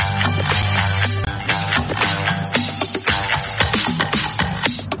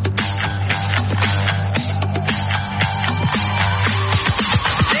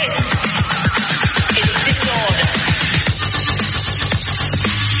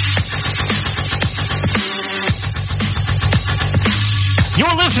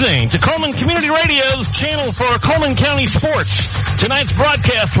You're listening to Coleman Community Radio's channel for Coleman County sports. Tonight's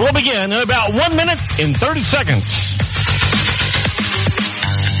broadcast will begin in about 1 minute and 30 seconds.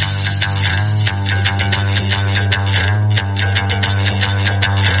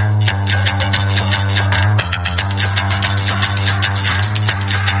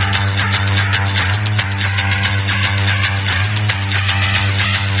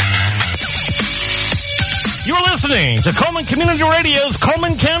 You're listening to Coleman Community Radio's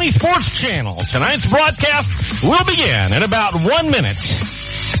Coleman County Sports Channel. Tonight's broadcast will begin in about 1 minute.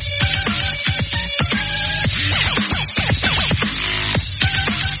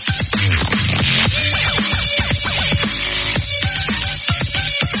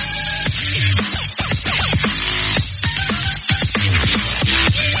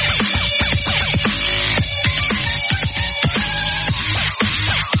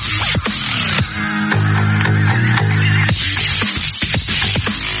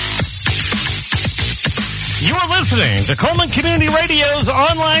 Listening to Coleman Community Radio's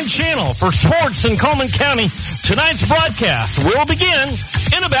online channel for sports in Coleman County. Tonight's broadcast will begin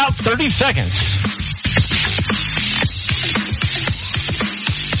in about 30 seconds.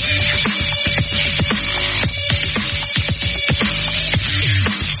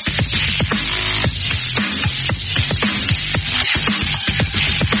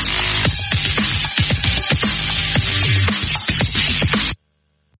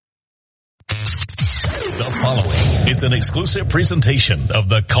 It's an exclusive presentation of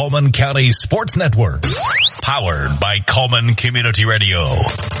the Coleman County Sports Network, powered by Coleman Community Radio.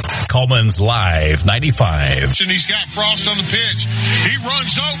 Coleman's Live 95. And he's got Frost on the pitch. He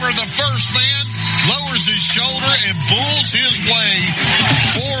runs over the first man, lowers his shoulder, and bulls his way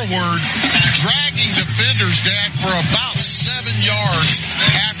forward, dragging defenders down for about 7 yards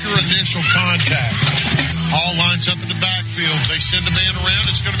after initial contact. Hall lines up in the backfield. They send a man around.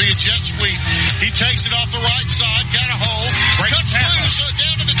 It's going to be a jet sweep. He takes it off the right side. Got a hole. Cuts loose.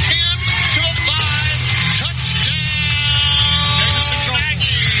 Down to the 10, to the 5. Touchdown.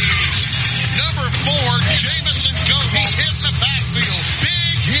 Aggies. Number 4, Jamison Goat. He's hitting the backfield.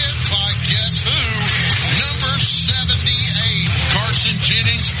 Big hit by guess who? Number 78, Carson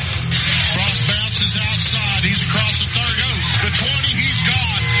Jennings. Frost bounces outside. He's across the 30. The 20, he's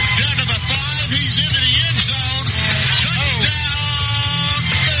gone. Down to the 5. He's into the end zone. Touchdown,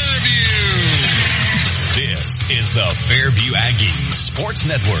 Fairview. This is the Fairview Aggies Sports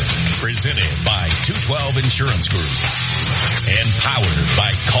Network, presented by 212 Insurance Group and powered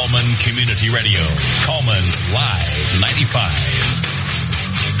by Coleman Community Radio. Coleman's Live 95.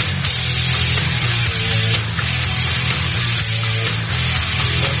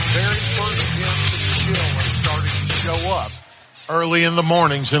 Very first glimpse of chill is starting to show up early in the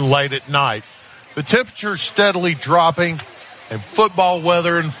mornings and late at night. The temperature's steadily dropping, and football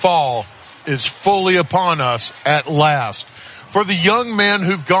weather in fall is fully upon us at last. For the young men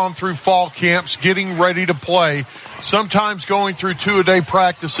who've gone through fall camps, getting ready to play, sometimes going through 2-a-day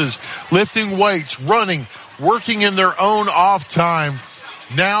practices, lifting weights, running, working in their own off time,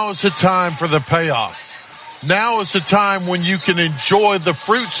 now is the time for the payoff. Now is the time when you can enjoy the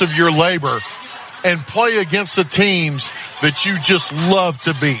fruits of your labor and play against the teams that you just love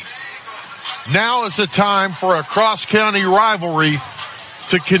to beat. Now is the time for a cross-county rivalry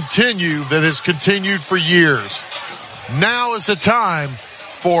to continue that has continued for years. Now is the time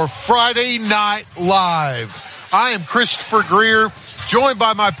for Friday Night Live. I am Christopher Greer, joined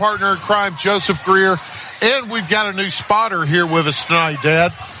by my partner in crime, Joseph Greer, and we've got a new spotter here with us tonight,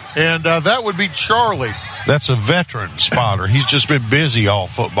 Dad, and that would be Charlie. That's a veteran spotter. He's just been busy all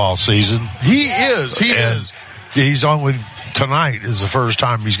football season. He is. He's only tonight is the first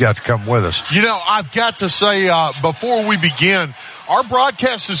time he's got to come with us. You know, I've got to say, before we begin, our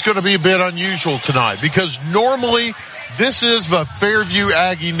broadcast is going to be a bit unusual tonight because normally this is the Fairview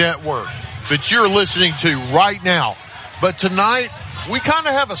Aggie Network that you're listening to right now. But tonight, we kind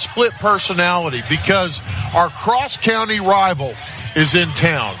of have a split personality because our cross-county rival is in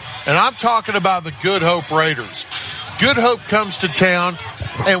town. And I'm talking about the Good Hope Raiders. Good Hope comes to town,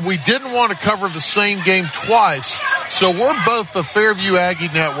 and we didn't want to cover the same game twice, so we're both the Fairview Aggie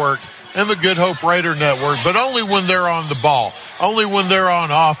Network and the Good Hope Raider Network, but only when they're on the ball, only when they're on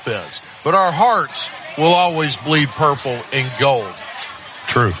offense. But our hearts will always bleed purple and gold.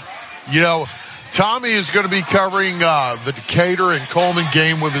 True. You know, Tommy is going to be covering the Decatur and Coleman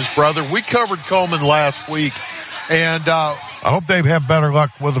game with his brother. We covered Coleman last week, and I hope they have better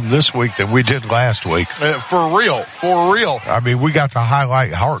luck with them this week than we did last week. For real. I mean, we got to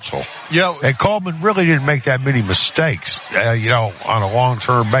highlight Hartsville. You know, and Coleman really didn't make that many mistakes, on a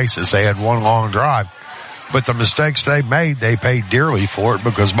long-term basis. They had one long drive. But the mistakes they made, they paid dearly for it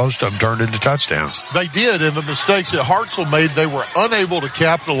because most of them turned into touchdowns. They did, and the mistakes that Hartzell made, they were unable to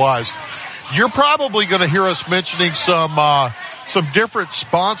capitalize. You're probably going to hear us mentioning some different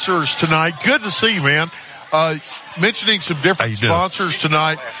sponsors tonight. Good to see you, man. Mentioning some different sponsors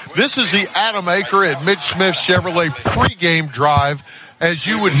tonight. This is the Adam Aker at Mitch Smith Chevrolet pregame drive, as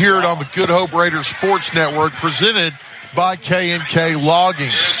you would hear it on the Good Hope Raiders Sports Network, presented by K&K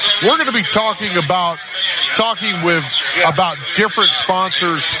Logging. We're going to be talking about different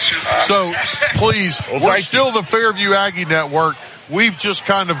sponsors. So please, we're still the Fairview Aggie Network. We've just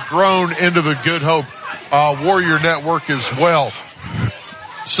kind of grown into the Good Hope Warrior Network as well.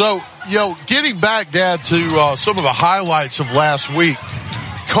 So, getting back, Dad, to some of the highlights of last week,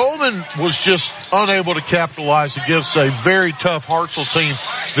 Coleman was just unable to capitalize against a very tough Hartzell team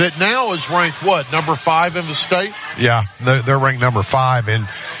that now is ranked, number 5 in the state? Yeah, they're ranked number 5, and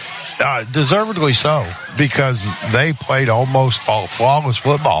deservedly so, because they played almost flawless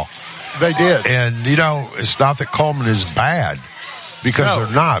football. They did. And, it's not that Coleman is bad, because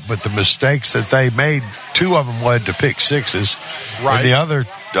they're not, but the mistakes that they made, 2 of them led to pick sixes, and the other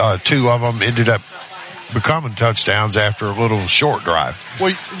 2 of them ended up becoming touchdowns after a little short drive.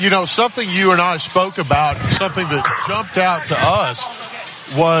 Well, something you and I spoke about, something that jumped out to us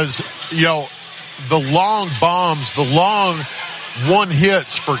was, the long bombs, the long one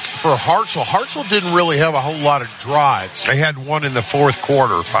hits for Hartzell. Hartzell didn't really have a whole lot of drives. They had one in the fourth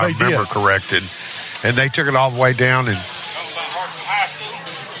quarter, if I remember correctly, and they took it all the way down and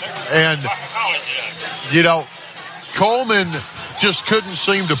Coleman just couldn't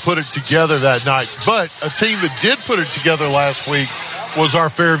seem to put it together that night. But a team that did put it together last week was our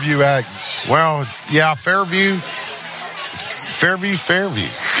Fairview Aggies. Well, yeah, Fairview.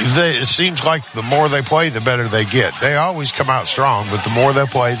 It seems like the more they play, the better they get. They always come out strong, but the more they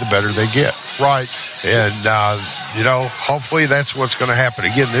play, the better they get. Right. And, hopefully that's what's going to happen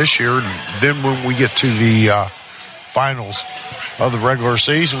again this year. And then when we get to the finals of the regular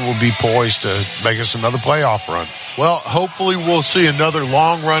season, we'll be poised to make us another playoff run. Well, hopefully we'll see another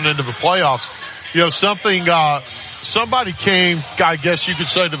long run into the playoffs. Somebody came, I guess you could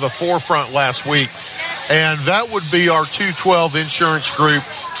say, to the forefront last week, and that would be our 212 Insurance Group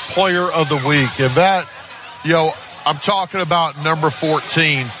Player of the Week. And that, I'm talking about number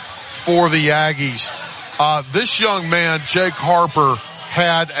 14 for the Aggies. This young man, Jake Harper,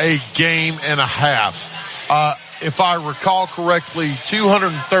 had a game and a half. If I recall correctly,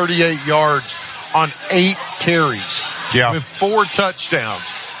 238 yards on 8 carries with 4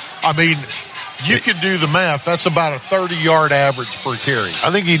 touchdowns. I mean, you can do the math. That's about a 30-yard average per carry. I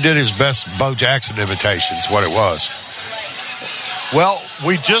think he did his best Bo Jackson imitation is what it was. Well,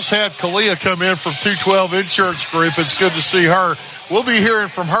 we just had Kalia come in from 212 Insurance Group. It's good to see her. We'll be hearing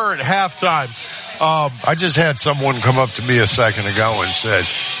from her at halftime. I just had someone come up to me a second ago and said,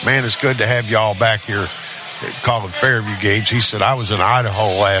 man, it's good to have y'all back here calling Fairview games. He said, I was in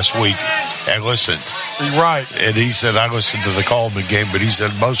Idaho last week and listened. Right. And he said, I listened to the Coleman game, but he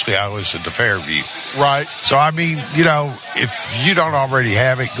said, mostly I listened to Fairview. Right. So, I mean, if you don't already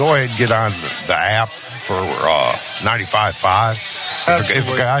have it, go ahead and get on the app for 95.5. If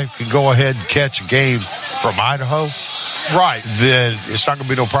a guy can go ahead and catch a game from Idaho, right, then it's not going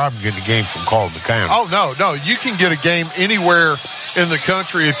to be no problem getting a game from Coleman County. Oh, no. You can get a game anywhere in the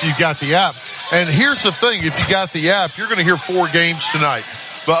country if you got the app. And here's the thing. If you got the app, you're going to hear 4 games tonight.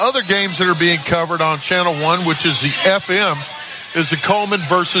 The other games that are being covered on Channel 1, which is the FM, is the Coleman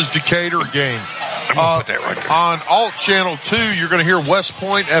versus Decatur game. I'm going to put that right there. On Alt Channel 2, you're going to hear West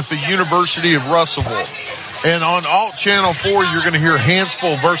Point at the University of Russellville. And on Alt Channel 4, you're going to hear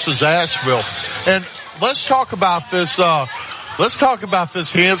Hansville versus Asheville. And let's talk about this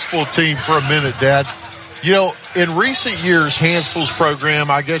Hansville team for a minute, Dad. In recent years, Hansville's program,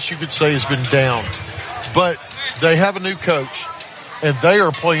 I guess you could say, has been down. But they have a new coach, and they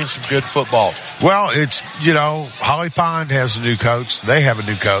are playing some good football. Well, it's, Holly Pond has a new coach. They have a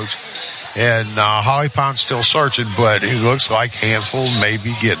new coach. And Holly Pond's still searching, but it looks like Hansville may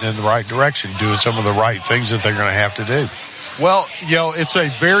be getting in the right direction, doing some of the right things that they're going to have to do. Well, it's a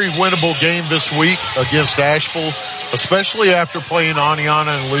very winnable game this week against Asheville, especially after playing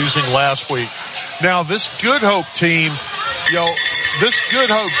Aniana and losing last week. Now, this Good Hope team,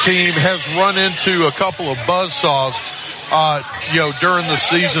 has run into a couple of buzzsaws, during the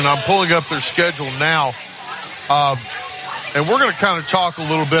season. I'm pulling up their schedule now. And we're going to kind of talk a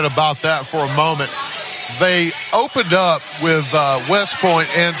little bit about that for a moment. They opened up with West Point,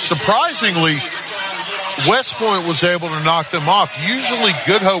 and surprisingly, West Point was able to knock them off. Usually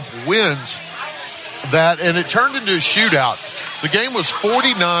Good Hope wins that, and it turned into a shootout. The game was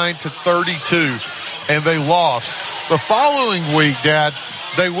 49-32. and they lost. The following week, Dad,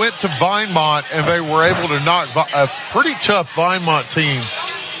 they went to Vinemont, and they were able to knock a pretty tough Vinemont team,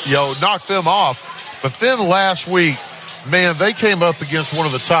 knock them off. But then last week, man, they came up against one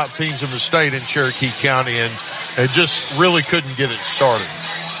of the top teams in the state in Cherokee County and just really couldn't get it started.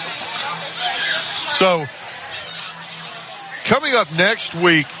 So, coming up next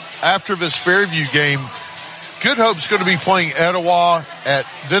week after this Fairview game, Good Hope's going to be playing Etowah.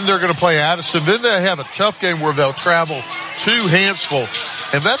 Then they're going to play Addison. Then they have a tough game where they'll travel to Hanceville,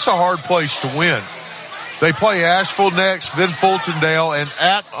 and that's a hard place to win. They play Asheville next, then Fultondale, and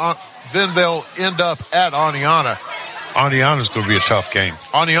then they'll end up at Aniana. Aniana's going to be a tough game.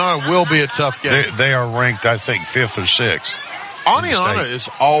 Aniana will be a tough game. They are ranked, I think, 5th or 6th. Aniana is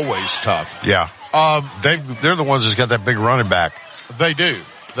always tough. Yeah. They're the ones that's got that big running back. They do.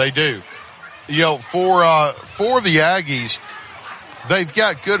 For the Aggies, they've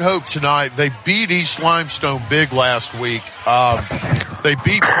got Good Hope tonight. They beat East Limestone big last week. They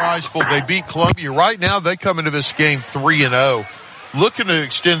beat Priceville. They beat Columbia. Right now, they come into this game 3-0. Looking to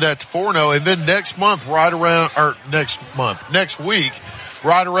extend that to 4-0. And then next week,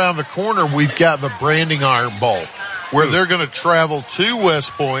 right around the corner, we've got the Branding Iron Bowl, where they're going to travel to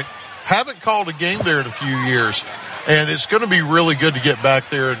West Point. Haven't called a game there in a few years. And it's going to be really good to get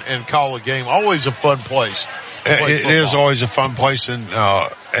back there and call a game. Always a fun place. It is always a fun place. And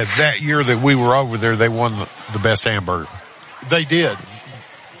at that year that we were over there, they won the best hamburger. They did.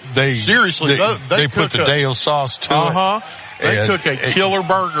 They put the Dale sauce to it. They cook a killer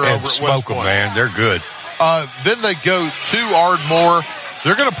burger over at West Point. Them, man. They're good. Then they go to Ardmore.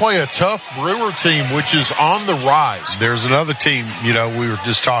 They're going to play a tough Brewer team, which is on the rise. There's another team, we were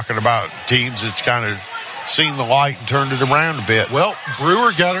just talking about teams that's kind of seen the light and turned it around a bit. Well,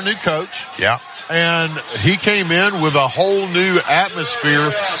 Brewer got a new coach. Yeah. And he came in with a whole new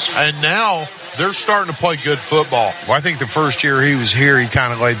atmosphere, and now they're starting to play good football. Well, I think the first year he was here, he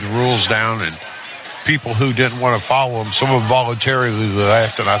kind of laid the rules down, and people who didn't want to follow him, some of them voluntarily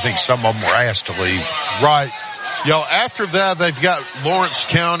left, and I think some of them were asked to leave. Right. After that, they've got Lawrence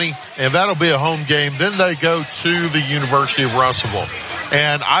County, and that'll be a home game. Then they go to the University of Russellville.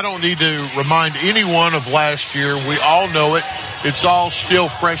 And I don't need to remind anyone of last year. We all know it. It's all still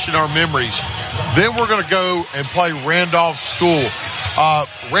fresh in our memories. Then we're going to go and play Randolph School.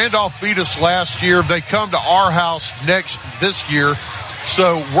 Randolph beat us last year. They come to our house this year.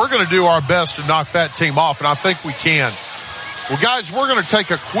 So we're going to do our best to knock that team off, and I think we can. Well, guys, we're going to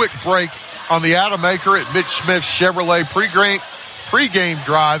take a quick break on the Automaker at Mitch Smith Chevrolet pregame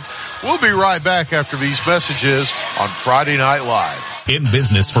drive. We'll be right back after these messages on Friday Night Live. In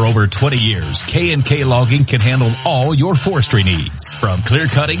business for over 20 years, K&K Logging can handle all your forestry needs. From clear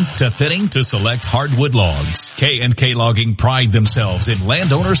cutting to thinning to select hardwood logs. K&K Logging pride themselves in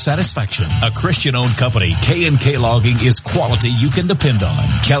landowner satisfaction. A Christian-owned company, K&K Logging is quality you can depend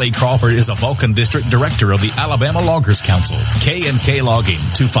on. Kelly Crawford is a Vulcan District Director of the Alabama Loggers Council. K&K Logging,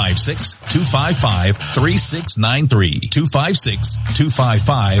 256-255-3693.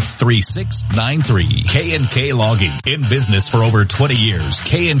 256-255-3693. K&K Logging. In business for over 20 years,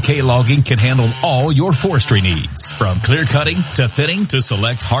 K&K Logging can handle all your forestry needs. From clear cutting to thinning to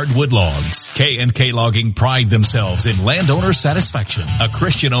select hardwood logs. K&K Logging pride themselves in landowner satisfaction. A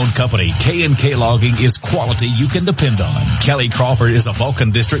Christian-owned company, K&K Logging is quality you can depend on. Kelly Crawford is a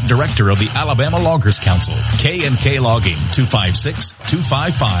Vulcan District Director of the Alabama Loggers Council. K&K Logging,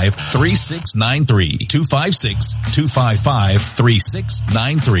 256-255-3693.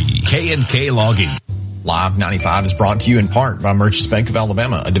 256-255-3693. K&K Logging. Live 95 is brought to you in part by Merchants Bank of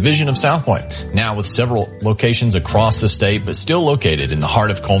Alabama, a division of South Point, now with several locations across the state, but still located in the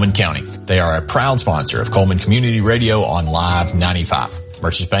heart of Coleman County. They are a proud sponsor of Coleman Community Radio on Live 95.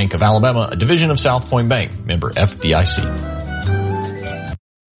 Merchants Bank of Alabama, a division of South Point Bank, member FDIC.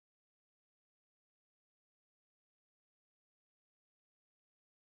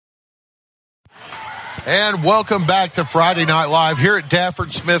 And welcome back to Friday Night Live here at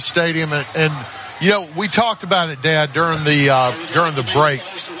Dafford Smith Stadium. And we talked about it, Dad, during the break.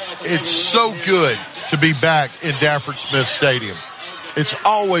 It's so good to be back in Dafford Smith Stadium. It's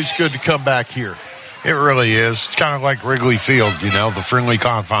always good to come back here. It really is. It's kind of like Wrigley Field, the friendly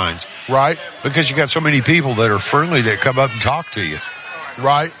confines. Right. Because you got so many people that are friendly that come up and talk to you.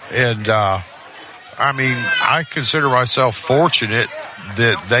 Right. And, I consider myself fortunate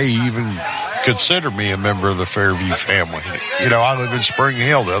that they even consider me a member of the Fairview family. I live in Spring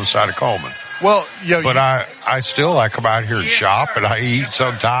Hill, the other side of Coleman. Well, but I come out here and shop, and I eat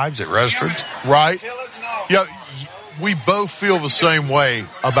sometimes at restaurants. Right. We both feel the same way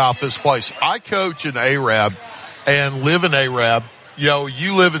about this place. I coach in Arab and live in Arab.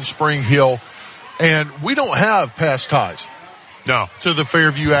 You live in Spring Hill, And we don't have past ties to the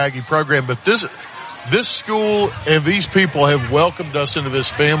Fairview Aggie program, but this school and these people have welcomed us into this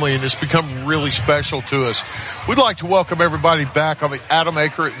family, and it's become really special to us. We'd like to welcome everybody back on the Adam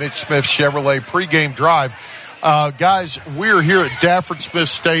Aker at Mitch Smith Chevrolet pregame drive. Guys, we're here at Dafford Smith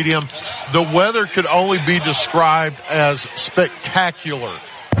Stadium. The weather could only be described as spectacular.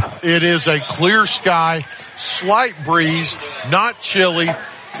 It is a clear sky, slight breeze, not chilly.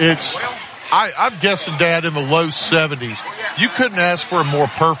 I'm guessing, Dad, in the low 70s. You couldn't ask for a more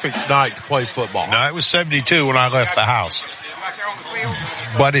perfect night to play football. No, it was 72 when I left the house.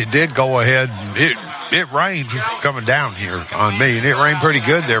 But it did go ahead. It rained coming down here on me, and it rained pretty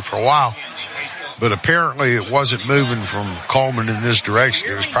good there for a while. But apparently it wasn't moving from Coleman in this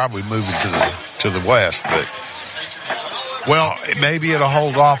direction. It was probably moving to the west. But, well, maybe it'll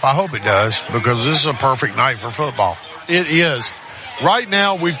hold off. I hope it does, because this is a perfect night for football. It is. Right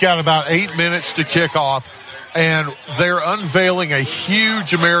now, we've got about 8 minutes to kick off, and they're unveiling a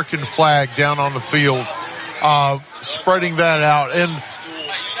huge American flag down on the field, spreading that out. And,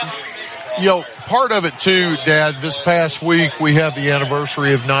 part of it, too, Dad, this past week, we have the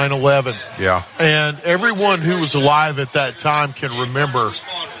anniversary of 9/11. Yeah. And everyone who was alive at that time can remember,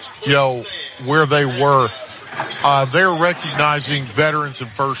 where they were. They're recognizing veterans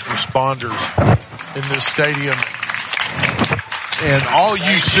and first responders in this stadium. And all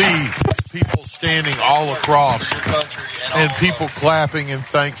you see is people standing all across and people clapping and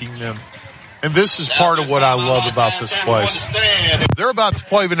thanking them. And this is part of what I love about this place. They're about to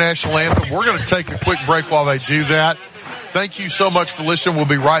play the national anthem. We're going to take a quick break while they do that. Thank you so much for listening. We'll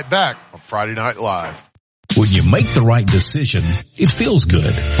be right back on Friday Night Live. When you make the right decision, it feels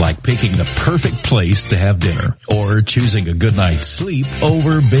good, like picking the perfect place to have dinner or choosing a good night's sleep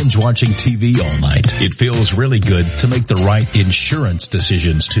over binge watching TV all night. It feels really good to make the right insurance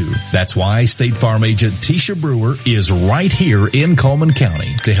decisions too. That's why State Farm agent Tisha Brewer is right here in Coleman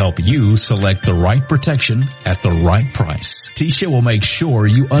County to help you select the right protection at the right price. Tisha will make sure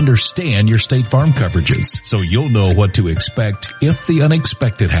you understand your State Farm coverages so you'll know what to expect if the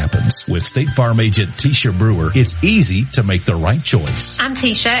unexpected happens. With State Farm agent Tisha Brewer, it's easy to make the right choice. I'm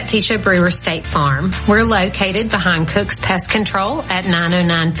Tisha at Tisha Brewer State Farm. We're located behind Cook's Pest Control at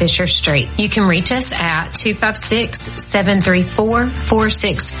 909 Fisher Street. You can reach us at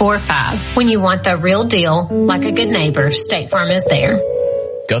 256-734-4645. When you want the real deal, like a good neighbor, State Farm is there.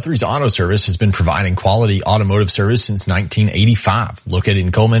 Guthrie's Auto Service has been providing quality automotive service since 1985. Located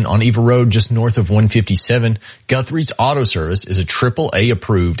in Coleman on Eva Road, just north of 157, Guthrie's Auto Service is a AAA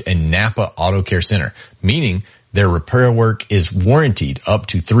approved and Napa Auto Care Center, meaning their repair work is warranted up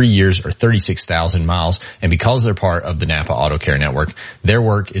to 3 years or 36,000 miles. And because they're part of the Napa Auto Care Network, their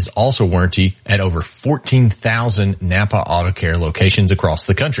work is also warranted at over 14,000 Napa Auto Care locations across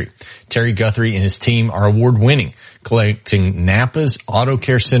the country. Terry Guthrie and his team are award-winning, collecting Napa's Auto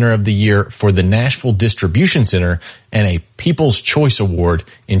Care Center of the Year for the Nashville Distribution Center and a People's Choice Award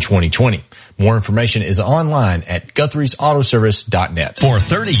in 2020. More information is online at Guthrie'sAutoservice.net. For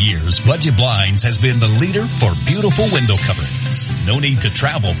 30 years, Budget Blinds has been the leader for beautiful window coverings. No need to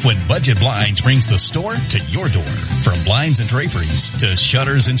travel when Budget Blinds brings the store to your door. From blinds and draperies to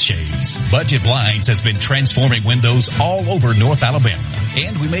shutters and shades, Budget Blinds has been transforming windows all over North Alabama.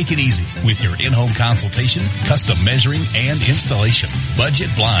 And we make it easy with your in-home consultation, custom measuring, and installation. Budget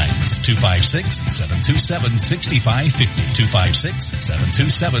Blinds, 256-727-6550,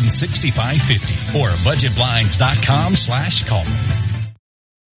 256-727-6550, or budgetblinds.com/Coleman.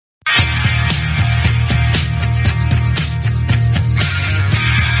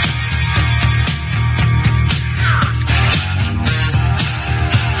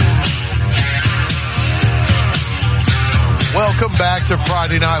 Welcome back to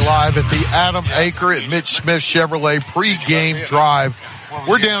Friday Night Live at the Adam Aker at Mitch Smith Chevrolet pregame drive.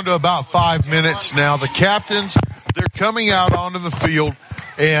 We're down to about 5 minutes now. The captains, they're coming out onto the field,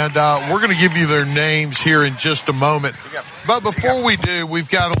 and we're going to give you their names here in just a moment. But before we do, we've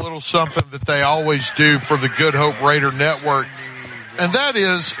got a little something that they always do for the Good Hope Raider Network, and that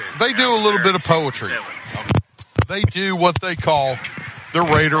is they do a little bit of poetry. They do what they call the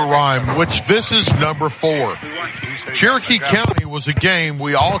Raider Rhyme, which this is number 4. Cherokee County was a game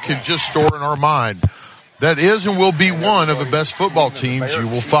we all can just store in our mind. That is and will be one of the best football teams you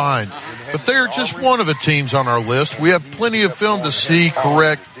will find. But they are just one of the teams on our list. We have plenty of film to see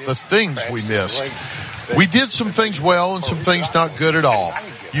correct the things we missed. We did some things well and some things not good at all.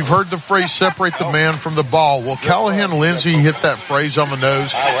 You've heard the phrase, separate the man from the ball. Well, Callahan Lindsay hit that phrase on the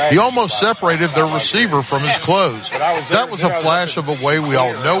nose. He almost separated their receiver from his clothes. That was a flash of a way we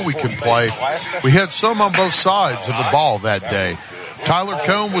all know we can play. We had some on both sides of the ball that day. Tyler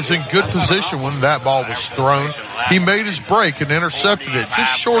Cone was in good position when that ball was thrown. He made his break and intercepted it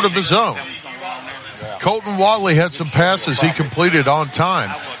just short of his own. Colton Watley had some passes he completed on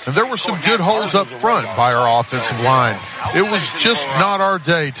time, and there were some good holes up front by our offensive line. It was just not our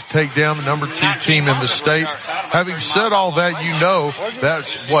day to take down the number 2 team in the state. Having said all that, you know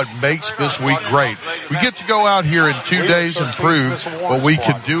that's what makes this week great. We get to go out here in 2 days and prove what we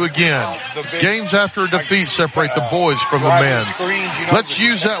can do again. Games after a defeat separate the boys from the men. Let's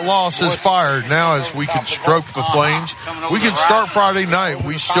use that loss as fire now as we can stroke the flames. We can start Friday night.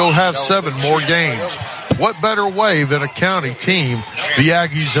 We still have 7 more games. What better way than a county team, the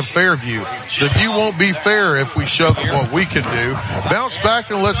Aggies of Fairview? The view won't be fair if we show them what we can do. Bounce back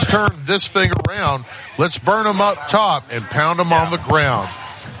and let's turn this thing around. Let's burn them up top and pound them on the ground.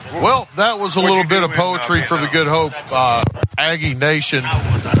 Well, that was a little bit of poetry for the Good Hope Aggie Nation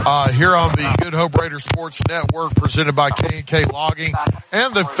here on the Good Hope Raider Sports Network, presented by K&K Logging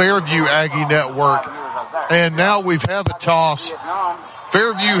and the Fairview Aggie Network. And now we've had a toss.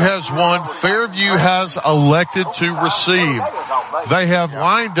 Fairview has won. Fairview has elected to receive. They have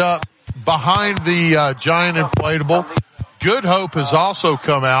lined up behind the giant inflatable. Good Hope has also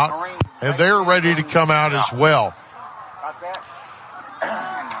come out, and they're ready to come out as well.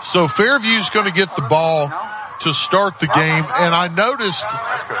 So Fairview's going to get the ball to start the game, and I noticed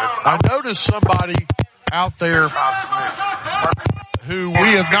somebody out there who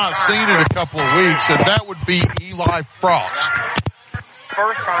we have not seen in a couple of weeks, and that would be Eli Frost.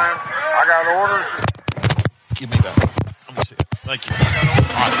 First time I got orders. Give me that. Let me see it. Thank you.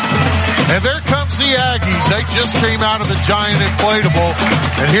 Right. And there comes the Aggies. They just came out of the giant inflatable,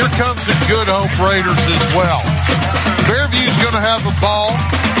 and here comes the Good Hope Raiders as well. Fairview's going to have a ball,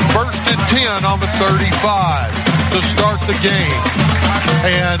 1st and 10 on the 35 to start the game.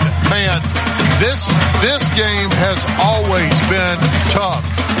 And man, this game has always been tough.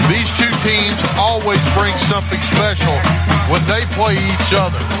 These 2 teams always bring something special when they play each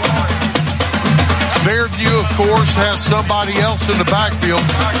other. Fairview, of course, has somebody else in the backfield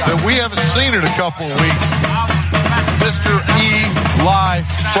that we haven't seen in a couple of weeks. Mr. Eli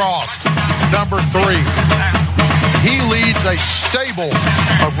Frost, number 3. He leads a stable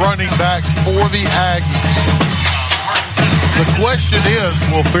of running backs for the Aggies. The question is,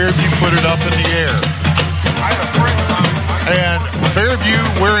 will Fairview put it up in the air? And Fairview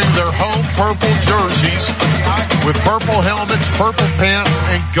wearing their home purple jerseys with purple helmets, purple pants,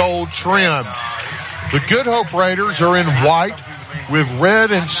 and gold trim. The Good Hope Raiders are in white with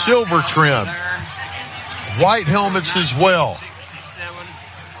red and silver trim. White helmets as well.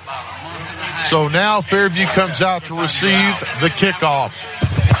 So now Fairview comes out to receive the kickoff.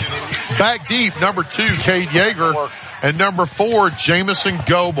 Back deep, number 2, Cade Yeager, and number 4, Jamison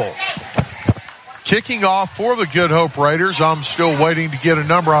Goebel. Kicking off for the Good Hope Raiders. I'm still waiting to get a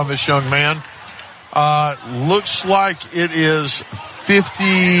number on this young man. Looks like it is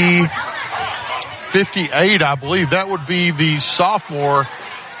 58, I believe. That would be the sophomore,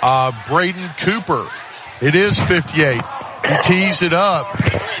 Braden Cooper. It is 58. He tees it up.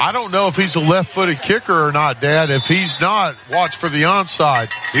 I don't know if he's a left-footed kicker or not, Dad. If he's not, watch for the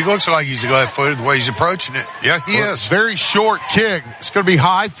onside. He looks like he's left-footed the way he's approaching it. Yeah, he is. Very short kick. It's going to be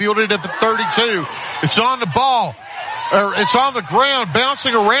high, fielded at the 32. It's on the ball. It's on the ground,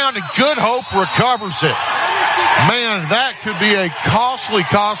 bouncing around, and Good Hope recovers it. Man, that could be a costly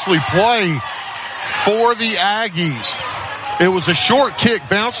play for the Aggies. It was a short kick,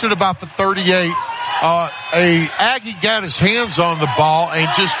 bounced at about the 38. A Aggie got his hands on the ball and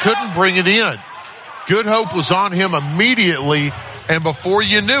just couldn't bring it in. Good Hope was on him immediately, and before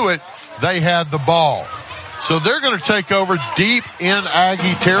you knew it, they had the ball. So they're going to take over deep in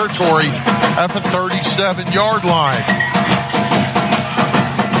Aggie territory at the 37-yard line.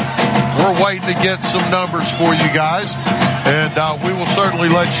 We're waiting to get some numbers for you guys, and we will certainly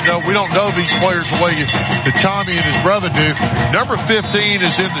let you know. We don't know these players the way that Tommy and his brother do. Number 15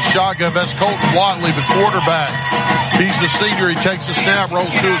 is in the shotgun. That's Colton Watley, the quarterback. He's the senior. He takes the snap,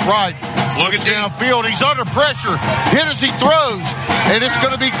 rolls to his right. Looks downfield. He's under pressure. Hit as he throws, and it's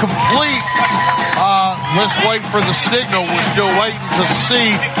going to be complete. Let's wait for the signal. We're still waiting to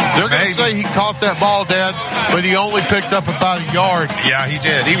see. They're going to say he caught that ball, Dad, but he only picked up about a yard. Yeah, he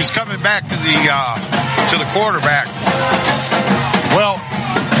did. He was coming back to the quarterback. Well,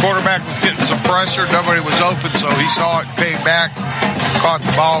 quarterback was getting some pressure. Nobody was open, so he saw it, came back, caught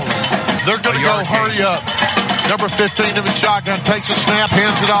the ball. They're going to go hurry up. Number 15 in the shotgun takes a snap,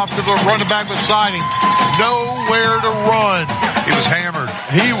 hands it off to the running back beside him. Nowhere to run. He was hammered.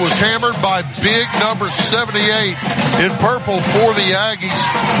 He was hammered by big number 78 in purple for the Aggies,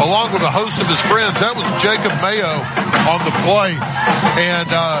 along with a host of his friends. That was Jacob Mayo on the play. And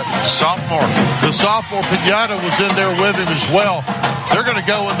sophomore. The sophomore Pinata was in there with him as well. They're going to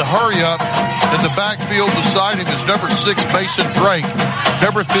go in the hurry up. In the backfield beside him is number 6, Mason Drake.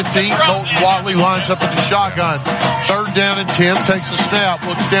 Number 15, Colton Watley lines up in the shotgun. 3rd down and 10, takes a snap,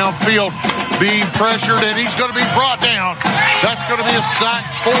 looks downfield, being pressured, and he's going to be brought down. That's going to be a sack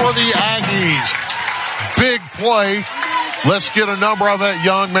for the Aggies. Big play. Let's get a number of that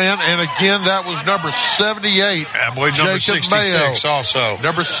young man. And again, that was number 78. I believe number 66 Mayo. also.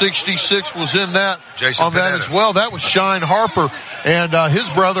 Number 66 was in that Jason on that Panetta as well. That was Shine Harper. And his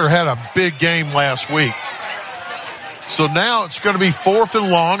brother had a big game last week. So now it's going to be 4th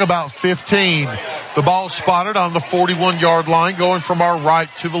and long, about 15. The ball spotted on the 41-yard line, going from our right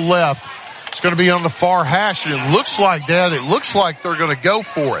to the left. It's going to be on the far hash, and it looks like, Dad, they're going to go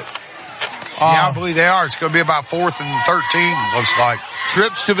for it. Yeah, I believe they are. It's going to be about 4th and 13, looks like.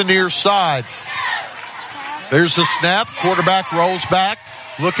 Trips to the near side. There's the snap. Quarterback rolls back.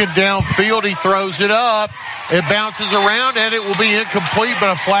 Looking downfield, he throws it up. It bounces around, and it will be incomplete, but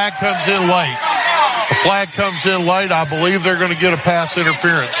a flag comes in late. A flag comes in late. I believe they're going to get a pass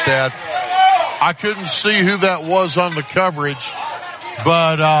interference, Dad. I couldn't see who that was on the coverage,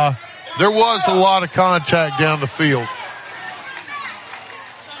 but there was a lot of contact down the field.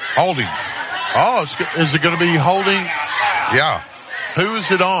 Holding. Oh, is it going to be holding? Yeah. Who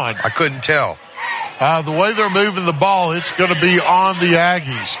is it on? I couldn't tell. The way they're moving the ball, it's going to be on the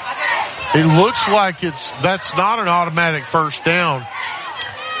Aggies. It looks like that's not an automatic first down.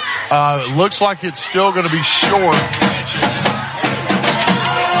 It looks like it's still going to be short.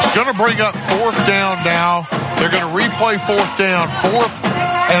 It's going to bring up 4th down now. They're going to replay 4th down. 4th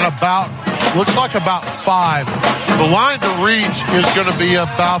and looks like about 5. The line to reach is going to be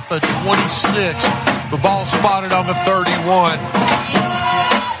about the 26. The ball spotted on the 31.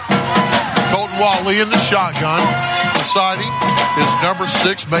 Colton Watley in the shotgun. Beside him is number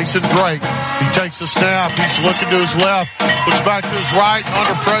 6, Mason Drake. He takes a snap. He's looking to his left. Looks back to his right.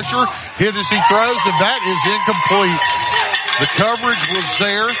 Under pressure. Hit as he throws, and that is incomplete. The coverage was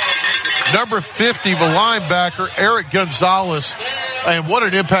there. Number 50, the linebacker, Eric Gonzalez. And what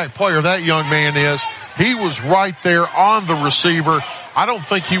an impact player that young man is. He was right there on the receiver. I don't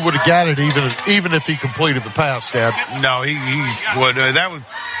think he would have got it even if he completed the pass, Dad. No, he would.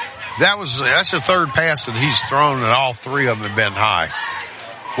 That's the 3rd pass that he's thrown, and all 3 of them have been high.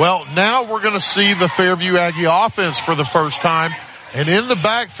 Well, now we're going to see the Fairview Aggie offense for the first time. And in the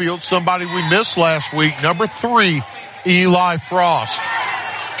backfield, somebody we missed last week, number 3, Eli Frost.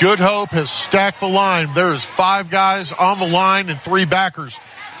 Good Hope has stacked the line. There is 5 guys on the line and 3 backers.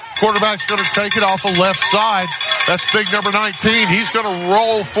 Quarterback's going to take it off the left side. That's big number 19. He's going to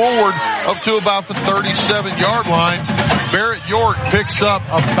roll forward up to about the 37-yard line. Barrett York picks up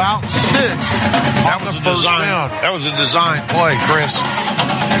about 6 on the first down. That was a design play, Chris.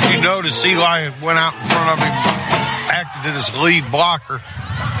 If you notice, Eli went out in front of him, acted as lead blocker.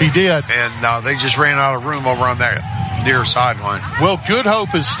 He did. And they just ran out of room over on that near sideline. Well, Good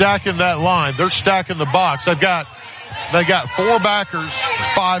Hope is stacking that line. They're stacking the box. They got 4 backers,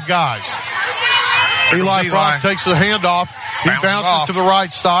 5 guys. Eli Frost takes the handoff. He bounces to the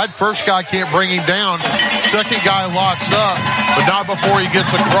right side. First guy can't bring him down. Second guy locks up, but not before he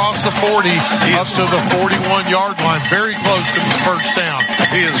gets across the 40 up to the 41-yard line. Very close to his first down.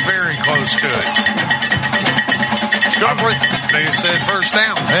 He is very close to it. They said first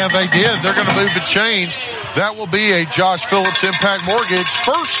down. And they did. They're going to move the chains. That will be a Josh Phillips Impact Mortgage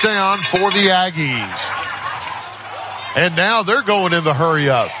first down for the Aggies. And now they're going in the hurry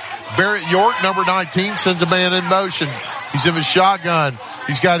up. Barrett York, number 19, sends a man in motion. He's in the shotgun.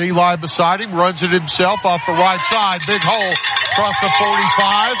 He's got Eli beside him, runs it himself off the right side. Big hole across the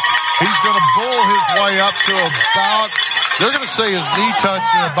 45. He's going to bull his way up to about, they're going to say his knee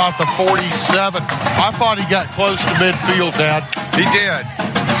touched at about the 47. I thought he got close to midfield, Dad. He did.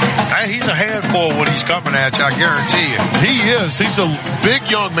 He's a handful when he's coming at you, I guarantee you. He is. He's a big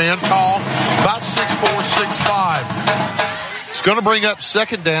young man, tall, about 6'4", 6'5". It's going to bring up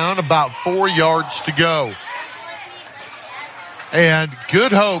second down, about 4 yards to go. And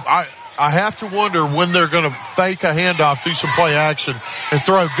Good Hope, I have to wonder when they're going to fake a handoff, do some play action, and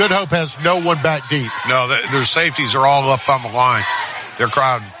throw. Good Hope has no one back deep. No, their safeties are all up on the line. They're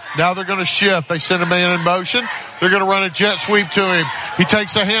crowding. Now they're going to shift. They send a man in motion. They're going to run a jet sweep to him. He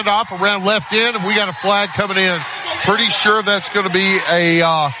takes a handoff around left end, and we got a flag coming in. Pretty sure that's going to be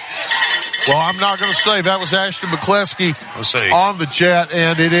a Well, I'm not going to say. That was Ashton McCleskey Let's see. on the jet,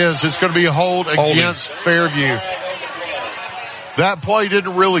 and it is. It's going to be a hold against Fairview. That play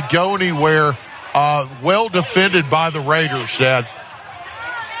didn't really go anywhere. Well defended by the Raiders, Dad.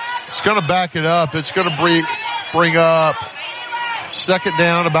 It's going to back it up. It's going to bring up second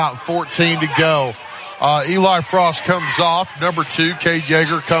down, about 14 to go. Eli Frost comes off. Number 2, Cade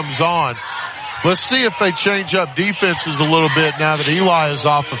Yeager, comes on. Let's see if they change up defenses a little bit now that Eli is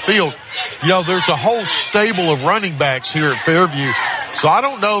off the field. You know, there's a whole stable of running backs here at Fairview, so I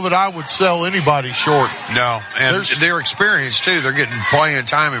don't know that I would sell anybody short. No, and they're experienced, too. They're getting playing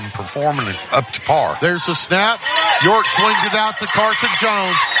time and performing up to par. There's a snap. York swings it out to Carson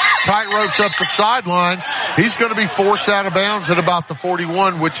Jones. Tight ropes up the sideline. He's going to be forced out of bounds at about the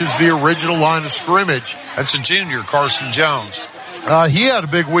 41, which is the original line of scrimmage. That's a junior, Carson Jones. He had a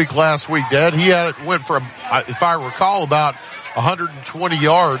big week last week, Dad. Went for, if I recall, about 120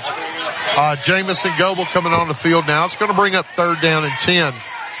 yards. Jamison Goebel coming on the field now. It's going to bring up third down and 10.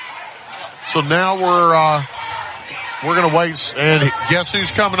 So now we're going to wait. And guess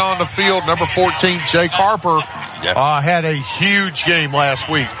who's coming on the field? Number 14, Jake Harper, had a huge game last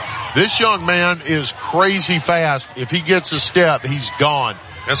week. This young man is crazy fast. If he gets a step, he's gone.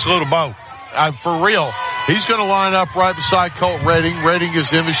 That's a little bow. For real. He's going to line up right beside Colt Redding. Redding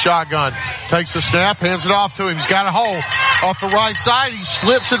is in the shotgun. Takes the snap, hands it off to him. He's got a hole off the right side. He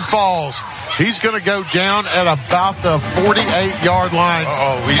slips and falls. He's going to go down at about the 48-yard line.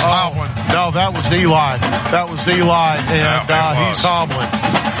 Uh-oh, he's hobbling. No, that was Eli. And he's hobbling.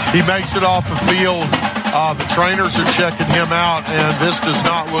 He makes it off the field. The trainers are checking him out, and this does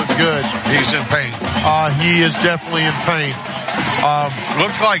not look good. He's in pain. He is definitely in pain.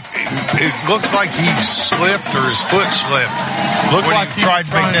 It looked like he slipped or his foot slipped. Looked like he tried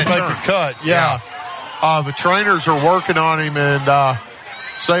to make a cut. Yeah. The trainers are working on him, and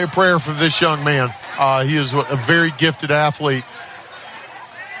say a prayer for this young man. He is a very gifted athlete.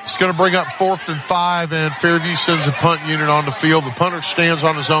 It's going to bring up 4th and 5, and Fairview sends a punt unit on the field. The punter stands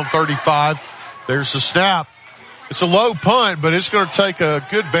on his own 35. There's the snap. It's a low punt, but it's going to take a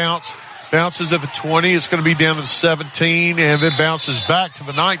good bounce. Bounces at the 20. It's going to be down to the 17, and then bounces back to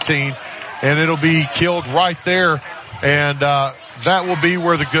the 19, and it'll be killed right there. And that will be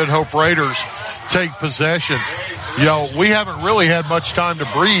where the Good Hope Raiders take possession. You know, we haven't really had much time to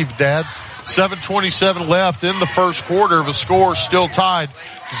breathe, Dad. 7:27 left in the first quarter. The score still tied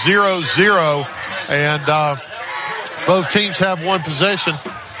 0-0, and both teams have one possession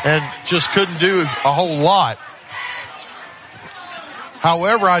and just couldn't do a whole lot.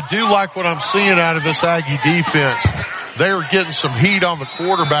 However, I do like what I'm seeing out of this Aggie defense. They are getting some heat on the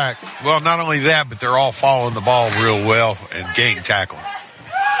quarterback. Well, not only that, but they're all following the ball real well and gang tackling.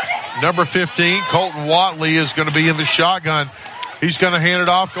 Number 15, Colton Watley, is going to be in the shotgun. He's going to hand it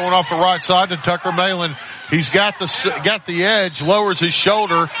off, going off the right side to Tucker Malin. He's got the edge, lowers his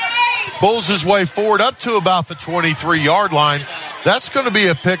shoulder, pulls his way forward up to about the 23-yard line. That's going to be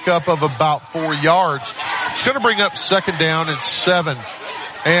a pickup of about 4 yards. It's going to bring up second down and 7.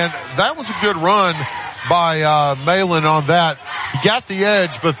 And that was a good run by Malin on that. He got the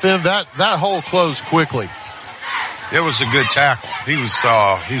edge, but then that hole closed quickly. It was a good tackle. He was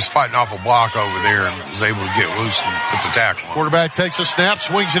fighting off a block over there and was able to get loose and put the tackle on. Quarterback takes a snap,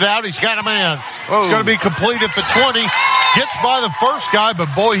 swings it out. He's got a man. It's going to be complete at the 20. Gets by the first guy, but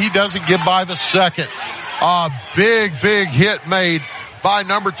boy, he doesn't get by the second. Big hit made by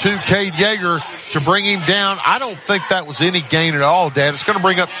number 2, Cade Yeager, to bring him down. I don't think that was any gain at all, Dad. It's going to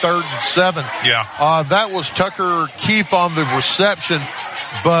bring up 3rd and 7. Yeah. That was Tucker Keefe on the reception,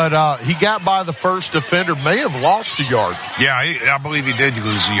 but he got by the first defender, may have lost a yard. Yeah, I believe he did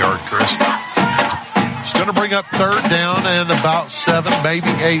lose a yard, Chris. It's going to bring up 3rd down and about 7, maybe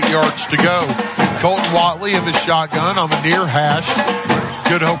 8 yards to go. Colton Watley in the shotgun on the near hash.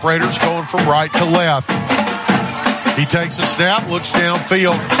 Good Hope Raiders going from right to left. He takes a snap, looks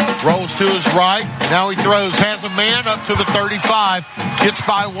downfield, rolls to his right. Now he throws, has a man up to the 35, gets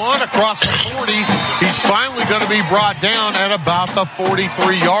by one across the 40. He's finally going to be brought down at about the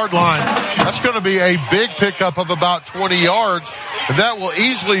 43-yard line. That's going to be a big pickup of about 20 yards, and that will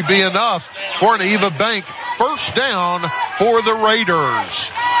easily be enough for an Eva Bank first down for the Raiders.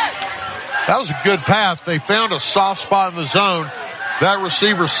 That was a good pass. They found a soft spot in the zone. That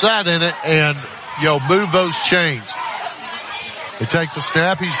receiver sat in it and, move those chains. They take the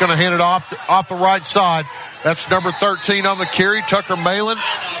snap. He's going to hand it off the right side. That's number 13 on the carry, Tucker Malin.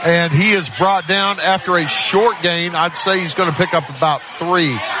 And he is brought down after a short gain. I'd say he's going to pick up about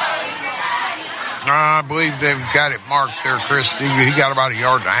 3. I believe they've got it marked there, Chris. He got about 1.5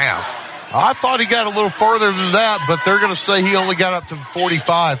 yards. I thought he got a little further than that, but they're going to say he only got up to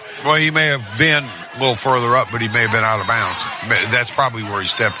 45. Well, he may have been a little further up, but he may have been out of bounds. That's probably where he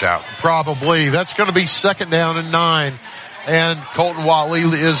stepped out. Probably. That's going to be 2nd down and 9. And Colton Watley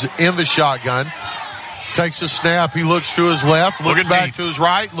is in the shotgun. Takes a snap. He looks to his left, looks back to his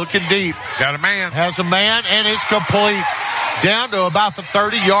right, looking deep. Got a man. Has a man, and it's complete. Down to about the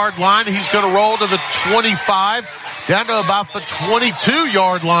 30-yard line. He's going to roll to the 25. Down to about the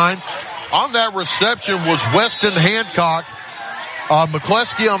 22-yard line. On that reception was Weston Hancock.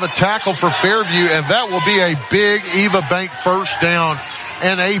 McCleskey on the tackle for Fairview, and that will be a big Eva Bank first down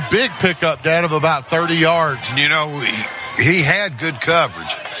and a big pickup, Dad, of about 30 yards. You know, he had good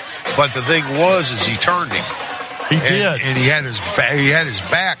coverage, but the thing was he turned him. He did. And he had his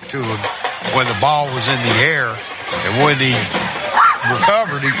back to him when the ball was in the air, and when he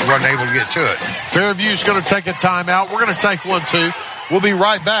recovered, he wasn't able to get to it. Fairview's going to take a timeout. We're going to take one, too. We'll be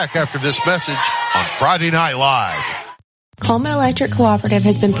right back after this message on Friday Night Live. Coleman Electric Cooperative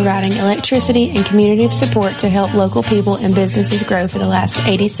has been providing electricity and community support to help local people and businesses grow for the last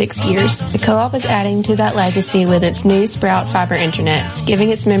 86 years. The co-op is adding to that legacy with its new Sprout Fiber Internet, giving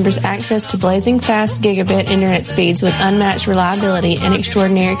its members access to blazing fast gigabit internet speeds with unmatched reliability and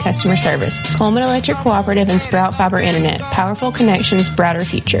extraordinary customer service. Coleman Electric Cooperative and Sprout Fiber Internet. Powerful connections, brighter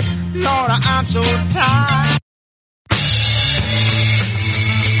future. Lord, I'm so tired.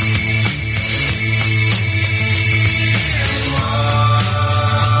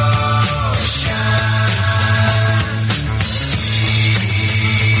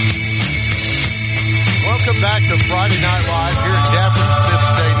 Welcome back to Friday Night Live here at Gafford Smith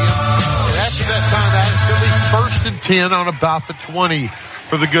Stadium. And after that timeout, it's going to be 1st and 10 on about the 20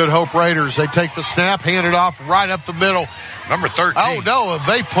 for the Good Hope Raiders. They take the snap, hand it off right up the middle. Number 13. Oh, no,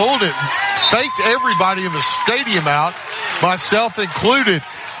 they pulled it. Faked everybody in the stadium out, myself included.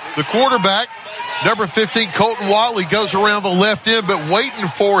 The quarterback, number 15, Colton Watley, goes around the left end, but waiting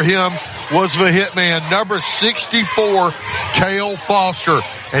for him was the hitman, number 64, Cale Foster.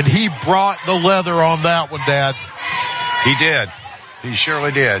 And he brought the leather on that one, Dad. He did. He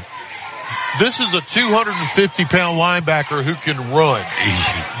surely did. This is a 250-pound linebacker who can run.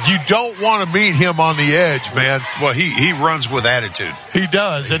 You don't want to meet him on the edge, man. Well, he runs with attitude. He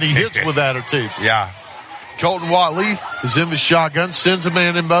does, and he hits with attitude. Yeah. Colton Watley is in the shotgun, sends a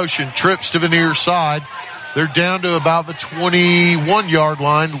man in motion, trips to the near side. They're down to about the 21-yard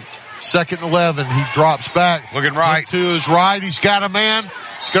line, 2nd and 11. He drops back. Looking right. To his right. He's got a man.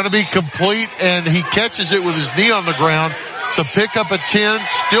 It's going to be complete, and he catches it with his knee on the ground. So pick up a 10,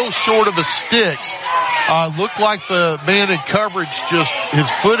 still short of the sticks. Looked like the man in coverage, just his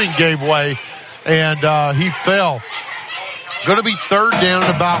footing gave way, and he fell. Going to be 3rd down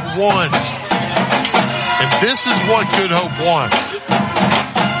at about 1. And this is what Good Hope wants.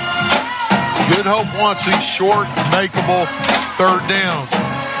 Good Hope wants these short, makeable 3rd downs.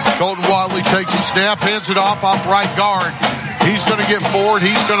 Colton Watley takes a snap, hands it off right guard. He's going to get forward.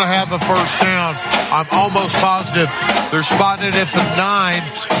 He's going to have the first down. I'm almost positive they're spotting it at the 9,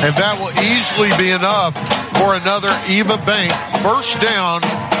 and that will easily be enough for another Eva Bank first down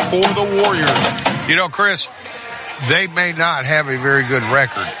for the Warriors. You know, Chris, they may not have a very good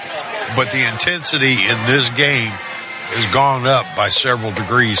record, but the intensity in this game has gone up by several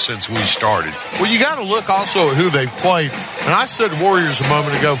degrees since we started. Well, you got to look also at who they've played. And I said Warriors a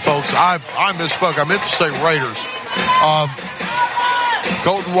moment ago, folks. I misspoke. I meant to say Raiders.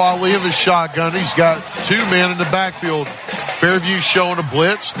 Colton Watley in the shotgun. He's got 2 men in the backfield. Fairview showing a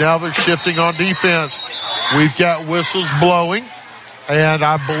blitz. Now they're shifting on defense. We've got whistles blowing. And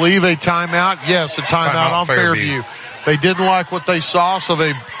I believe a timeout. Yes, a timeout on Fairview. They didn't like what they saw, so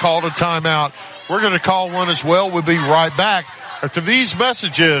they called a timeout. We're going to call one as well. We'll be right back after these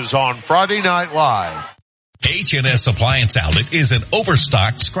messages on Friday Night Live. H&S Appliance Outlet is an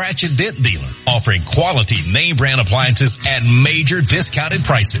overstocked scratch and dent dealer offering quality name brand appliances at major discounted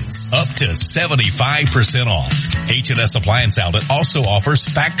prices up to 75% off. H&S Appliance Outlet also offers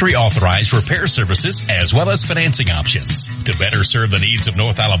factory authorized repair services as well as financing options. To better serve the needs of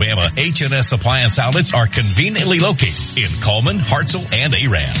North Alabama, H&S Appliance Outlets are conveniently located in Coleman, Hartselle, and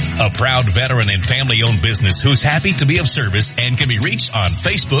Arab. A proud veteran and family owned business who's happy to be of service and can be reached on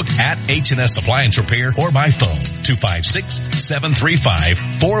Facebook at H&S Appliance Repair or by phone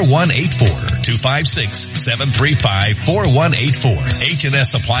 256-735-4184. 256-735-4184.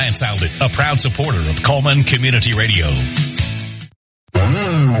 H&S Appliance Outlet, a proud supporter of Coleman Community Radio.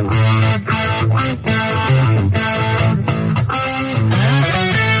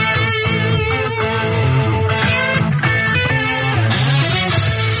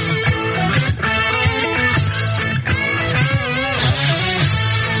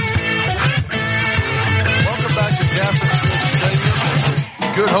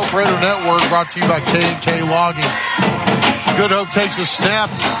 Sports Radio Network, brought to you by K&K Logging. Good Hope takes a snap.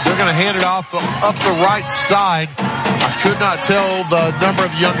 They're going to hand it off up the right side. I could not tell the number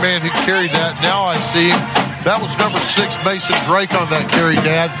of the young man who carried that. Now I see him. That was number 6, Mason Drake, on that carry,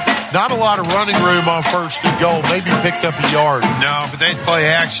 Dad. Not a lot of running room on first and goal. Maybe picked up a yard. No, but they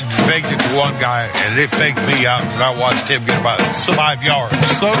play action, faked it to one guy, and it faked me out because I watched him get about 5 yards.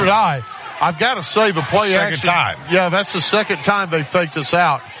 So did I. I've got to say, the play action. Second time. Yeah, that's the second time they faked us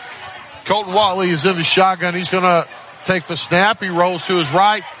out. Colton Watley is in the shotgun. He's going to take the snap. He rolls to his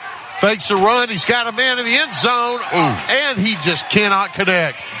right, fakes the run. He's got a man in the end zone, and he just cannot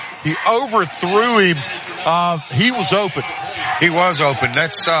connect. He overthrew him. He was open. He was open.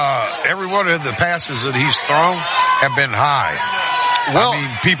 That's every one of the passes that he's thrown have been high. Well, I mean,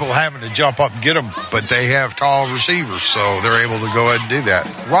 people having to jump up and get them, but they have tall receivers, so they're able to go ahead and do that.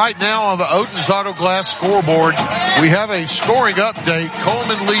 Right now on the Oaton's Auto Glass scoreboard, we have a scoring update.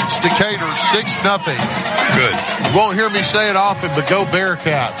 Coleman leads Decatur 6-0. Good. You won't hear me say it often, but go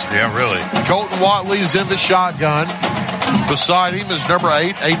Bearcats. Yeah, really. Colton Watley is in the shotgun. Beside him is number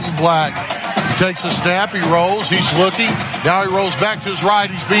 8, Aiden Black. He takes a snap. He rolls. He's looking. Now he rolls back to his right.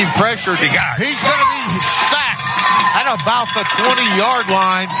 He's being pressured. He's going to be sacked at about the 20-yard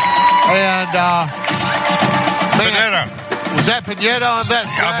line. And, Pineda. Was that Pineda on that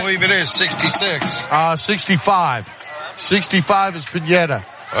sack? I believe it is 66. 65. 65 is Pineda.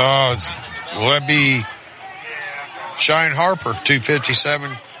 Will that be Shine Harper,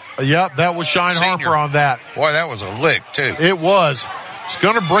 257? Yep, that was Shine Senior. Harper on that. Boy, that was a lick, too. It was. It's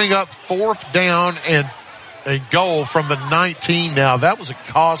going to bring up 4th down and a goal from the 19 now. That was a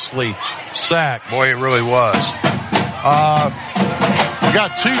costly sack. Boy, it really was. We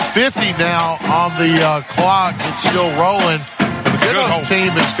got 2:50 now on the clock. It's still rolling. The Good Hope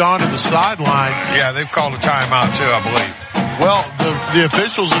team has gone to the sideline. Yeah, they've called a timeout, too, I believe. Well, the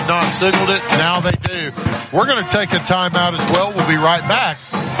officials have not signaled it. Now they do. We're going to take a timeout as well. We'll be right back.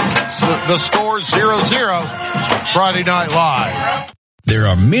 So the score is 0-0. Friday Night Live. There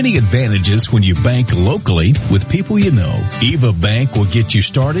are many advantages when you bank locally with people you know. Eva Bank will get you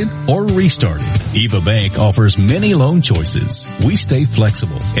started or restarted. Eva Bank offers many loan choices. We stay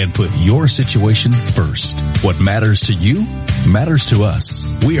flexible and put your situation first. What matters to you matters to us.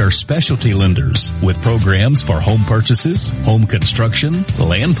 We are specialty lenders with programs for home purchases, home construction,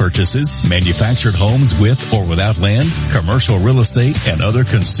 land purchases, manufactured homes with or without land, commercial real estate, and other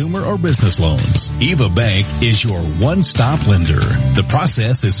consumer or business loans. Eva Bank is your one-stop lender. The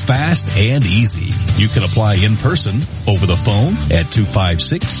process is fast and easy. You can apply in person, over the phone at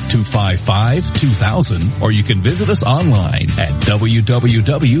 256-255-2000, or you can visit us online at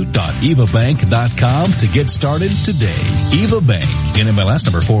www.evabank.com to get started today. Eva Bank, NMLS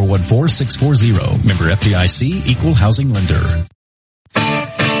number 414640, member FDIC, equal housing lender.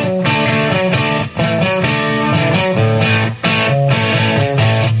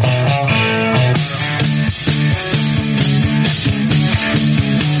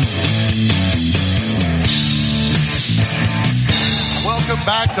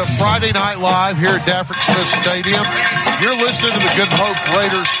 Back to Friday Night Live here at Dafford Smith Stadium. You're listening to the Good Hope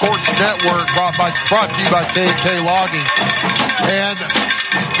Raiders Sports Network brought to you by K&K Logging. And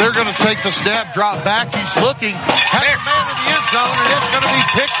they're going to take the snap, drop back. He's looking, has a man in the end zone, and it's going to be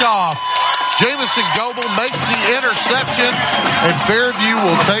picked off. Jamison Goebel makes the interception, and Fairview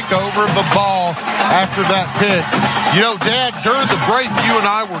will take over the ball after that pick. You know, Dad, during the break, you and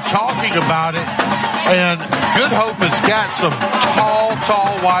I were talking about it, and Good Hope has got some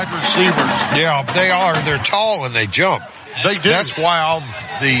tall wide receivers. Yeah, they are. They're tall and they jump. They do. That's why all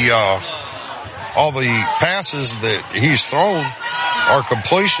the passes that he's thrown are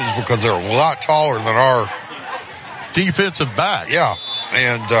completions, because they're a lot taller than our defensive backs. Yeah,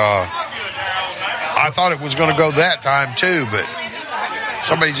 and I thought it was going to go that time too, but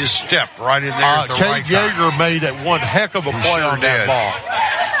somebody just stepped right in there at the right time. Yeager made one heck of a play on that ball.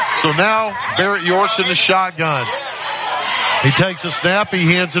 So now Barrett York's in the shotgun. He takes a snap.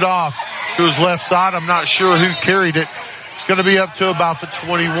 He hands it off to his left side. I'm not sure who carried it. It's going to be up to about the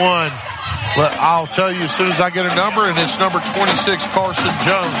 21. But I'll tell you as soon as I get a number, and it's number 26, Carson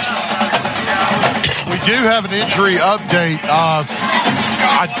Jones. We do have an injury update.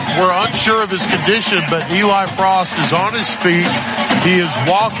 We're unsure of his condition, but Eli Frost is on his feet. He is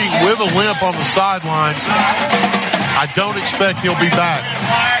walking with a limp on the sidelines. I don't expect he'll be back.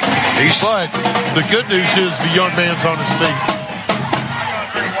 But the good news is the young man's on his feet.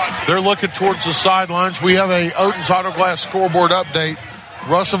 They're looking towards the sidelines. We have a Oaton's Auto Glass scoreboard update.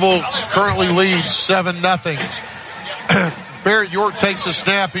 Russellville currently leads 7-0. Barrett York takes a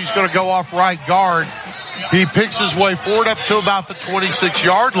snap. He's going to go off right guard. He picks his way forward up to about the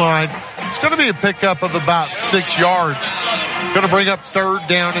 26-yard line. It's going to be a pickup of about 6 yards. Going to bring up 3rd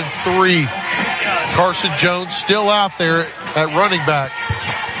down and 3. Carson Jones still out there at running back.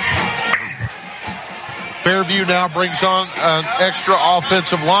 Fairview now brings on an extra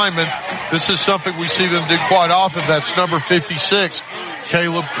offensive lineman. This is something we see them do quite often. That's number 56,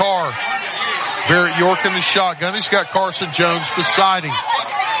 Caleb Carr. Barrett York in the shotgun. He's got Carson Jones beside him.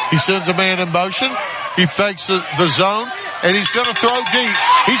 He sends a man in motion. He fakes the zone, and he's going to throw deep.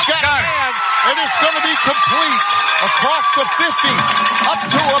 He's got a man, and it's going to be complete across the 50, up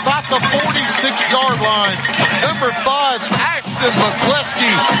to about the 46-yard line. Number 5, Ashton McCleskey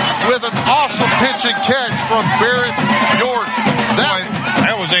with an awesome pitch and catch from Barrett York.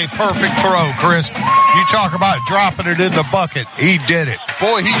 That was a perfect throw, Chris. You talk about dropping it in the bucket. He did it.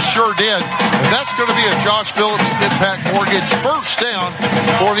 Boy, he sure did. And that's going to be a Josh Phillips Impact Mortgage first down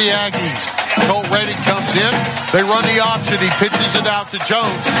for the Aggies. Colt Redding comes in. They run the option. He pitches it out to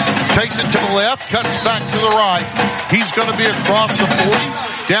Jones. Takes it to the left. Cuts back to the right. He's going to be across the 40,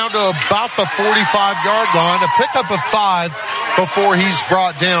 down to about the 45-yard line. A pickup of 5 before he's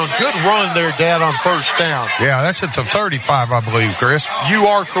brought down. Good run there, Dad, on first down. Yeah, that's at the 35, I believe, Chris. You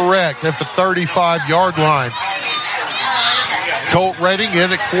are correct, at the 35-yard line. Colt Redding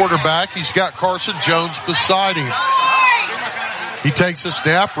in at quarterback. He's got Carson Jones beside him. He takes a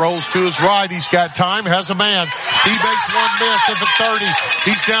snap, rolls to his right. He's got time, has a man. He makes one miss at the 30.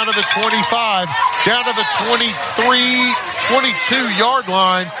 He's down to the 25, down to the 22-yard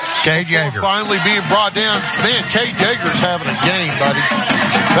line. Cade Yeager. Finally being brought down. Man, Cade Yeager's having a game, buddy.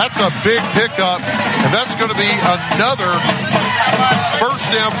 That's a big pickup, and that's going to be another first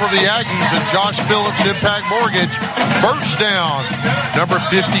down for the Aggies and Josh Phillips Impact Mortgage. First down. Number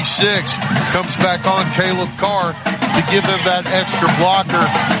 56 comes back on, Caleb Carr, to give them that extra blocker.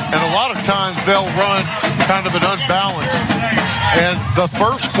 And a lot of times they'll run kind of an unbalance. And the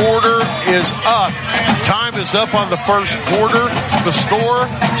first quarter is up. Time is up on the first quarter. The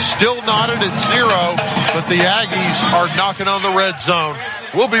score still knotted at 0, but the Aggies are knocking on the red zone.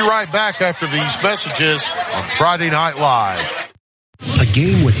 We'll be right back after these messages on Friday Night Live. A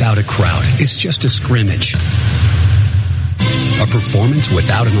game without a crowd is just a scrimmage. A performance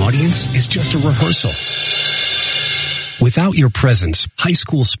without an audience is just a rehearsal. Without your presence, high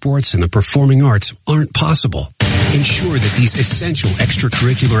school sports and the performing arts aren't possible. Ensure that these essential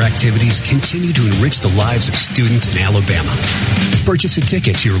extracurricular activities continue to enrich the lives of students in Alabama. Purchase a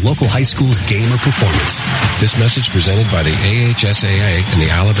ticket to your local high school's game or performance. This message presented by the AHSAA and the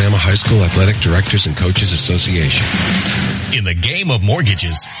Alabama High School Athletic Directors and Coaches Association. In the game of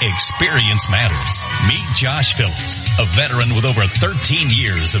mortgages, experience matters. Meet Josh Phillips, a veteran with over 13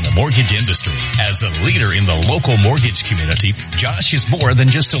 years in the mortgage industry. As a leader in the local mortgage community, Josh is more than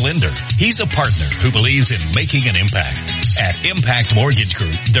just a lender. He's a partner who believes in making an impact. At Impact Mortgage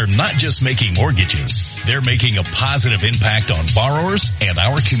Group, they're not just making mortgages. They're making a positive impact on borrowers and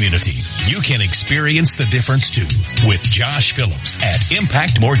our community. You can experience the difference too with Josh Phillips at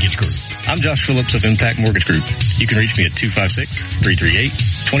Impact Mortgage Group. I'm Josh Phillips of Impact Mortgage Group. You can reach me at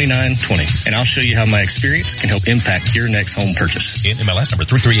 256-338-2920, and I'll show you how my experience can help impact your next home purchase. In MLS number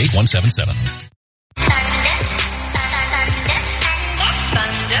 338177.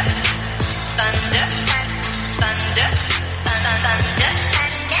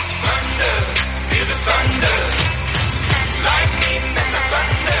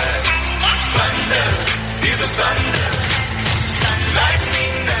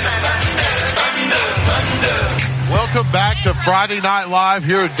 Welcome back to Friday Night Live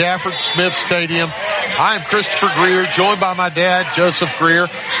here at Dafford Smith Stadium. I am Christopher Greer, joined by my dad, Joseph Greer,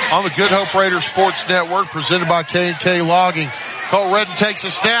 on the Good Hope Raider Sports Network, presented by K&K Logging. Colt Redden takes a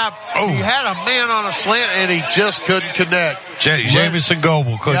snap. Oh. He had a man on a slant, and he just couldn't connect. Jamison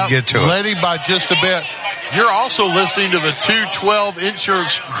Goble couldn't get to it. Led him by just a bit. You're also listening to the 212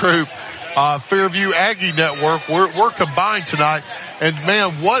 Insurance Group, Fairview Aggie Network. We're combined tonight. And,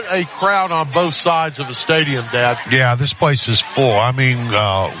 man, what a crowd on both sides of the stadium, Dad. Yeah, this place is full. I mean,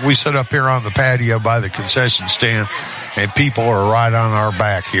 we sit up here on the patio by the concession stand, and people are right on our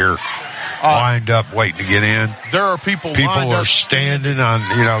back here, lined up waiting to get in. There are people are standing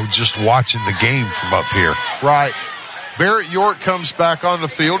on, just watching the game from up here. Right. Barrett York comes back on the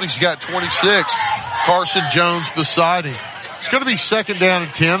field. He's got 26. Carson Jones beside him. It's going to be second down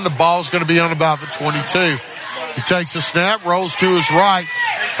and 10. The ball's going to be on about the 22. He takes a snap, rolls to his right,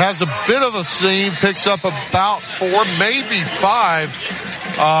 has a bit of a seam, picks up about 4, maybe 5.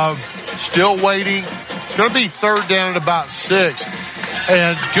 Still waiting. It's going to be third down at about 6.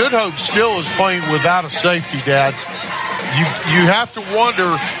 And Good Hope still is playing without a safety, Dad. you have to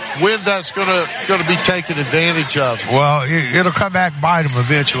wonder when that's going to be taken advantage of. Well, it'll come back bite them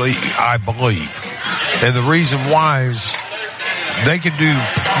eventually, I believe. And the reason why is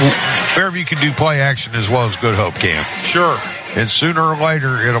Fairview can do play action as well as Good Hope can. Sure. And sooner or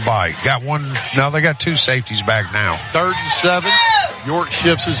later, it'll bite. They got 2 safeties back now. 3rd and 7. York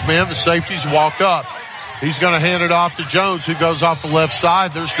shifts his man. The safeties walk up. He's going to hand it off to Jones, who goes off the left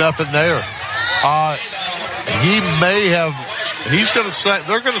side. There's nothing there. They're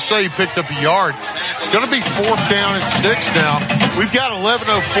going to say he picked up a yard. It's going to be 4th down and 6 now. We've got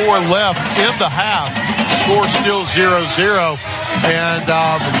 11:04 left in the half. Score still 0-0. And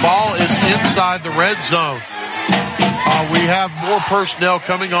the ball is inside the red zone. We have more personnel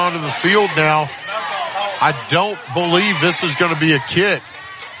coming onto the field now. I don't believe this is going to be a kick.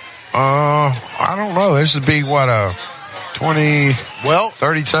 I don't know. This would be a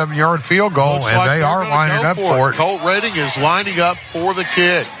 37-yard field goal, and like they are lining up for it. Colt Redding is lining up for the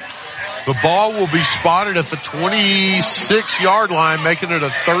kick. The ball will be spotted at the 26-yard line, making it a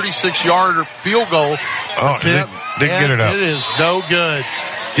 36-yard field goal attempt. Didn't get it up. It is no good.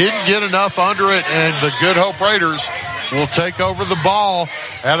 Didn't get enough under it, and the Good Hope Raiders will take over the ball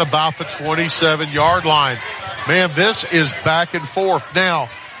at about the 27-yard line. Man, this is back and forth. Now,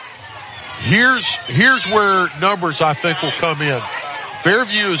 here's where numbers, I think, will come in.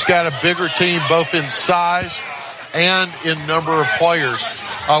 Fairview has got a bigger team both in size and in number of players.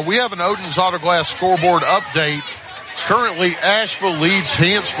 We have an Odin's Auto Glass scoreboard update. Currently, Asheville leads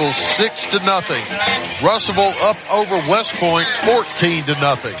Hansville 6-0. Russellville up over West Point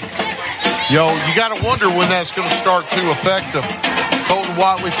 14-0. You got to wonder when that's going to start to affect them. Colton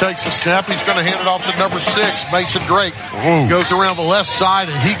Watley takes a snap. He's going to hand it off to number 6, Mason Drake. Ooh. Goes around the left side,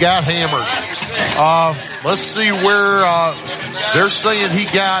 and he got hammered. Let's see where they're saying he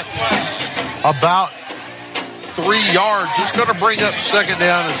got about 3 yards. It's going to bring up 2nd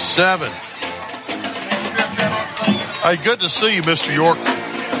down and 7. Hey, good to see you, Mr. York.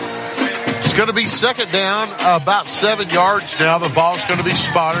 It's going to be 2nd down, about 7 yards now. The ball's going to be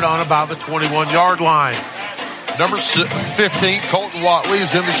spotted on about the 21-yard line. Number 15, Colton Watley,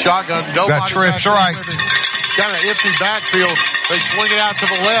 is in the shotgun. Got trips, right. Got an empty backfield. They swing it out to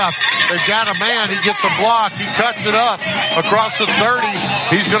the left. They've got a man. He gets a block. He cuts it up across the 30.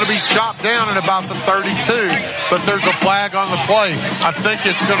 He's going to be chopped down at about the 32. But there's a flag on the play. I think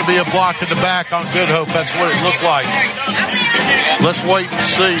it's going to be a block in the back on Good Hope. That's what it looked like. Let's wait and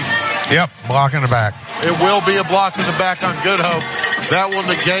see. Yep, block in the back. It will be a block in the back on Good Hope. That will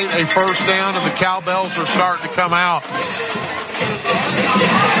negate a 1st down, and the cowbells are starting to come out.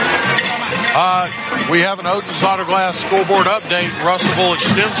 We have an Odin's Auto Glass scoreboard update. Russellville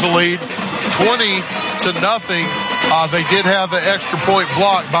extends the lead 20-0. They did have the extra point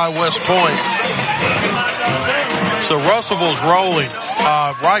blocked by West Point. So Russellville's rolling.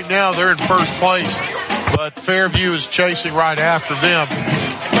 Right now they're in 1st place, but Fairview is chasing right after them.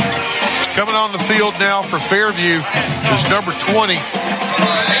 Coming on the field now for Fairview is number 20.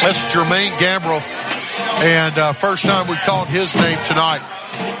 That's Jermaine Gambrell. And first time we called his name tonight.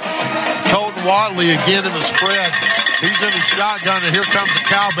 Colton Watley again in the spread. He's in the shotgun, and here comes the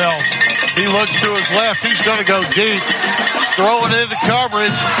cowbells. He looks to his left. He's going to go deep. Throwing into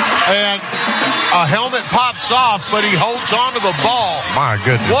coverage, and a helmet pops off, but he holds on to the ball. My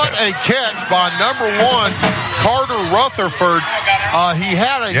goodness. What a catch by number 1, Carter Rutherford. He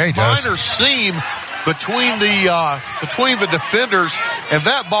had a minor seam between the defenders, and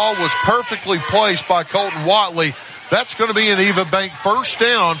that ball was perfectly placed by Colton Watley. That's going to be an Eva Bank 1st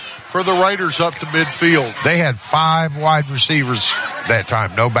down for the Raiders up to midfield. They had 5 wide receivers that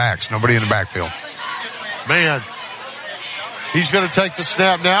time. No backs. Nobody in the backfield. Man. He's going to take the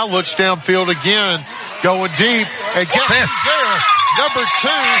snap now. Looks downfield again. Going deep. And guess who's there? Number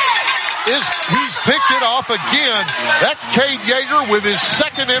 2 he's picked it off again. That's Cade Yeager with his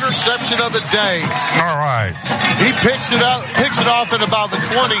 2nd interception of the day. All right. He picks it off at about the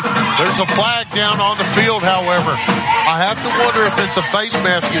 20. There's a flag down on the field, however. I have to wonder if it's a face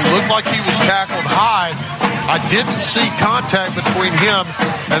mask. It looked like he was tackled high. I didn't see contact between him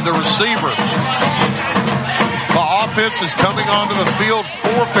and the receiver. The offense is coming onto the field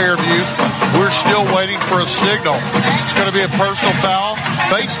for Fairview. We're still waiting for a signal. It's going to be a personal foul,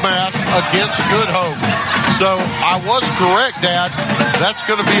 face mask against Good Hope. So I was correct, Dad. That's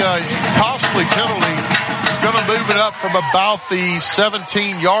going to be a costly penalty. It's going to move it up from about the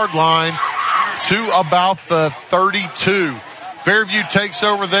 17-yard line to about the 32. Fairview takes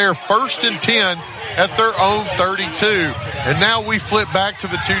over there 1st and 10 at their own 32. And now we flip back to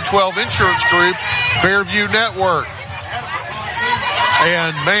the 212 Insurance Group Fairview Network.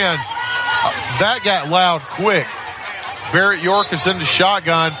 And man, that got loud quick. Barrett York is in the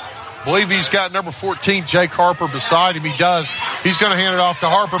shotgun. Believe he's got number 14, Jake Harper, beside him. He does. He's going to hand it off to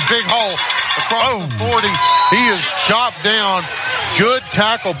Harper. Big hole across the 40. He is chopped down. Good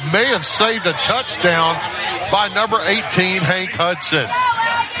tackle. May have saved a touchdown by number 18, Hank Hudson.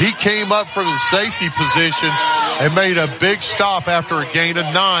 He came up from his safety position and made a big stop after a gain of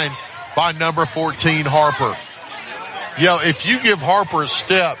 9 by number 14, Harper. You know, if you give Harper a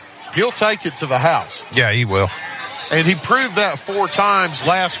step, he'll take it to the house. Yeah, he will. And he proved that 4 times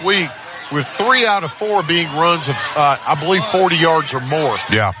last week, with 3 out of 4 being runs of, I believe, 40 yards or more.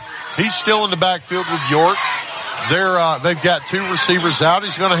 Yeah. He's still in the backfield with York. They've got 2 receivers out.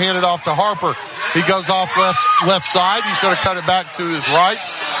 He's going to hand it off to Harper. He goes off left side. He's going to cut it back to his right.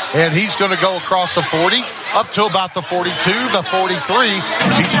 And he's going to go across the 40, up to about the 42, the 43.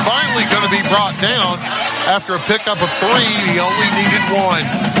 He's finally going to be brought down after a pickup of 3. He only needed 1.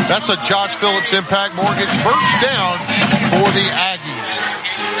 That's a Josh Phillips Impact Mortgage first down for the Aggies.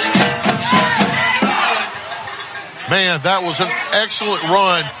 Man, that was an excellent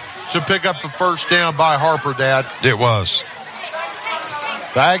run to pick up the first down by Harper, Dad. It was.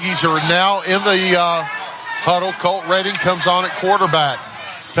 The Aggies are now in the huddle. Colt Redding comes on at quarterback.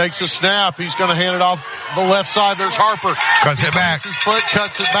 Takes a snap. He's going to hand it off the left side. There's Harper. Cuts it back. His foot,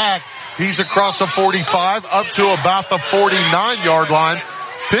 cuts it back. He's across the 45 up to about the 49-yard line.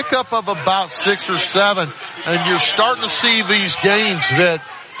 Pickup of about 6 or 7. And you're starting to see these gains that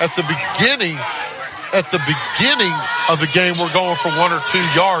at the beginning of the game we're going for 1 or 2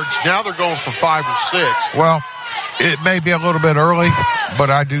 yards. Now they're going for 5 or 6. Well, it may be a little bit early, but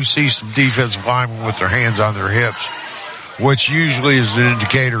I do see some defensive linemen with their hands on their hips, which usually is an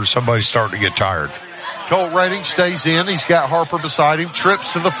indicator somebody's starting to get tired. Colt Redding stays in. He's got Harper beside him.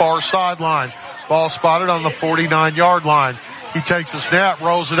 Trips to the far sideline. Ball spotted on the 49-yard line. He takes a snap,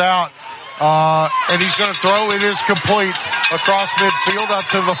 rolls it out, and he's going to throw. It is complete across midfield up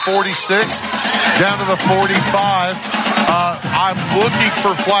to the 46, down to the 45. I'm looking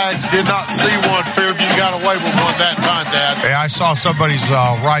for flags. Did not see one. Fairview got away with one that time, Dad. Hey, I saw somebody's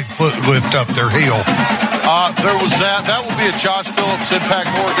right foot lift up their heel. There was that. That will be a Josh Phillips Impact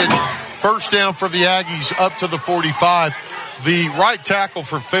Mortgage first down for the Aggies up to the 45. The right tackle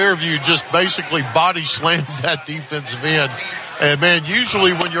for Fairview just basically body slammed that defensive end. And, man,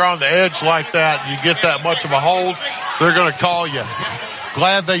 usually when you're on the edge like that, you get that much of a hold, they're going to call you.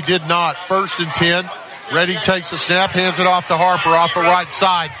 Glad they did not. 1st and 10. Redding takes a snap, hands it off to Harper off the right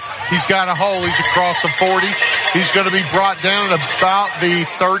side. He's got a hole. He's across the 40. He's going to be brought down at about the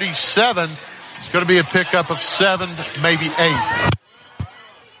 37. It's going to be a pickup of 7, maybe 8.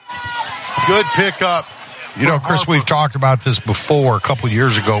 Good pickup. You know, Chris, we've talked about this before. A couple of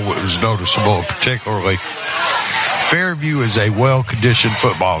years ago, it was noticeable, particularly. Fairview is a well-conditioned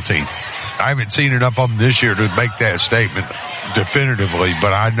football team. I haven't seen enough of them this year to make that statement definitively,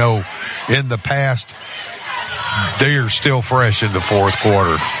 but I know in the past they are still fresh in the 4th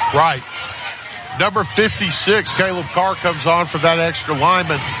quarter. Right. Number 56, Caleb Carr, comes on for that extra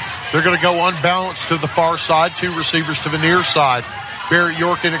lineman. They're going to go unbalanced to the far side, 2 receivers to the near side. Barrett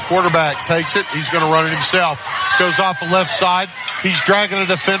York in at quarterback, takes it. He's going to run it himself. Goes off the left side. He's dragging a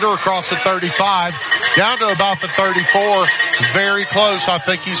defender across the 35, down to about the 34. Very close. I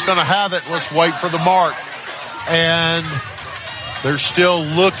think he's going to have it. Let's wait for the mark. And they're still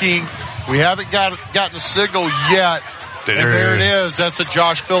looking. We haven't gotten a signal yet. There it is. That's a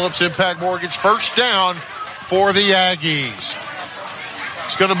Josh Phillips Impact Mortgage first down for the Aggies.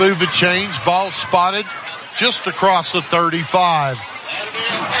 It's going to move the chains. Ball spotted just across the 35.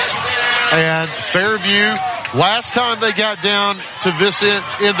 And Fairview, last time they got down to this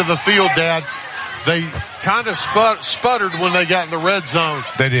end of the field, Dad, they kind of sputtered when they got in the red zone.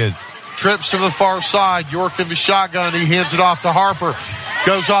 They did. Trips to the far side. York in the shotgun. He hands it off to Harper.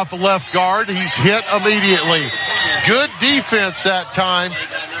 Goes off the left guard. He's hit immediately. Good defense that time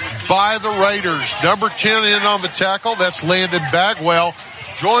by the Raiders. Number 10 in on the tackle. That's Landon Bagwell.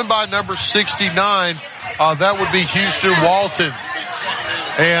 Joined by number 69. That would be Houston Walton.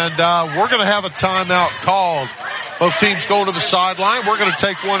 And we're going to have a timeout called. Both teams going to the sideline. We're going to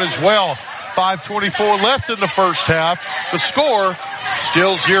take one as well. 5:24 left in the first half. The score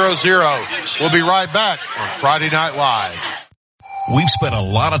still 0-0. We'll be right back on Friday Night Live. We've spent a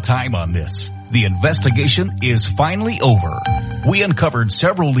lot of time on this. The investigation is finally over. We uncovered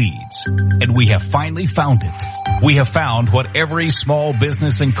several leads, and we have finally found it. We have found what every small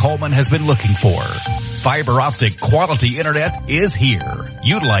business in Coleman has been looking for. Fiber optic quality internet is here.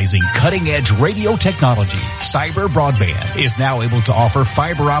 Utilizing cutting-edge radio technology, Cyber Broadband is now able to offer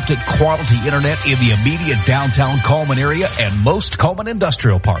fiber optic quality internet in the immediate downtown Coleman area and most Coleman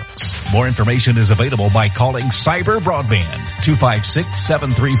industrial parks. More information is available by calling Cyber Broadband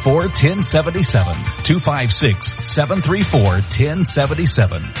 256-734-1077,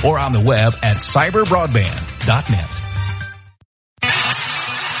 256-734-1077, or on the web at cyberbroadband.net.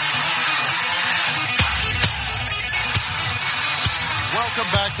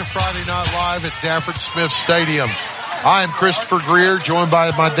 Welcome back to Friday Night Live at Dafford Smith Stadium. I am Christopher Greer, joined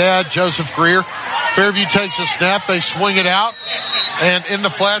by my dad, Joseph Greer. Fairview takes a snap. They swing it out. And in the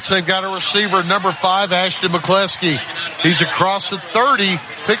flats, they've got a receiver, number 5, Ashton McCleskey. He's across the 30,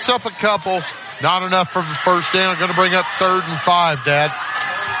 picks up a couple. Not enough for the first down. Going to bring up 3rd and 5, Dad.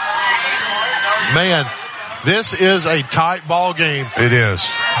 Man, this is a tight ball game. It is.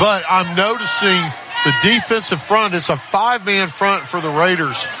 But I'm noticing the defensive front is a 5-man front for the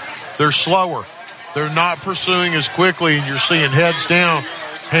Raiders. They're slower. They're not pursuing as quickly, and you're seeing heads down,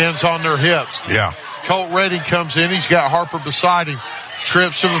 hands on their hips. Yeah. Colt Redding comes in. He's got Harper beside him.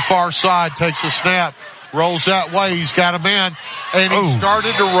 Trips to the far side, takes a snap, rolls that way. He's got a man, and he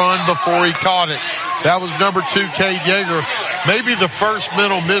started to run before he caught it. That was number 2, Cade Yeager. Maybe the first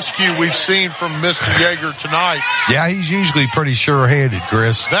mental miscue we've seen from Mr. Yeager tonight. Yeah, he's usually pretty sure-handed,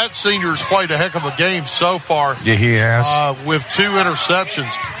 Chris. That senior's played a heck of a game so far. Yeah, he has. With 2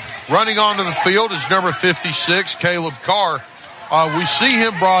 interceptions. Running onto the field is number 56, Caleb Carr. We see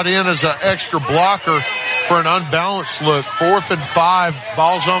him brought in as an extra blocker for an unbalanced look. 4th and 5,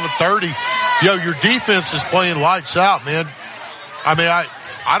 ball's on the 30. Yo, your defense is playing lights out, man. I mean, I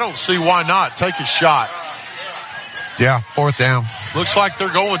don't see why not. Take a shot. Yeah, 4th down. Looks like they're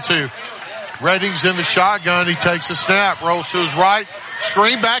going to. Redding's in the shotgun. He takes a snap, rolls to his right,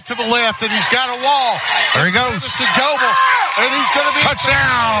 screen back to the left, and he's got a wall. There he goes. And he's going to be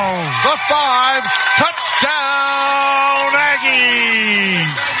touchdown. The 5, touchdown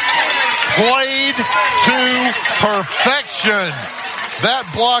Aggies. Played to perfection. That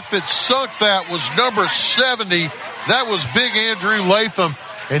block that sunk that was number 70. That was Big Andrew Latham,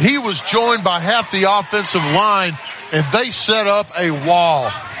 and he was joined by half the offensive line, and they set up a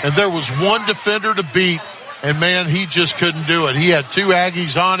wall. And there was one defender to beat, and man, he just couldn't do it. He had 2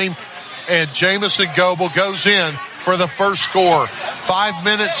 Aggies on him, and Jamison Goebel goes in for the first score. 5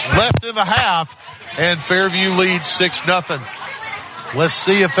 minutes left in the half, and Fairview leads 6-0. Let's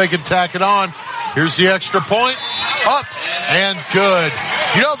see if they can tack it on. Here's the extra point. Up and good.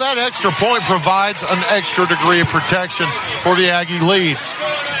 You know, that extra point provides an extra degree of protection for the Aggie lead.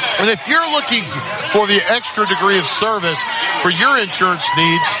 And if you're looking for the extra degree of service for your insurance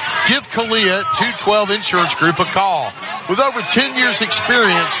needs, give Kalia 212 Insurance Group a call. With over 10 years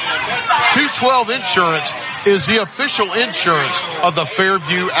experience, 212 Insurance is the official insurance of the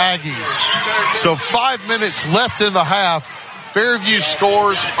Fairview Aggies. So 5 minutes left in the half. Fairview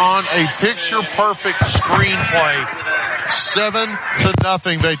scores on a picture-perfect screenplay.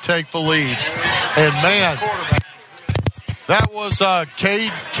 7-0, they take the lead. And man, that was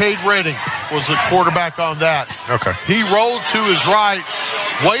Cade Redding was the quarterback on that. Okay. He rolled to his right,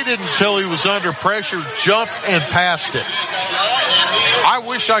 waited until he was under pressure, jumped and passed it. I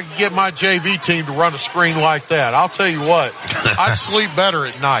wish I could get my JV team to run a screen like that. I'll tell you what, I'd sleep better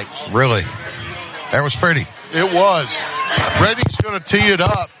at night. Really? That was pretty. It was. Redding's going to tee it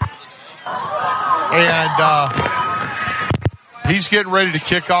up. And he's getting ready to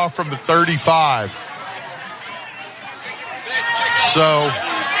kick off from the 35. So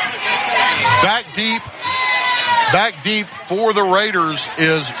back deep for the Raiders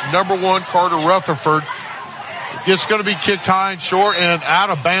is number 1, Carter Rutherford. It's going to be kicked high and short and out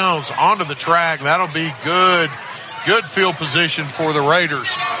of bounds onto the track. That'll be good field position for the Raiders.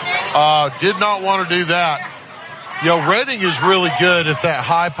 Did not want to do that. You know, Redding is really good at that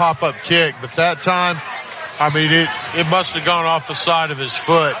high pop-up kick, but that time, I mean, it must have gone off the side of his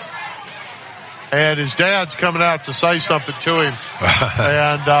foot. And his dad's coming out to say something to him.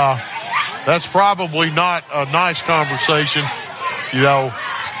 And that's probably not a nice conversation, you know,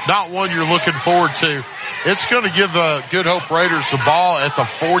 not one you're looking forward to. It's going to give the Good Hope Raiders the ball at the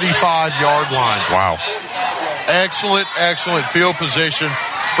 45-yard line. Wow. Excellent field position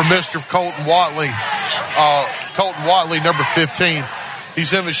for Mr. Colton Watley. Colton Watley, number 15.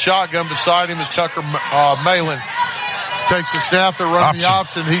 He's in the shotgun. Beside him is Tucker Malin. Takes the snap. They're running the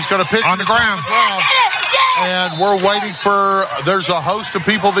option. He's going to pitch on the ground. And we're waiting for, there's a host of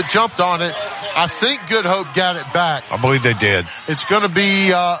people that jumped on it. I think Good Hope got it back. I believe they did. It's going to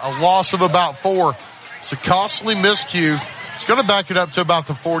be a loss of about 4. It's a costly miscue. It's going to back it up to about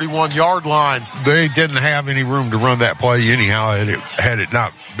the 41-yard line. They didn't have any room to run that play anyhow had it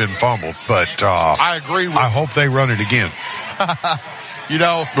not been fumbled. But I agree with I hope they run it again. You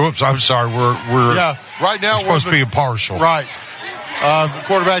know. Whoops, I'm sorry. We're right now we're supposed to be impartial. Right. The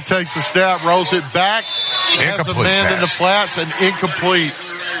quarterback takes the snap, rolls it back, has a man in the flats, and incomplete.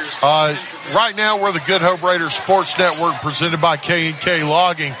 Right now, we're the Good Hope Raiders Sports Network presented by K&K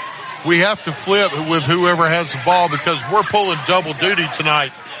Logging. We have to flip with whoever has the ball because we're pulling double duty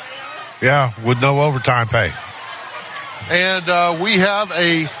tonight. Yeah, with no overtime pay. And we have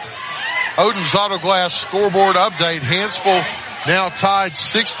a Odin's Auto Glass scoreboard update. Hansville now tied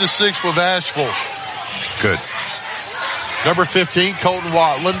 6-6 with Asheville. Good. Number 15, Colton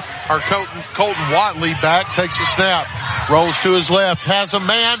Watley back, takes a snap, rolls to his left, has a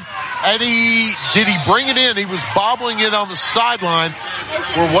man, and did he bring it in? He was bobbling it on the sideline.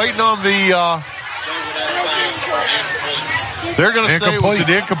 We're waiting on the, they're going to say it was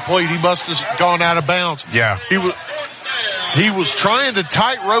an incomplete. He must have gone out of bounds. Yeah. He was trying to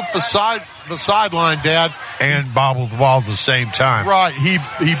tightrope the sideline, Dad. And bobbled the ball at the same time. Right. He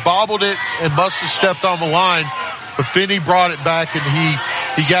bobbled it and must have stepped on the line. But Finney brought it back and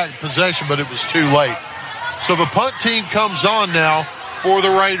he got possession, but it was too late. So the punt team comes on now for the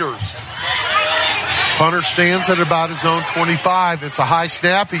Raiders. Punter stands at about his own 25. It's a high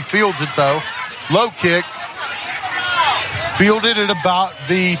snap. He fields it though. Low kick. Fielded at about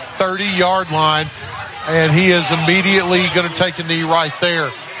the 30-yard line. And he is immediately going to take a knee right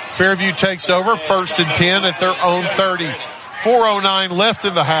there. Fairview takes over, 1st and 10 at their own 30. 4:09 left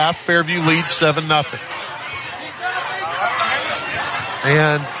in the half. Fairview leads 7-0.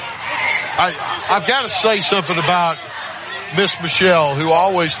 And I've got to say something about Miss Michelle, who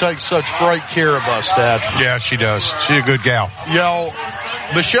always takes such great care of us, Dad. Yeah, she does. She's a good gal. You know,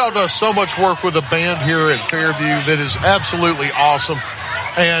 Michelle does so much work with the band here at Fairview that is absolutely awesome.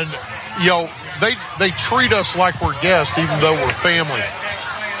 And, you know, they treat us like we're guests, even though we're family.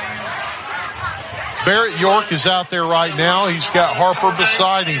 Barrett York is out there right now. He's got Harper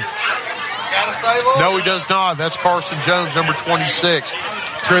beside him. No, he does not. That's Carson Jones, number 26.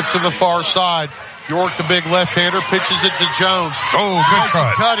 Trips to the far side. York, the big left-hander, pitches it to Jones. Oh, good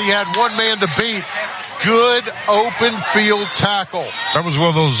cut. He had one man to beat. Good open field tackle. That was one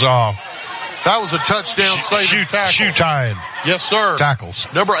of those that was a touchdown saving tackle. Shoe tying. Yes, sir. Tackles.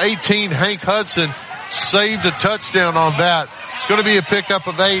 Number 18, Hank Hudson, saved a touchdown on that. It's going to be a pickup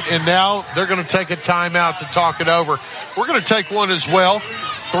of 8, and now they're going to take a timeout to talk it over. We're going to take one as well.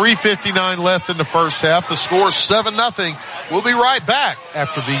 3:59 left in the first half. The score is 7-0. We'll be right back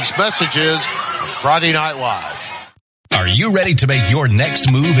after these messages. Friday Night Live. Are you ready to make your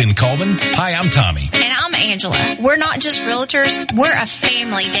next move in Coleman? Hi, I'm Tommy. And I'm Angela. We're not just realtors, we're a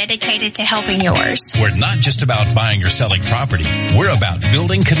family dedicated to helping yours. We're not just about buying or selling property. We're about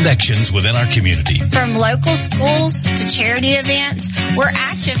building connections within our community. From local schools to charity events, we're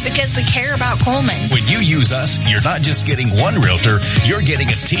active because we care about Coleman. When you use us, you're not just getting one realtor, you're getting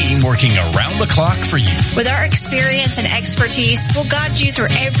a team working around the clock for you. With our experience and expertise, we'll guide you through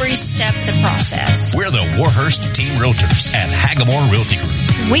every step of the process. We're the Warhurst Team Realtors at Hagamore Realty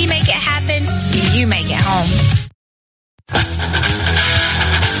Group. We make it happen, you make it home.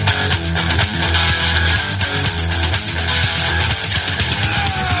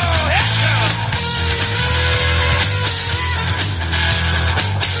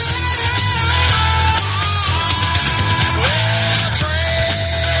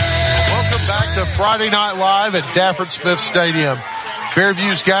 Welcome back to Friday Night Live at Dafford Smith Stadium.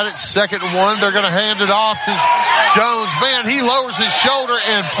 Fairview's got it, 2nd and 1. They're going to hand it off to Jones. Man, he lowers his shoulder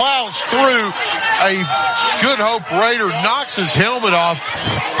and plows through a Good Hope Raider, knocks his helmet off.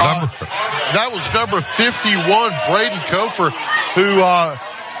 That was number 51, Braden Kofer, who,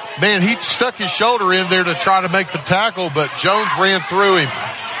 man, he stuck his shoulder in there to try to make the tackle, but Jones ran through him.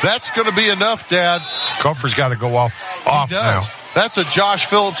 That's going to be enough, Dad. Kofer's got to go off now. That's a Josh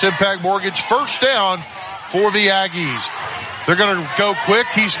Phillips Impact Mortgage first down for the Aggies. They're going to go quick.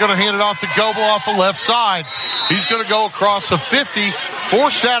 He's going to hand it off to Goebel off the left side. He's going to go across the 50,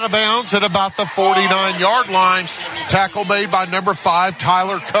 forced out of bounds at about the 49-yard line. Tackle made by number 5,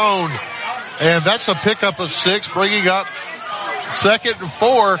 Tyler Cohn. And that's a pickup of 6, bringing up 2nd and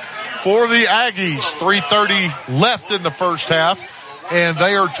 4 for the Aggies. 3:30 left in the first half, and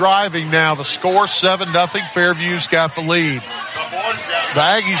they are driving now. The score 7-0. Fairview's got the lead. The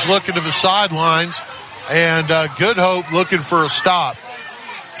Aggies looking to the sidelines. And Good Hope looking for a stop.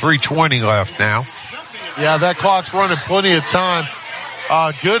 3:20 left now. Yeah, that clock's running plenty of time.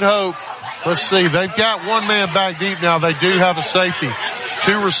 Good Hope, let's see, they've got one man back deep now. They do have a safety.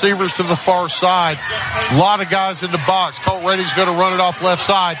 2 receivers to the far side. A lot of guys in the box. Colt Redding's going to run it off left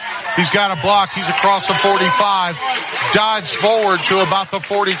side. He's got a block. He's across the 45. Dives forward to about the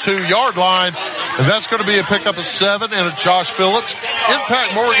 42-yard line. And that's going to be a pickup of 7 and a Josh Phillips.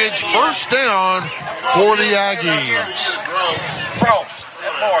 Impact Mortgage first down for the Aggies.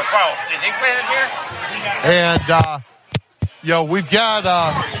 And, we've got,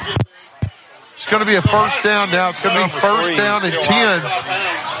 it's going to be a first down now. It's going to be first down and 10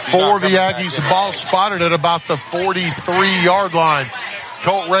 for the Aggies. The ball spotted at about the 43-yard line.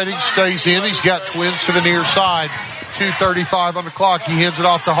 Colt Redding stays in. He's got twins to the near side. 2:35 on the clock. He hands it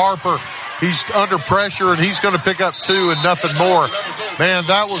off to Harper. He's under pressure, and he's going to pick up 2 and nothing more. Man,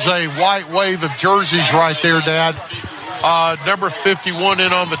 that was a white wave of jerseys right there, Dad. Number 51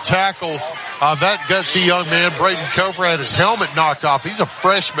 in on the tackle. That gutsy young man, Braden Cofer, had his helmet knocked off. He's a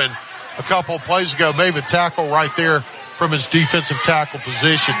freshman. A couple of plays ago, made a tackle right there from his defensive tackle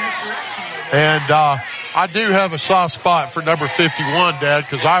position. And I do have a soft spot for number 51, Dad,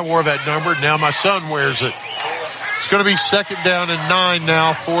 because I wore that number. Now my son wears it. It's going to be second down and 9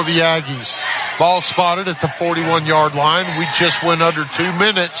 now for the Aggies. Ball spotted at the 41-yard line. We just went under 2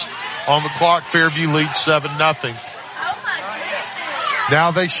 minutes on the clock. Fairview leads 7-0.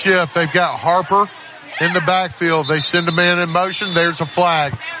 Now they shift. They've got Harper in the backfield. They send a man in motion. There's a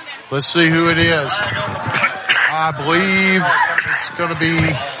flag. Let's see who it is. I believe it's going to be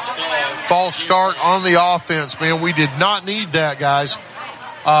false start on the offense. Man, we did not need that, guys.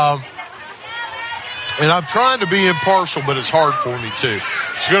 And I'm trying to be impartial, but it's hard for me too.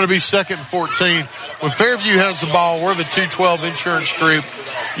 It's going to be second and 14. When Fairview has the ball, we're the 212 Insurance Group,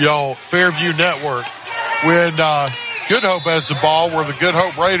 Fairview Network. When Good Hope has the ball, we're the Good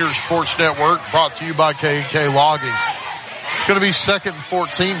Hope Raiders Sports Network, brought to you by K&K Logging. It's going to be second and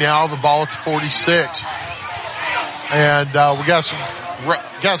 14 now. The ball at the 46. And we got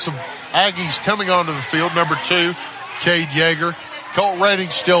some Aggies coming onto the field. Number 2, Cade Yeager. Colt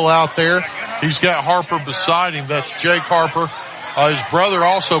Redding's still out there. He's got Harper beside him. That's Jake Harper. His brother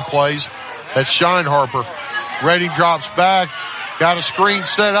also plays. That's Shine Harper. Redding drops back. Got a screen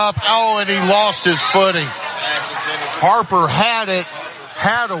set up. Oh, and he lost his footing. Harper had it,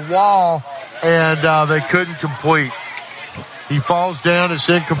 had a wall, and they couldn't complete. He falls down. It's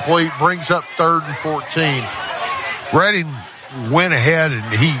incomplete. Brings up 3rd and 14. Redding went ahead, and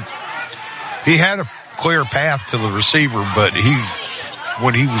he had a clear path to the receiver, but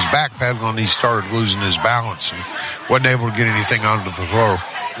when he was backpedaling, he started losing his balance and wasn't able to get anything onto the throw.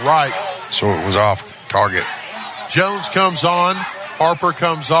 Right. So it was off target. Jones comes on. Harper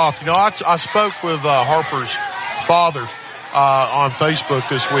comes off. I spoke with Harper's father on Facebook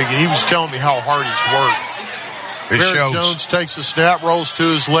this week, and he was telling me how hard he's worked. Barrett Jones takes a snap, rolls to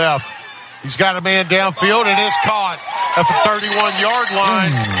his left. He's got a man downfield, and it's caught at the 31-yard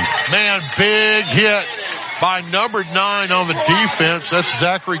line. Man, big hit by number 9 on the defense. That's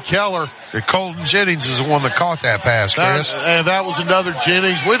Zachary Keller. Colton Jennings is the one that caught that pass, Chris. And that was another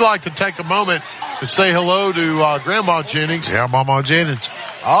Jennings. We'd like to take a moment to say hello to Grandma Jennings. Yeah, Mama Jennings.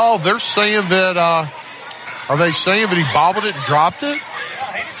 Oh, they're saying that, are they saying that he bobbled it and dropped it?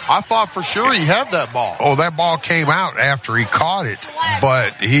 I thought for sure he had that ball. Oh, that ball came out after he caught it,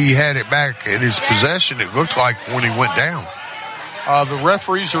 but he had it back in his possession, it looked like, when he went down. The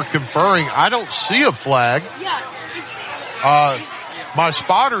referees are conferring. I don't see a flag. My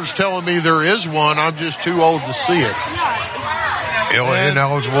spotter's telling me there is one. I'm just too old to see it.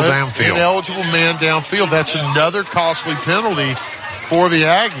 Ineligible downfield. Ineligible man downfield. That's another costly penalty for the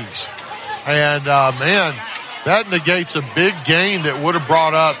Aggies. And, man, that negates a big gain that would have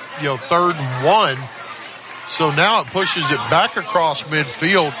brought up, 3rd and 1. So now it pushes it back across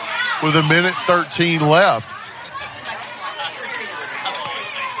midfield with 1:13 left.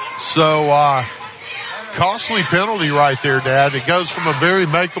 So, costly penalty right there, Dad. It goes from a very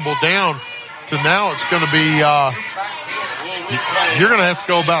makeable down to now it's going to be, you're going to have to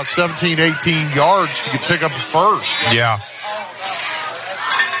go about 17, 18 yards to pick up the first. Yeah.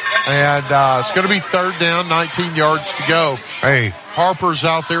 And it's going to be 3rd down, 19 yards to go. Hey. Harper's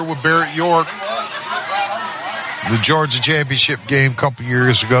out there with Barrett York. The Georgia championship game a couple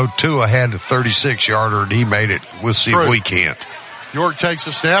years ago, Tua had a 36-yarder, and he made it. We'll see if we can't. York takes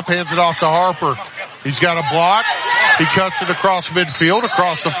a snap, hands it off to Harper. He's got a block. He cuts it across midfield,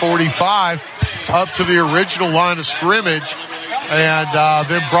 across the 45, up to the original line of scrimmage, and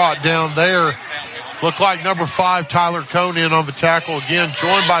then brought down there. Looked like number 5, Tyler Cone, in on the tackle again,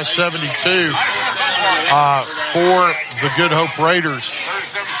 joined by 72 for the Good Hope Raiders.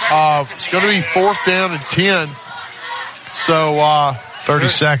 It's going to be 4th down and 10. So 30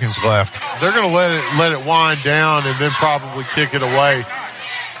 seconds left. They're going to let it wind down and then probably kick it away.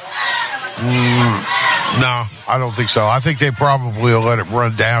 No, I don't think so. I think they probably will let it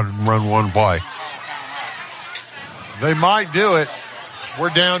run down and run one play. They might do it. We're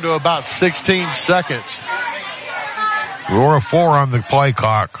down to about 16 seconds. We're a 4 on the play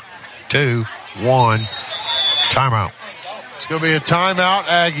clock. 2, 1, timeout. It's going to be a timeout,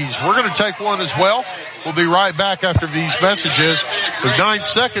 Aggies. We're going to take one as well. We'll be right back after these messages. With 9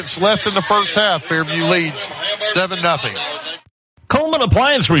 seconds left in the first half, Fairview leads 7-0. Coleman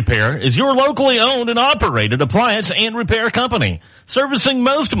Appliance Repair is your locally owned and operated appliance and repair company. Servicing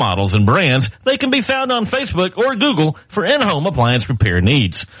most models and brands, they can be found on Facebook or Google for in-home appliance repair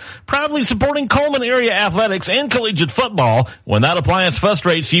needs. Proudly supporting Coleman area athletics and collegiate football. When that appliance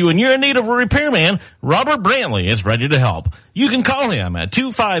frustrates you and you're in need of a repairman, Robert Brantley is ready to help. You can call him at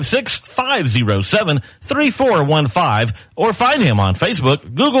 256-507-3415 or find him on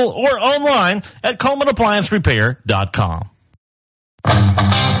Facebook, Google, or online at ColemanApplianceRepair.com. Welcome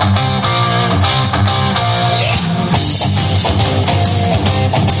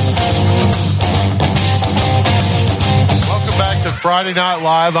back to Friday Night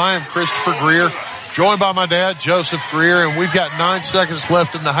Live. I am Christopher Greer, joined by my dad, Joseph Greer, and we've got 9 seconds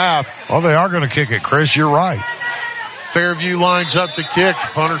left in the half. Oh, they are going to kick it, Chris. You're right. Fairview lines up to kick.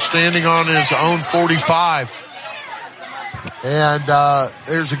 Punter standing on his own 45. And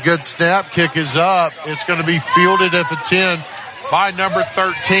there's a good snap. Kick is up. It's going to be fielded at the 10 by number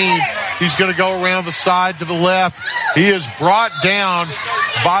 13. He's going to go around the side to the left. He is brought down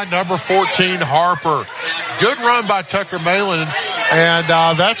by number 14, Harper. Good run by Tucker Malin, and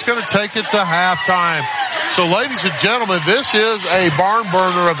that's going to take it to halftime. So, ladies and gentlemen, this is a barn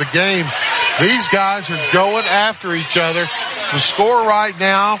burner of the game. These guys are going after each other. The score right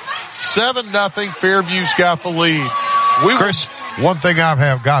now, 7-0. Fairview's got the lead. Chris, one thing I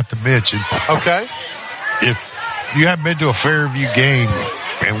have got to mention. Okay. If you haven't been to a Fairview game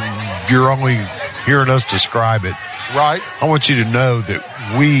and you're only hearing us describe it, right? I want you to know that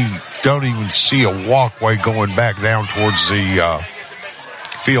we don't even see a walkway going back down towards the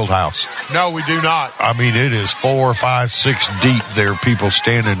field house. No, we do not. I mean, it is 4, 5, 6 deep there, people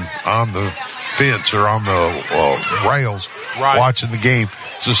standing on the fence or on the rails watching the game.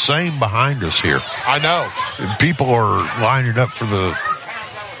 It's the same behind us here. I know. People are lining up for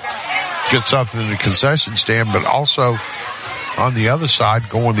get something in the concession stand, but also on the other side,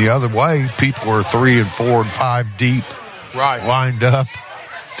 going the other way, people are 3 and 4 and 5 deep, lined up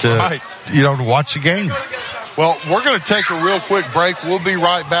to watch the game. Well, we're going to take a real quick break. We'll be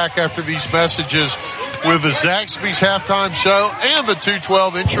right back after these messages with the Zaxby's halftime show and the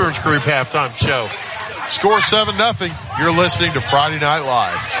 212 Insurance Group halftime show. Score 7-0. You're listening to Friday Night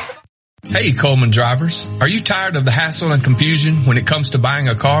Live. Hey, Coleman drivers. Are you tired of the hassle and confusion when it comes to buying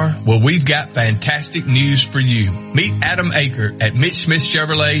a car? Well, we've got fantastic news for you. Meet Adam Aker at Mitch Smith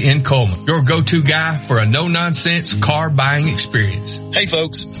Chevrolet in Coleman, your go-to guy for a no-nonsense car buying experience. Hey,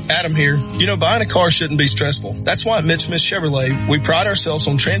 folks. Adam here. You know, buying a car shouldn't be stressful. That's why at Mitch Smith Chevrolet, we pride ourselves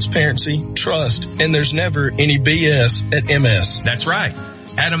on transparency, trust, and there's never any BS at MS. That's right.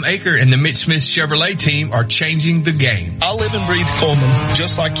 Adam Aker and the Mitch Smith Chevrolet team are changing the game. I live and breathe Coleman,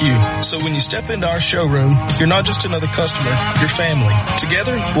 just like you. So when you step into our showroom, you're not just another customer, you're family.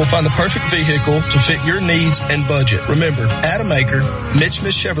 Together, we'll find the perfect vehicle to fit your needs and budget. Remember, Adam Aker, Mitch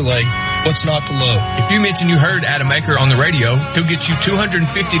Smith Chevrolet, what's not to love? If you mention you heard Adam Aker on the radio, he'll get you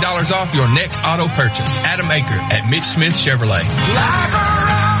 $250 off your next auto purchase. Adam Aker at Mitch Smith Chevrolet.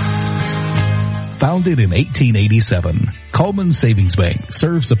 Founded in 1887, Coleman Savings Bank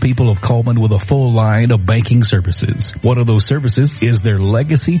serves the people of Coleman with a full line of banking services. One of those services is their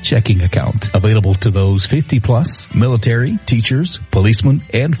Legacy Checking Account, available to those 50-plus, military, teachers, policemen,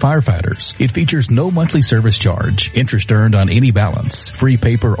 and firefighters. It features no monthly service charge, interest earned on any balance, free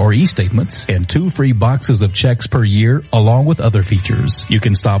paper or e-statements, and 2 free boxes of checks per year, along with other features. You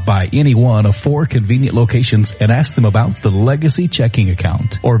can stop by any one of 4 convenient locations and ask them about the Legacy Checking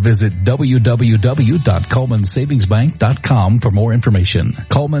Account, or visit www.colemansavingsbank.com for more information.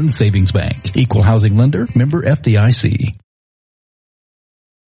 Coleman Savings Bank, equal housing lender, member FDIC.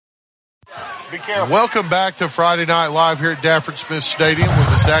 Welcome back to Friday Night Live here at Dafford Smith Stadium with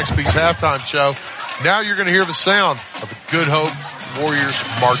the Zaxby's halftime show. Now you're going to hear the sound of the Good Hope Warriors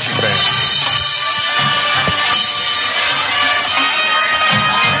marching band.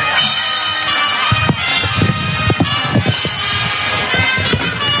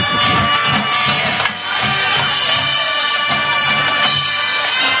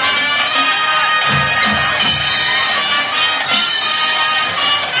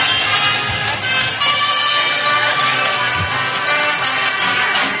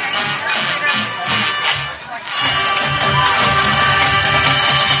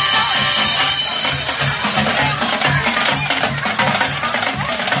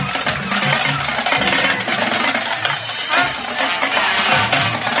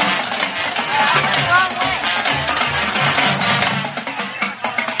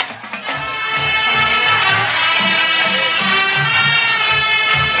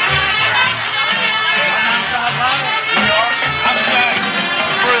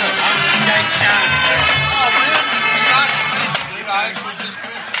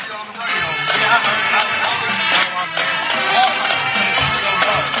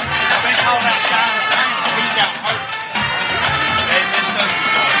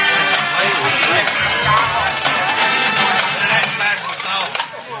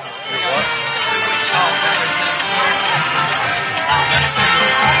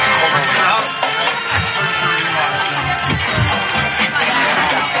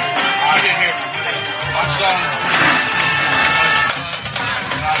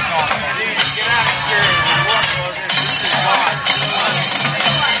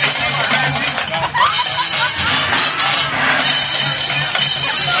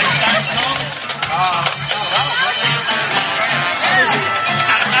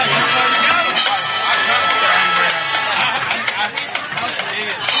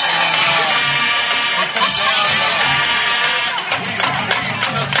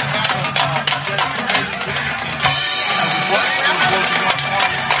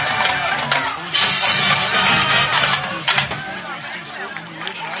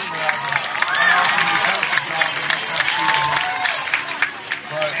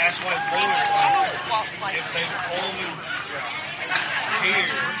 say the Coleman here,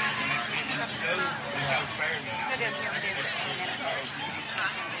 let's go Fairview.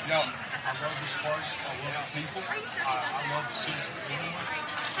 You know, I love this place. I love the people. I love the season.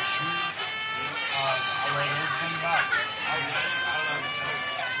 It's here. I love everything about it. I love it too.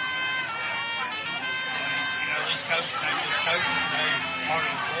 You know, this coaching, they part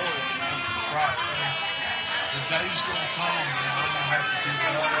of the boys, you know. Right. The day's going to come, and I'm going to have to give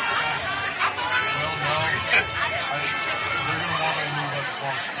it up. Well, no. They're going to want me to move up to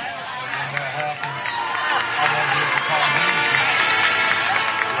varsity. So when that happens, I won't be able to call me.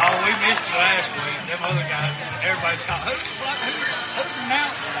 Oh, we missed you last week. Them other guys, everybody's called, who's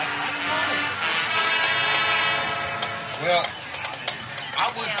announced? Well, I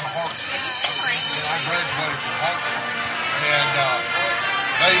went to Hartsville. I graduated from Hartsville. And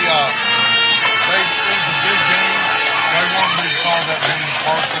it was a big game. They wanted me to call that game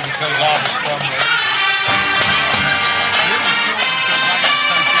Hartsville because I was from there. It was cool because I got to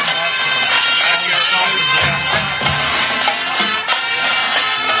take them back to the backyard.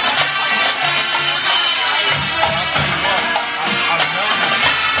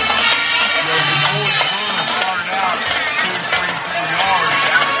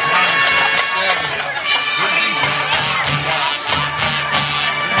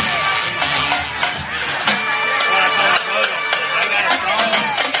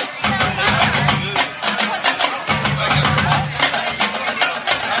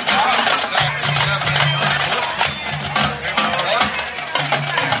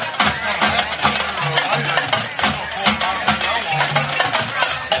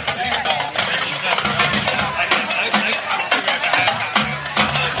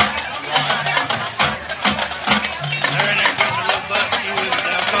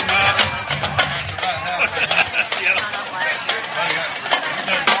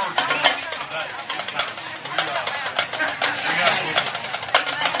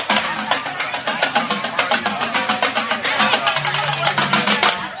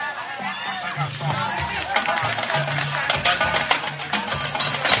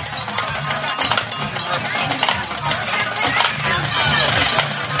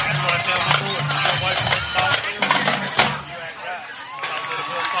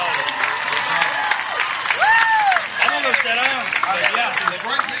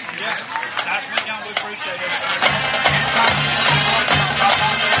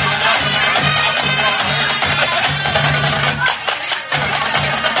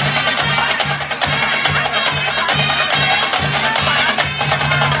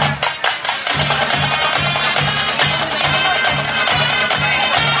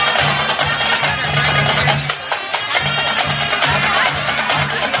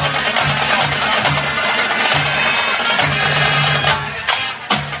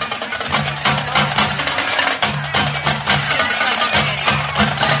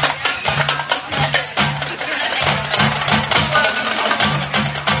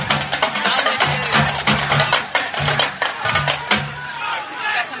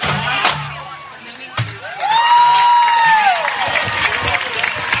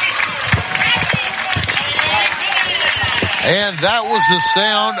 And that was the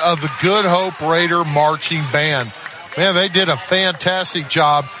sound of the Good Hope Raider Marching Band. Man, they did a fantastic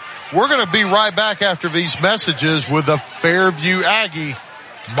job. We're going to be right back after these messages with the Fairview Aggie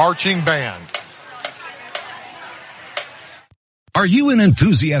Marching Band. Are you an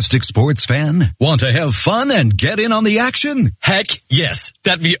enthusiastic sports fan? Want to have fun and get in on the action? Heck, yes.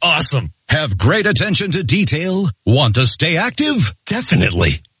 That'd be awesome. Have great attention to detail? Want to stay active?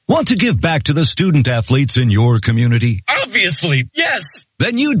 Definitely. Want to give back to the student athletes in your community? Obviously, yes.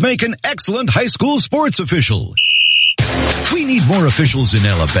 Then you'd make an excellent high school sports official. We need more officials in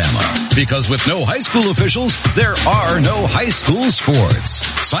Alabama because with no high school officials, there are no high school sports.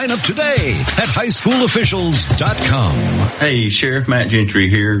 Sign up today at highschoolofficials.com. Hey, Sheriff Matt Gentry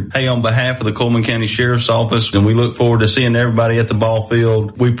here. Hey, on behalf of the Coleman County Sheriff's Office, and we look forward to seeing everybody at the ball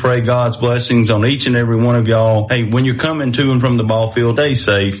field. We pray God's blessings on each and every one of y'all. Hey, when you're coming to and from the ball field, stay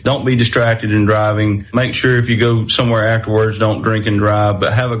safe. Don't be distracted in driving. Make sure if you go somewhere afterwards, don't drink and drive,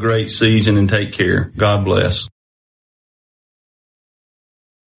 but have a great season and take care. God bless.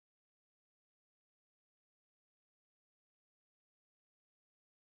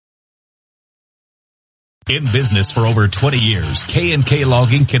 In business for over 20 years, K&K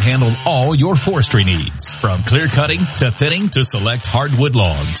Logging can handle all your forestry needs. From clear cutting to thinning to select hardwood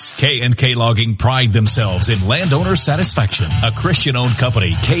logs. K&K Logging pride themselves in landowner satisfaction. A Christian-owned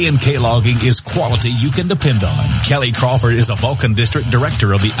company, K&K Logging is quality you can depend on. Kelly Crawford is a Vulcan District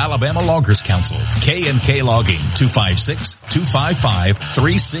Director of the Alabama Loggers Council. K&K Logging,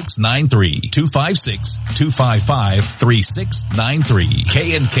 256-255-3693. 256-255-3693.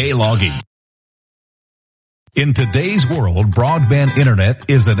 K&K Logging. In today's world, broadband internet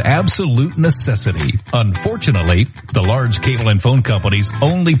is an absolute necessity. Unfortunately, the large cable and phone companies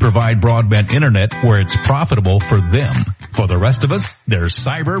only provide broadband internet where it's profitable for them. For the rest of us, there's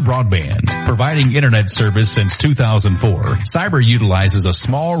Cyber Broadband. Providing internet service since 2004, Cyber utilizes a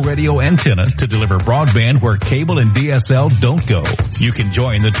small radio antenna to deliver broadband where cable and DSL don't go. You can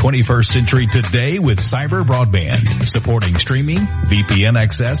join the 21st century today with Cyber Broadband, supporting streaming, VPN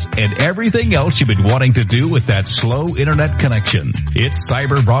access, and everything else you've been wanting to do with that slow internet connection. It's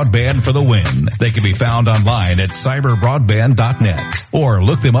Cyber Broadband for the win. They can be found online at cyberbroadband.net or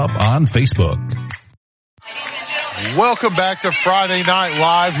look them up on Facebook. Welcome back to Friday Night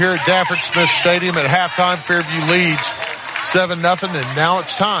Live here at Dafford Smith Stadium. At halftime, Fairview leads 7-0, and now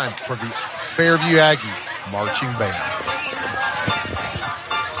it's time for the Fairview Aggie Marching Band.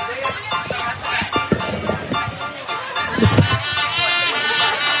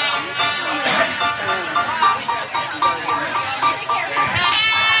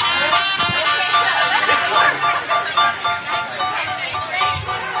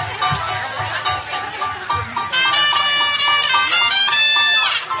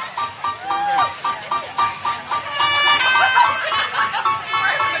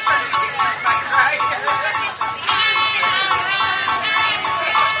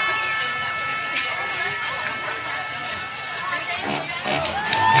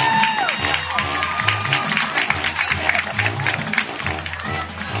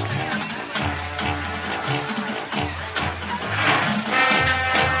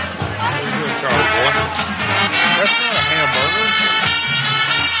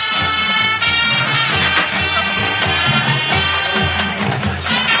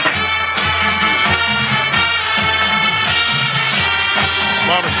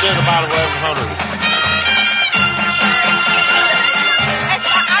 About 1100.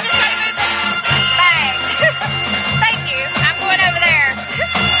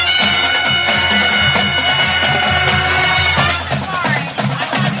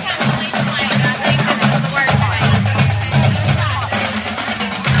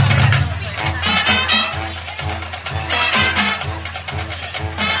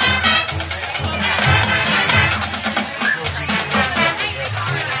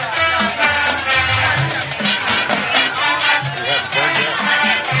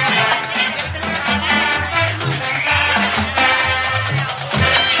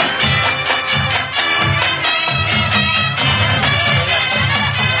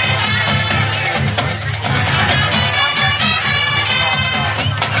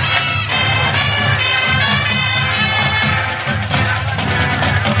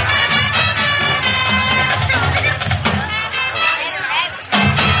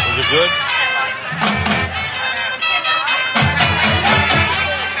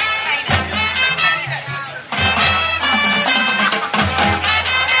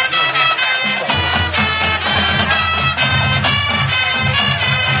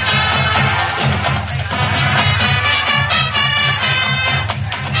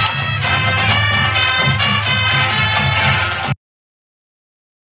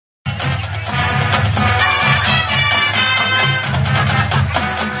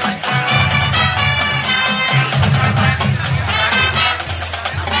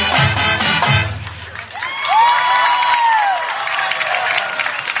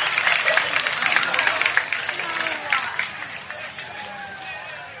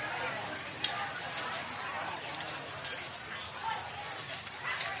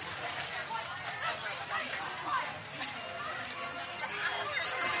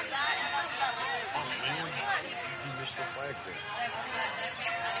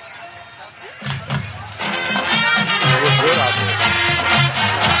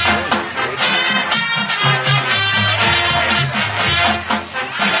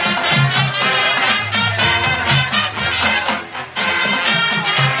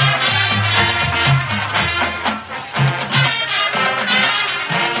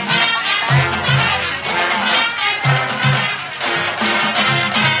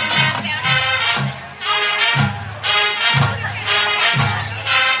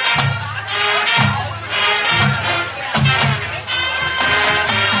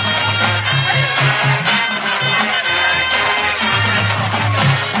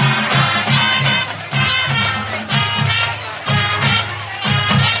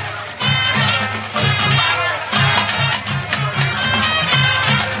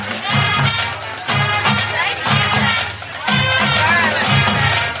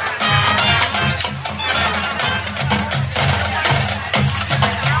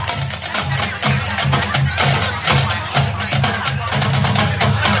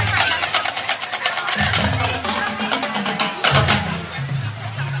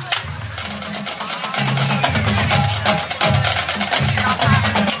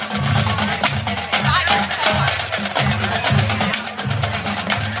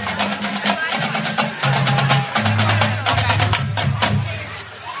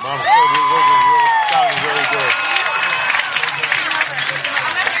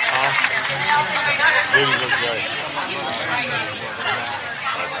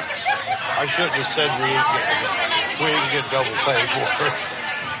 I shouldn't have said we didn't get double pay for it.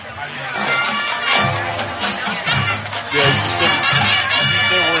 Yeah, you said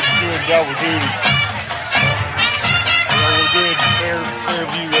we're doing double duty. We're doing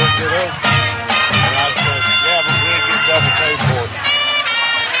Fairview good health. And I said, yeah, but we didn't get double pay for it.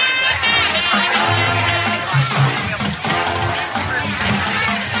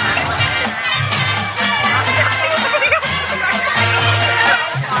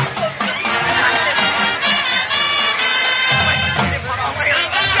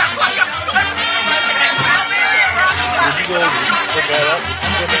 Put that up.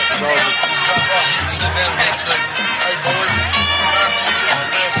 Put that sit down and say, hey, boy, I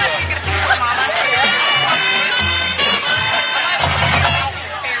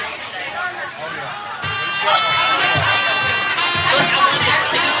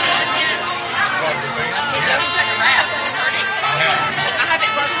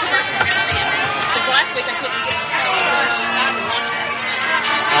haven't. This is the first time I'm going to see it. Because last week I couldn't get the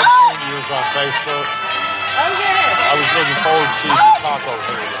I've seen yours on Facebook. Oh, yeah. I was looking forward to seeing the taco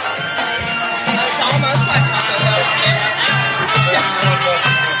here tonight. It's almost like Taco Bell over there right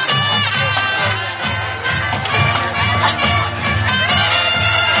now.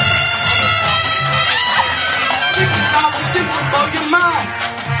 Blow your mind.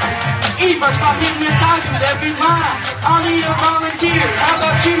 Anybody stop hitting your ties with every line. I'll need a volunteer. How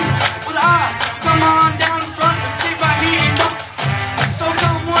about you? With eyes. Come on down in front and sit right here and don't. So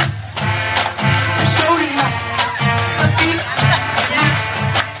come on. Show me how.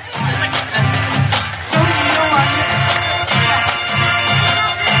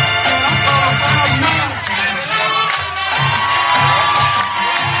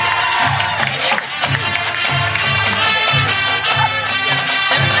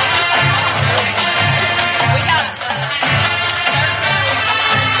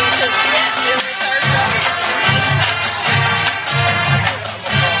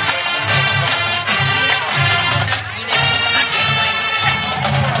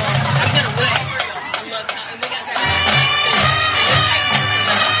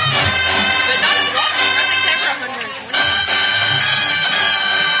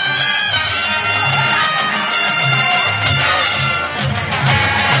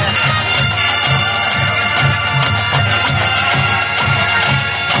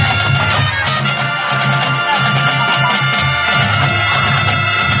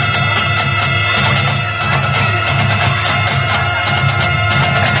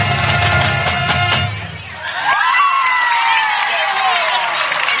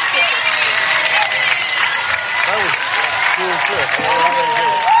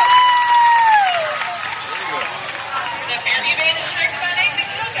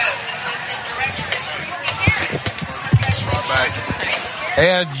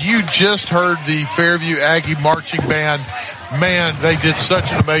 And you just heard the Fairview Aggie Marching Band. Man, they did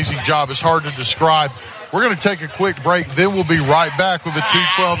such an amazing job. It's hard to describe. We're going to take a quick break. Then we'll be right back with the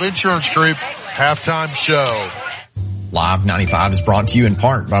 212 Insurance Group halftime show. Live 95 is brought to you in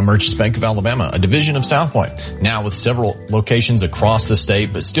part by Merchants Bank of Alabama, a division of South Point, now with several locations across the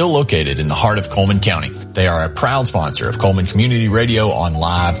state, but still located in the heart of Coleman County. They are a proud sponsor of Coleman Community Radio on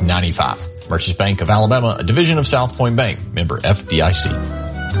Live 95. Merchants Bank of Alabama, a division of South Point Bank, member FDIC.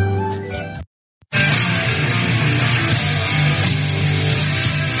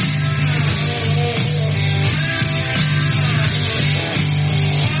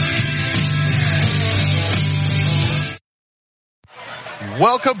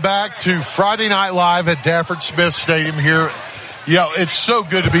 Welcome back to Friday Night Live at Dafford Smith Stadium here. It's so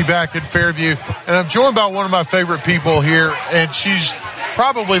good to be back in Fairview. And I'm joined by one of my favorite people here, and she's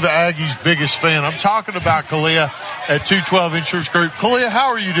probably the Aggies' biggest fan. I'm talking about Kalia at 212 Insurance Group. Kalia, how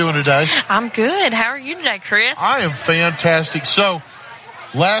are you doing today? I'm good. How are you today, Chris? I am fantastic. So,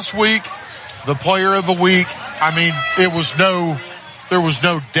 last week, the player of the week, there was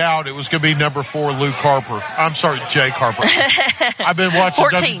no doubt it was going to be number 4, Luke Harper. I'm sorry, Jake Harper. I've been watching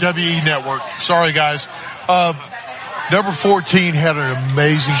 14. WWE Network. Sorry, guys. Number 14 had an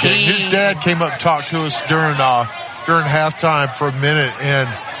amazing game. His dad came up and talked to us during halftime for a minute, and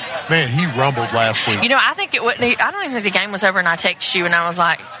man, he rumbled last week. I think it wouldn't. I don't even think the game was over, and I texted you, and I was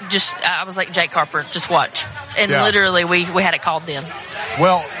like, Jake Harper, just watch. And literally, we had it called then.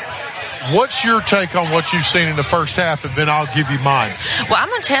 Well, what's your take on what you've seen in the first half, and then I'll give you mine. Well, I'm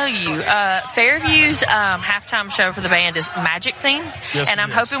going to tell you, Fairview's halftime show for the band is magic themed, yes, and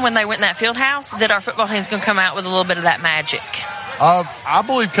I'm hoping when they went in that field house that our football team's going to come out with a little bit of that magic. I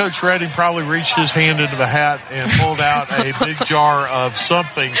believe Coach Redding probably reached his hand into the hat and pulled out a big jar of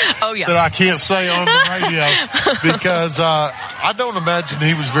something that I can't say on the radio because I don't imagine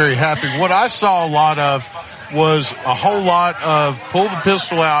he was very happy. What I saw a lot of was a whole lot of pull the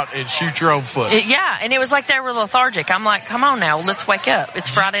pistol out and shoot your own foot. And it was like they were lethargic. I'm like, come on now, let's wake up.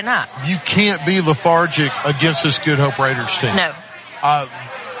 It's Friday night. You can't be lethargic against this Good Hope Raiders team. No.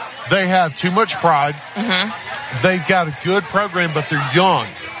 They have too much pride. Mm-hmm. They've got a good program, but they're young.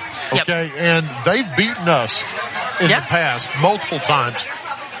 Okay, and they've beaten us in the past multiple times.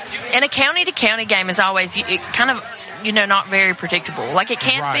 And a county-to-county game is always kind of, not very predictable. Like, it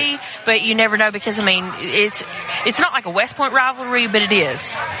can be, but you never know because, it's not like a West Point rivalry, but it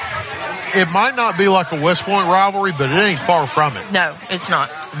is. It might not be like a West Point rivalry, but it ain't far from it. No, it's not.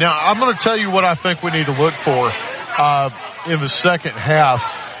 Now, I'm going to tell you what I think we need to look for in the second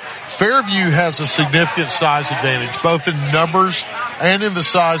half. Fairview has a significant size advantage, both in numbers and in the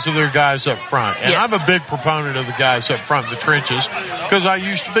size of their guys up front. And I'm a big proponent of the guys up front in the trenches because I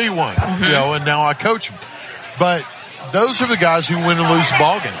used to be one, and now I coach them. But those are the guys who win and lose the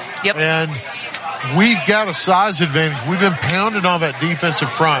ball game. Yep. And we've got a size advantage. We've been pounding on that defensive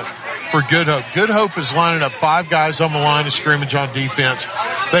front for Good Hope. Good Hope is lining up 5 guys on the line of scrimmage on defense.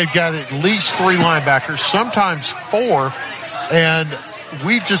 They've got at least 3 linebackers, sometimes 4, and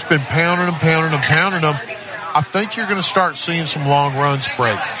we've just been pounding them. I think you're going to start seeing some long runs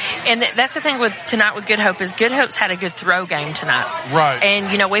break. And that's the thing with tonight with Good Hope is Good Hope's had a good throw game tonight. Right.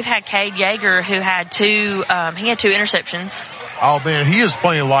 And, we've had Cade Yeager who had 2 interceptions. Oh, man, he is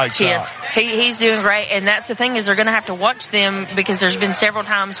playing lights out. He's doing great. And that's the thing is they're going to have to watch them because there's been several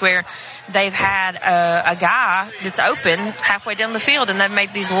times where they've had a guy that's open halfway down the field and they've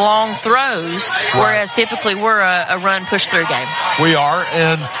made these long throws, whereas typically we're a run push-through game. We are,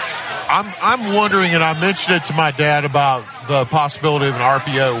 and I'm wondering, and I mentioned it to my dad about the possibility of an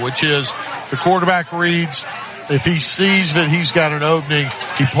RPO, which is the quarterback reads. If he sees that he's got an opening,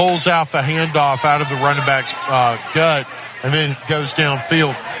 he pulls out the handoff out of the running back's gut and then goes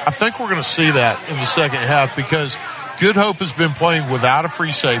downfield. I think we're going to see that in the second half because Good Hope has been playing without a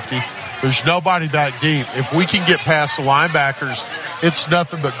free safety. There's nobody back deep. If we can get past the linebackers, it's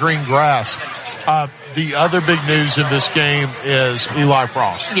nothing but green grass. The other big news in this game is Eli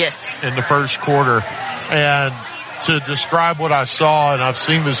Frost. Yes. In the first quarter. And to describe what I saw, and I've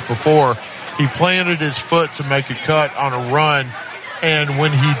seen this before, he planted his foot to make a cut on a run. And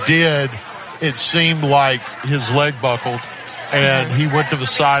when he did, it seemed like his leg buckled. And he went to the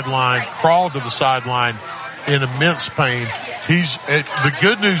sideline, crawled to the sideline in immense pain. The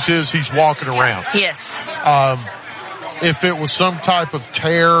good news is he's walking around. Yes. If it was some type of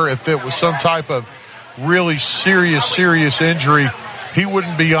tear, if it was some type of really serious injury, he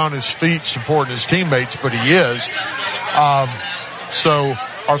wouldn't be on his feet supporting his teammates, but he is. So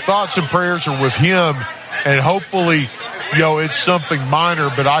our thoughts and prayers are with him, and hopefully, it's something minor,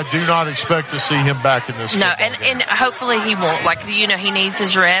 but I do not expect to see him back in this. No, and hopefully he won't. He needs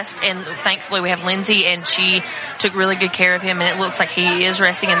his rest, and thankfully we have Lindsay, and she took really good care of him, and it looks like he is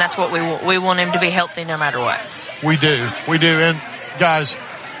resting, and that's what we want. We want him to be healthy no matter what. We do. And guys,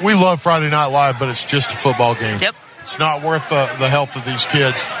 we love Friday Night Live, but it's just a football game. Yep. It's not worth the health of these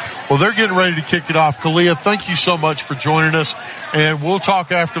kids. Well, they're getting ready to kick it off. Kalia, thank you so much for joining us. And we'll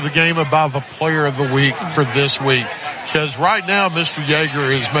talk after the game about the player of the week for this week. Because right now, Mr.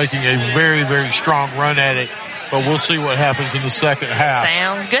 Yeager is making a very, very strong run at it. But we'll see what happens in the second half.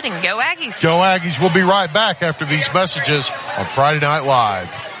 Sounds good. And go Aggies. Go Aggies. We'll be right back after these messages on Friday Night Live.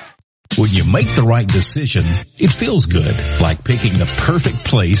 When you make the right decision, it feels good, like picking the perfect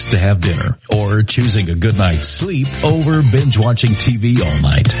place to have dinner or choosing a good night's sleep over binge watching TV all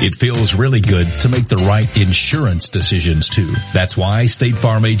night. It feels really good to make the right insurance decisions too. That's why State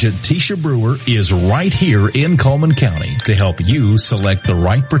Farm agent Tisha Brewer is right here in Coleman County to help you select the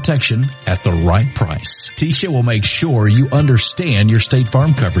right protection at the right price. Tisha will make sure you understand your State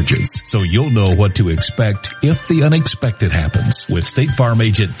Farm coverages so you'll know what to expect if the unexpected happens. With State Farm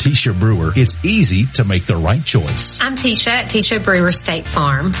agent Tisha Brewer, it's easy to make the right choice. I'm Tisha at Tisha Brewer State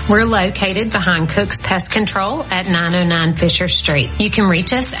Farm. We're located behind Cook's Pest Control at 909 Fisher Street. You can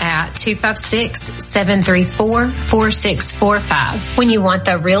reach us at 256-734-4645. When you want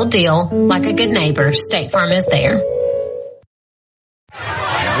the real deal, like a good neighbor, State Farm is there.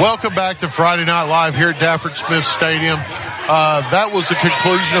 Welcome back to Friday Night Live here at Dafford Smith Stadium. That was the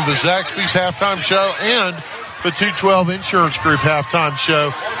conclusion of the Zaxby's halftime show and the 212 Insurance Group halftime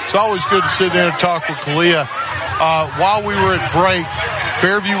show. It's always good to sit down and talk with Kalia. While we were at break,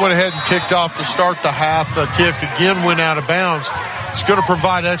 Fairview went ahead and kicked off to start the half. The kick again went out of bounds. It's going to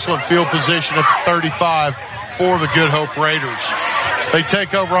provide excellent field position at the 35 for the Good Hope Raiders. They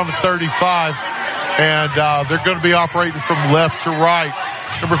take over on the 35, and they're going to be operating from left to right.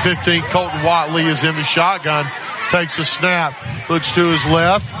 Number 15, Colton Watley, is in the shotgun. Takes a snap, looks to his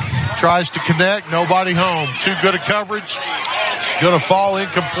left, tries to connect, nobody home. Too good a coverage, going to fall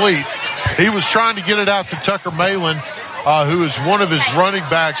incomplete. He was trying to get it out to Tucker Malin, who is one of his running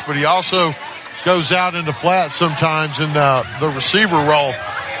backs, but he also goes out into flat sometimes in the receiver role.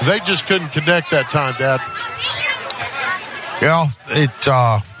 They just couldn't connect that time, Dad. Yeah,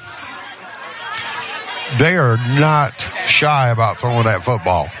 they are not shy about throwing that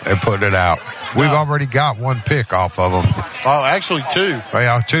football and putting it out. We've already got one pick off of them. Oh, actually two.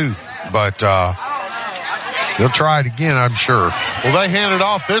 Yeah, two. But they'll try it again, I'm sure. Well, they hand it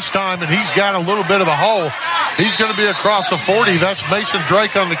off this time, and he's got a little bit of a hole. He's going to be across the 40. That's Mason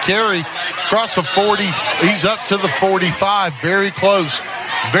Drake on the carry. Across the 40, he's up to the 45. Very close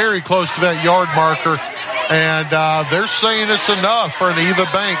to that yard marker. And they're saying it's enough for an Eva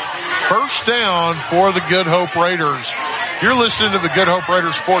Bank first down for the Good Hope Raiders. You're listening to the Good Hope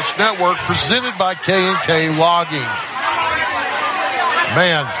Raiders Sports Network, presented by K&K Logging.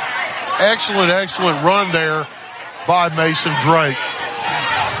 Man, excellent run there by Mason Drake.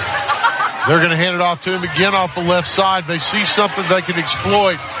 They're going to hand it off to him again off the left side. They see something they can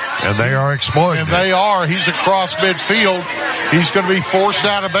exploit. And they are exploiting. And they are. He's across midfield. He's going to be forced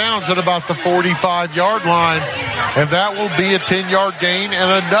out of bounds at about the 45-yard line. And that will be a 10-yard gain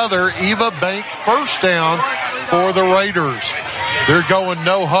and another Eva Bank first down for the Raiders. They're going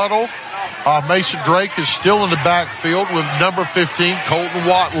no huddle. Mason Drake is still in the backfield with number 15, Colton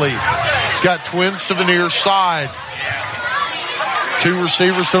Watley. He's got twins to the near side. Two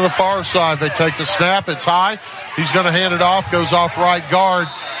receivers to the far side. They take the snap. It's high. He's going to hand it off. Goes off right guard.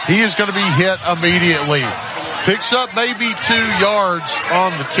 He is going to be hit immediately. Picks up maybe 2 yards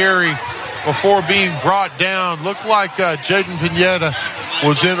on the carry before being brought down. Looked like Jaden Pineda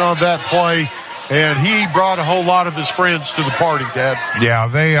was in on that play, and he brought a whole lot of his friends to the party, Dad. Yeah,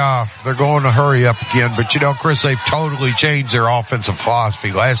 they're going to hurry up again. But, Chris, they've totally changed their offensive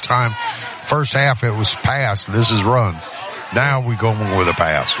philosophy. Last time, first half, it was pass, and this is run. Now we go with a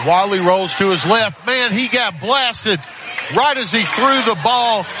pass. Wiley rolls to his left. Man, he got blasted right as he threw the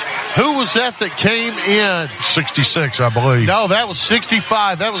ball. Who was that came in? 66, I believe. No, that was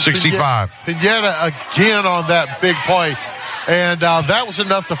 65. That was 65. Pineda again on that big play. And that was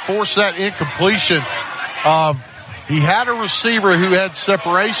enough to force that incompletion. He had a receiver who had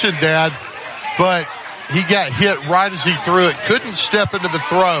separation, Dad, but he got hit right as he threw it. Couldn't step into the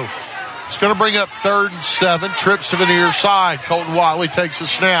throw. It's going to bring up 3rd and 7. Trips to the near side. Colton Watley takes a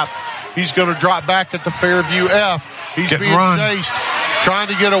snap. He's going to drop back at the Fairview F. He's being chased, trying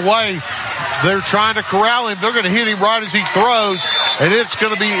to get away. They're trying to corral him. They're going to hit him right as he throws, and it's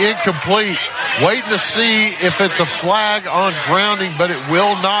going to be incomplete. Waiting to see if it's a flag on grounding, but it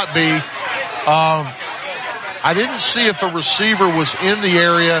will not be. I didn't see if the receiver was in the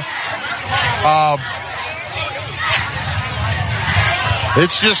area.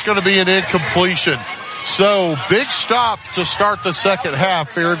 It's just going to be an incompletion. So, big stop to start the second half.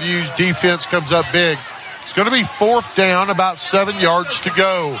 Fairview's defense comes up big. It's going to be 4th down, about 7 yards to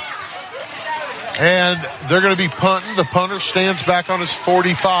go. And they're going to be punting. The punter stands back on his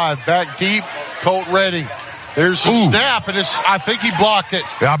 45. Back deep, Colt Redding. There's a snap, and I think he blocked it.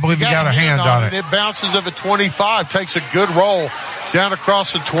 Yeah, I believe he got a hand on it. It bounces at the 25, takes a good roll down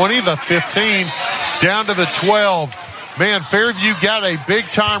across the 20, the 15, down to the 12. Man, Fairview got a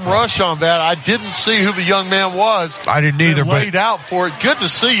big-time rush on that. I didn't see who the young man was. I didn't either. He laid out for it. Good to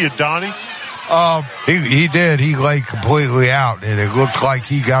see you, Donnie. He did. He laid completely out, and it looked like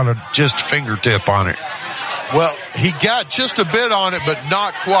he got just a fingertip on it. Well, he got just a bit on it, but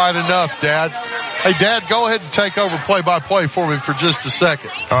not quite enough, Dad. Hey, Dad, go ahead and take over play-by-play for me for just a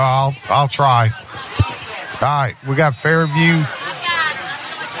second. I'll try. All right, we got Fairview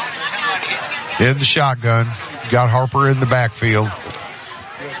in the shotgun. Got Harper in the backfield.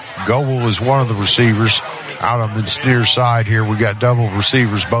 Goble is one of the receivers out on the near side here. We got double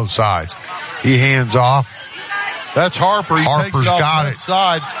receivers both sides. He hands off. That's Harper. Harper's takes it off got the it.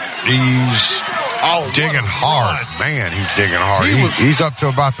 Side. He's digging hard. Man, he's digging hard. He's up to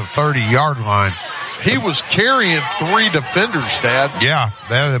about the 30-yard line. He was carrying 3 defenders, Dad. Yeah,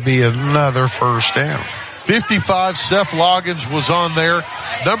 that'd be another first down. 55, Seth Loggins was on there.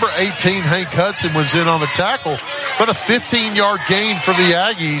 Number 18, Hank Hudson, was in on the tackle. But a 15-yard gain for the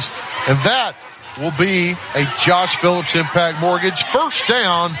Aggies. And that will be a Josh Phillips Impact Mortgage first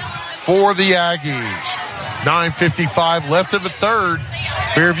down for the Aggies. 9:55 left in the third.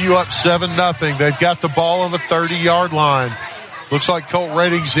 Fairview up 7-0. They've got the ball on the 30-yard line. Looks like Colt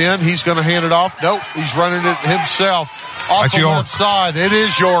Redding's in. He's going to hand it off. Nope, he's running it himself. Off That's the York. left side, it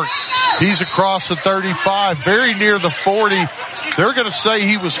is York. He's across the 35, very near the 40. They're going to say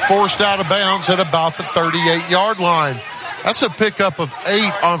he was forced out of bounds at about the 38-yard line. That's a pickup of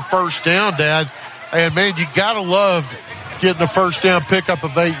 8 on first down, Dad. And, man, you got to love getting a first down pickup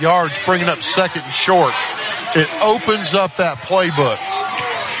of 8 yards, bringing up second and short. It opens up that playbook.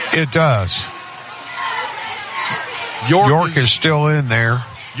 It does. York is still in there.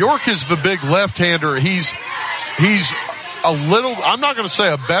 York is the big left-hander. He's a little, I'm not going to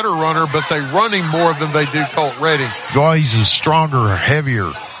say a better runner, but they run him more than they do Colt Redding. Well, he's a stronger,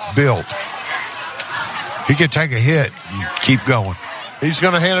 heavier built. He can take a hit and keep going. He's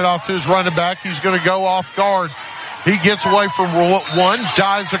going to hand it off to his running back. He's going to go off guard. He gets away from one,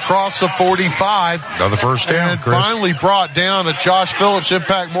 dives across the 45. Another first down, and Chris. Finally brought down a Josh Phillips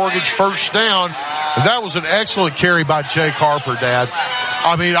Impact Mortgage first down. And that was an excellent carry by Jake Harper, Dad.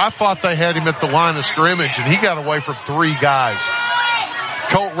 I mean, I thought they had him at the line of scrimmage, and he got away from 3 guys.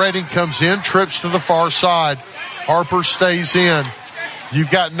 Colt Redding comes in, trips to the far side. Harper stays in. You've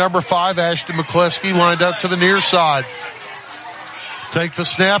got number 5, Ashton McCleskey, lined up to the near side. Take the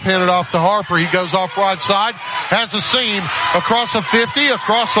snap, hand it off to Harper. He goes off right side, has a seam across the 50,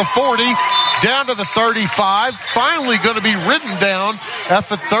 across the 40, down to the 35. Finally going to be ridden down at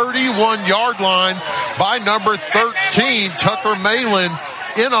the 31-yard line by number 13, Tucker Malin,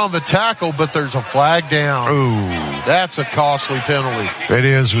 in on the tackle, but there's a flag down. Ooh. That's a costly penalty. It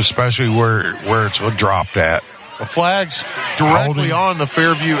is, especially where it's dropped at. The flag's directly on the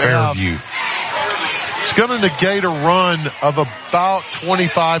Fairview. It's going to negate a run of about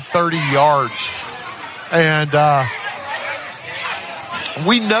 25, 30 yards. And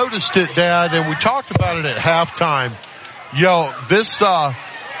we noticed it, Dad, and we talked about it at halftime.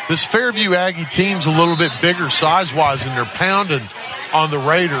 This Fairview Aggie team's a little bit bigger size-wise, and they're pounding on the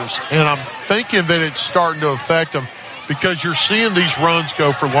Raiders. And I'm thinking that it's starting to affect them because you're seeing these runs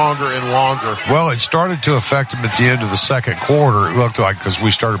go for longer and longer. Well, it started to affect them at the end of the second quarter, it looked like, because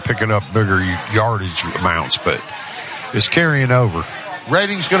we started picking up bigger yardage amounts, but it's carrying over.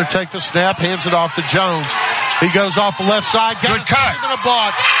 Redding's going to take the snap, hands it off to Jones. He goes off the left side, got a seam and a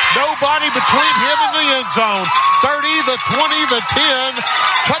block. Nobody between him and the end zone. 30, the 20, the 10.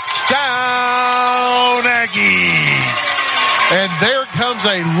 Touchdown, Aggies. And there comes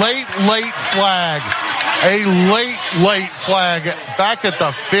a late flag. A late flag back at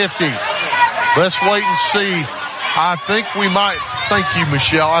the 50. Let's wait and see. I think we might, thank you,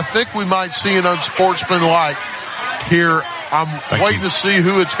 Michelle. I think we might see an unsportsmanlike here. I'm waiting to see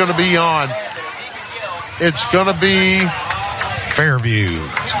who it's going to be on. It's going to be Fairview.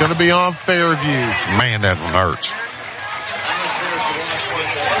 It's going to be on Fairview. Man, that one hurts.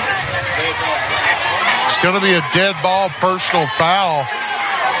 It's going to be a dead ball personal foul.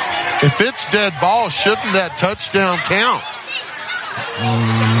 If it's dead ball, shouldn't that touchdown count?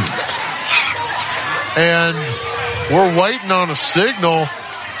 And we're waiting on a signal.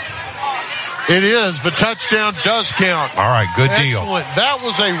 It is. The touchdown does count. All right, good deal. Excellent. That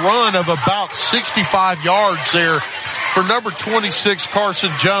was a run of about 65 yards there for number 26,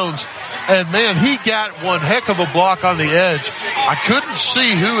 Carson Jones. And, man, he got one heck of a block on the edge. I couldn't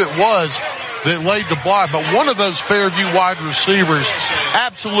see who it was that laid the block, but one of those Fairview wide receivers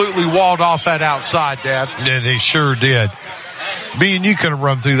absolutely walled off that outside, Dad. Yeah, they sure did. Me and you could have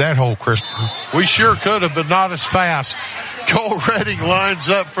run through that hole, Christopher. We sure could have, but not as fast. Cole Redding lines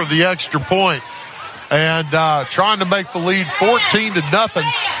up for the extra point and trying to make the lead 14-0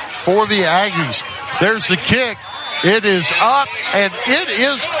 for the Aggies. There's the kick. It is up, and it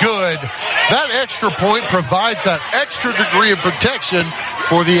is good. That extra point provides that extra degree of protection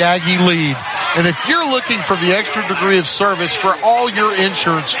for the Aggie lead. And if you're looking for the extra degree of service for all your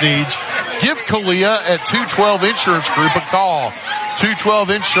insurance needs, give Kalia at 212 Insurance Group a call. 212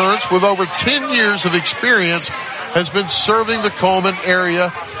 Insurance, with over 10 years of experience, has been serving the Coleman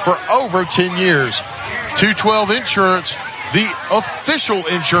area for over 10 years. 212 Insurance, the official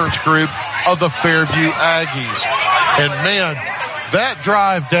insurance group of the Fairview Aggies. And, man, that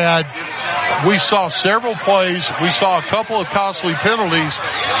drive, Dad, we saw several plays. We saw a couple of costly penalties,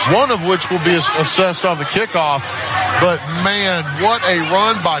 one of which will be assessed on the kickoff. But, man, what a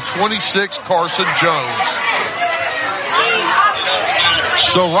run by 26 Carson Jones.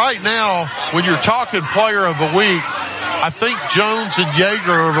 So right now, when you're talking player of the week, I think Jones and Yeager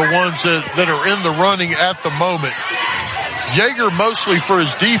are the ones that are in the running at the moment. Yeager mostly for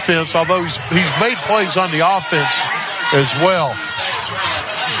his defense, although he's made plays on the offense as well.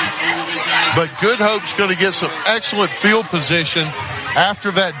 But Good Hope's going to get some excellent field position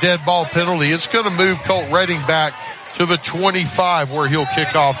after that dead ball penalty. It's going to move Colt Redding back to the 25 where he'll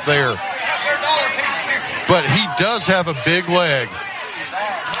kick off there. but he does have a big leg.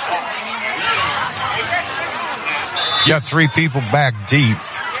 You got 3 people back deep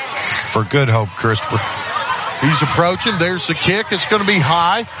for Good Hope, Christopher. He's approaching. There's the kick. It's going to be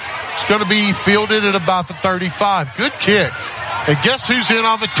high. It's going to be fielded at about the 35. Good kick. And guess who's in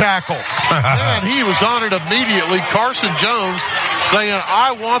on the tackle? Man, he was on it immediately. Carson Jones saying,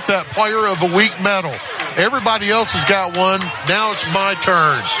 I want that player of the week medal. Everybody else has got one. Now it's my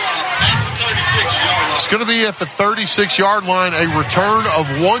turn. It's going to be at the 36-yard line, a return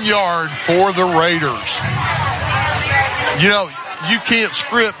of 1 yard for the Raiders. You know, you can't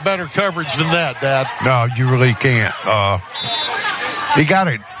script better coverage than that, Dad. No, you really can't. He got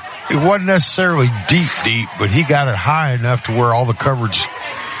it. It wasn't necessarily deep, but he got it high enough to where all the coverage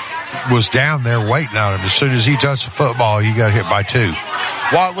was down there waiting on him. As soon as he touched the football, he got hit by 2.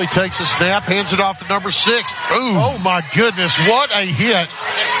 Watley takes a snap, hands it off to number 6. Ooh. Oh, my goodness, what a hit.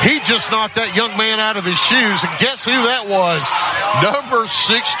 He just knocked that young man out of his shoes. And guess who that was? Number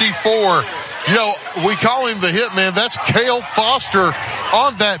 64. You know, we call him the hitman. That's Cale Foster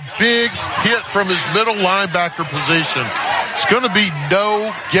on that big hit from his middle linebacker position. It's going to be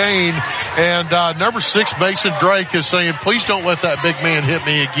no gain. And number 6, Mason Drake, is saying, please don't let that big man hit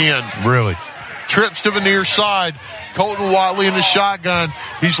me again. Really? Trips to the near side. Colton Watley in the shotgun.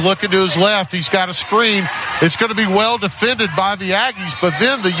 He's looking to his left. He's got a screen. It's going to be well defended by the Aggies, but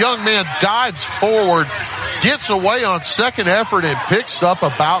then the young man dives forward, gets away on second effort, and picks up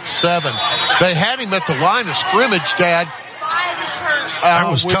about 7. They had him at the line of scrimmage, Dad.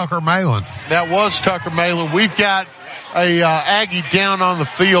 That was Tucker Malin. That was Tucker Malin. We've got a Aggie down on the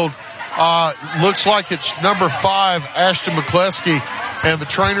field. Looks like it's number 5, Ashton McCleskey, and the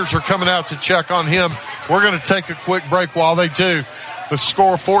trainers are coming out to check on him. We're going to take a quick break while they do. The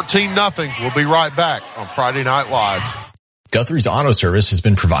score 14-0. We'll be right back on Friday Night Live. Guthrie's Auto Service has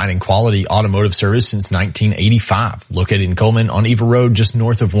been providing quality automotive service since 1985. Located in Coleman on Eva Road, just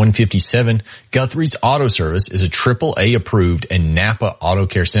north of 157, Guthrie's Auto Service is a AAA approved and Napa Auto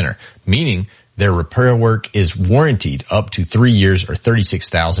Care Center, meaning their repair work is warranted up to 3 years or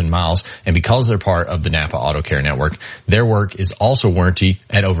 36,000 miles. And because they're part of the Napa Auto Care Network, their work is also warranted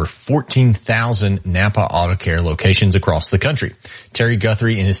at over 14,000 Napa Auto Care locations across the country. Terry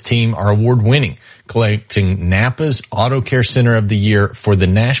Guthrie and his team are award-winning, collecting Napa's Auto Care Center of the Year for the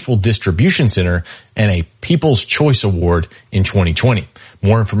Nashville Distribution Center and a People's Choice Award in 2020.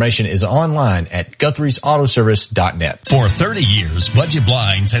 More information is online at Guthrie'sAutoservice.net. For 30 years, Budget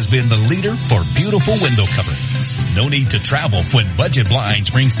Blinds has been the leader for beautiful window coverings. No need to travel when Budget Blinds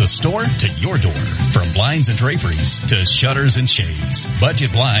brings the store to your door. From blinds and draperies to shutters and shades,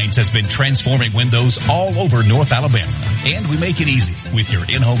 Budget Blinds has been transforming windows all over North Alabama. And we make it easy with your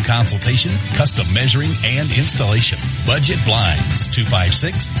in-home consultation, custom measuring, and installation. Budget Blinds,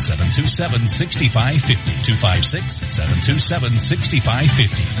 256-727-6550, 256-727-6550.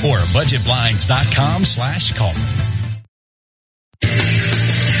 or budgetblinds.com/call.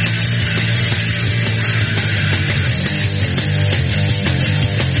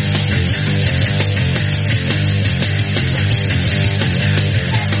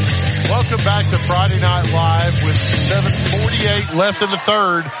 Welcome back to Friday Night Live with 7:48 left in the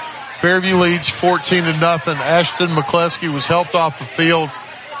third. Fairview leads 14-0. Ashton McCleskey was helped off the field.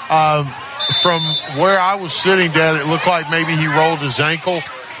 From where I was sitting, Dad, it looked like maybe he rolled his ankle.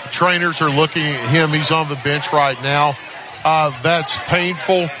 The trainers are looking at him. He's on the bench right now. That's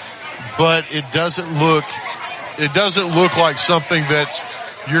painful, but it doesn't look like something that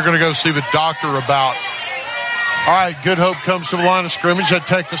you're going to go see the doctor about. All right, Good Hope comes to the line of scrimmage. They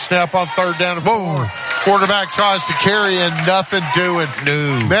take the snap on 3rd down and 4. Quarterback tries to carry and nothing doing.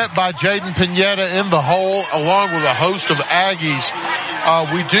 No. Met by Jaden Pineda in the hole along with a host of Aggies.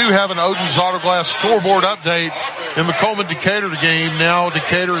 We do have an Odin's Auto Glass scoreboard update in the Coleman-Decatur game. Now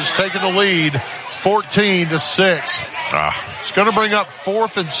Decatur has taken the lead 14-6. It's going to bring up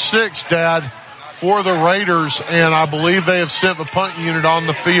 4th and 6, Dad, for the Raiders, and I believe they have sent the punt unit on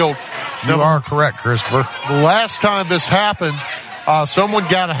the field. You are correct, Christopher. The last time this happened, someone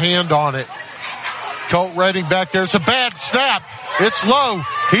got a hand on it. Colt Redding back there. It's a bad snap. It's low.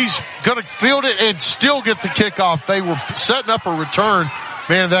 He's going to field it and still get the kickoff. They were setting up a return.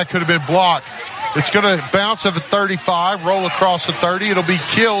 Man, that could have been blocked. It's going to bounce at the 35, roll across the 30. It'll be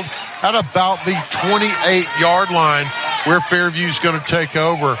killed at about the 28-yard line where Fairview's going to take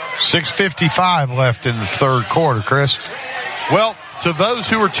over. 6:55 left in the third quarter, Chris. Well, to those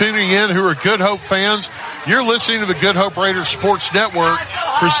who are tuning in who are Good Hope fans, you're listening to the Good Hope Raiders Sports Network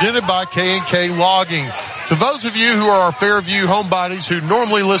presented by K&K Logging. To those of you who are our Fairview homebodies who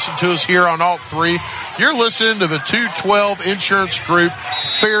normally listen to us here on Alt 3, you're listening to the 212 Insurance Group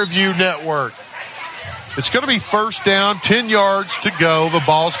Fairview Network. It's going to be first down, 10 yards to go. The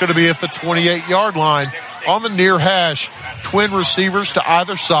ball's going to be at the 28-yard line on the near hash. Twin receivers to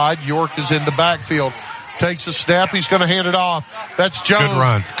either side. York is in the backfield. Takes a snap. He's going to hand it off. That's Jones. Good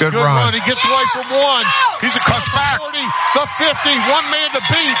run. Good run. He gets away from one. He's across the 40, the 50, one man to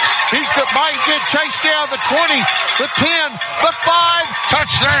beat. He's might get chased down the 20, the 10, the 5.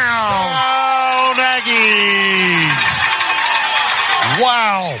 Touchdown, Aggies.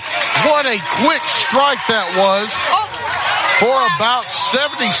 Wow. What a quick strike that was for about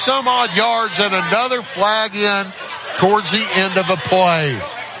 70 some odd yards and another flag in towards the end of the play.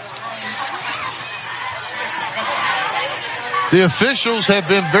 The officials have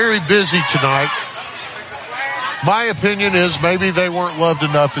been very busy tonight. My opinion is maybe they weren't loved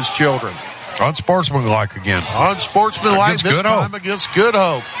enough as children. Unsportsmanlike again. Unsportsmanlike this time against Good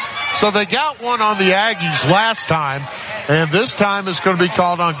Hope. So they got one on the Aggies last time, and this time it's going to be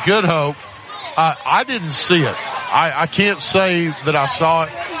called on Good Hope. I didn't see it. I can't say that I saw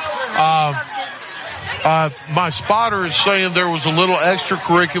it. My spotter is saying there was a little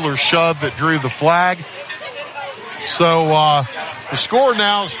extracurricular shove that drew the flag. So the score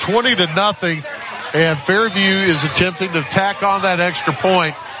now is 20-0, and Fairview is attempting to tack on that extra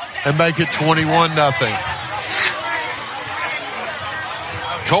point and make it 21-0.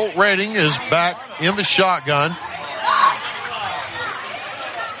 Colt Redding is back in the shotgun.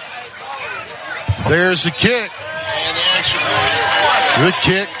 There's the kick. The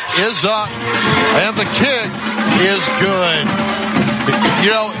kick is up, and the kick is good. You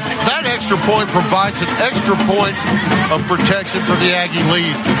know, that extra point provides an extra point of protection for the Aggie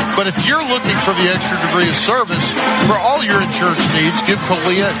lead. But if you're looking for the extra degree of service for all your insurance needs, give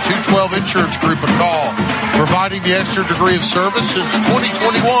Kalia at 212 Insurance Group a call. Providing the extra degree of service since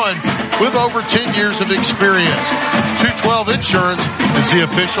 2021 with over 10 years of experience. 212 Insurance is the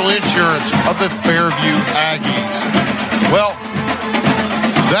official insurance of the Fairview Aggies. Well,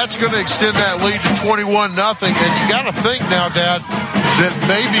 that's going to extend that lead to 21-0. And you got to think now, Dad, that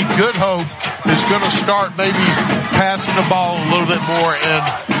maybe Good Hope is going to start maybe passing the ball a little bit more and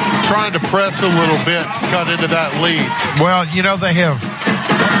trying to press a little bit to cut into that lead. Well, you know, they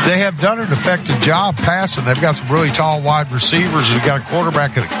have done an effective job passing. They've got some really tall wide receivers. They've got a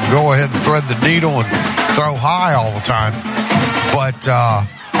quarterback that can go ahead and thread the needle and throw high all the time. But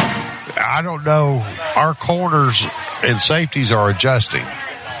I don't know. Our corners and safeties are adjusting.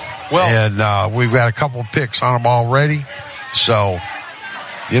 Well, and we've got a couple of picks on them already. So,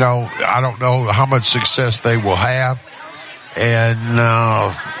 you know, I don't know how much success they will have. And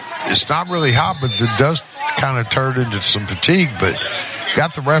it's not really hot, but it does kind of turn into some fatigue. But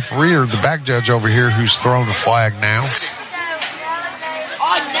got the referee or the back judge over here who's thrown the flag now.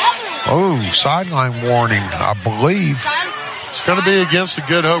 Oh, sideline warning, I believe. It's going to be against the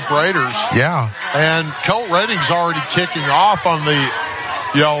Good Hope Raiders. Yeah. And Colt Redding's already kicking off on the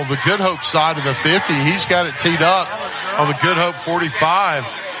Good Hope side of the 50. He's got it teed up on the Good Hope 45.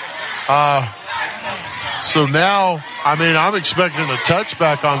 So now, I mean, I'm expecting a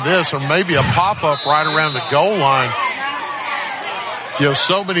touchback on this or maybe a pop-up right around the goal line. You know,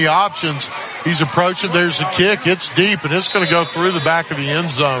 so many options. He's approaching. There's a kick. It's deep, and it's going to go through the back of the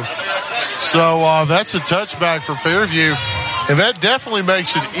end zone. So that's a touchback for Fairview. And that definitely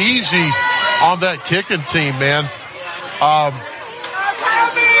makes it easy on that kicking team, man.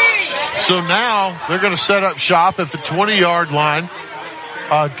 So now they're going to set up shop at the 20-yard line.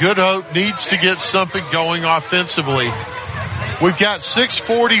 Good Hope needs to get something going offensively. We've got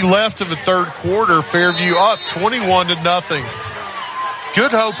 6:40 left in the third quarter. Fairview up 21-0.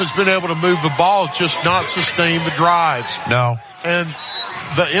 Good Hope has been able to move the ball, just not sustain the drives. No. And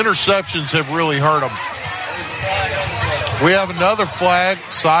the interceptions have really hurt them. We have another flag,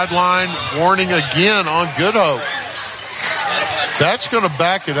 sideline warning again on Good Hope. That's going to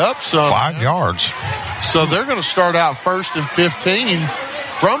back it up some. 5 yards. So they're going to start out 1st and 15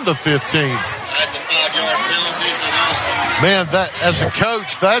 from the 15. That's a 5-yard penalty. Man, that as a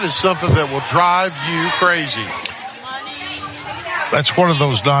coach, that is something that will drive you crazy. That's one of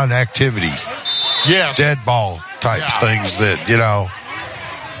those non-activity, dead ball type things that, you know.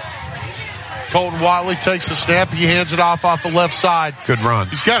 Colton Watley takes the snap. He hands it off the left side. Good run.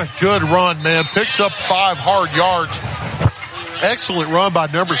 He's got a good run, man. Picks up 5 hard yards. Excellent run by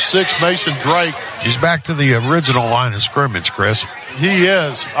number 6, Mason Drake. He's back to the original line of scrimmage, Chris. He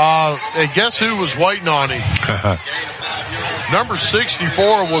is. And guess who was waiting on him? Number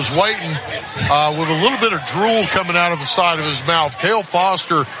 64 was waiting with a little bit of drool coming out of the side of his mouth. Cale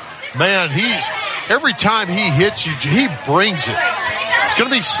Foster, man, every time he hits you, he brings it. It's going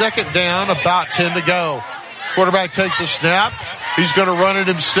to be second down, about 10 to go. Quarterback takes a snap. He's going to run it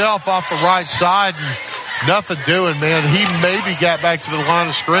himself off the right side. And nothing doing, man. He maybe got back to the line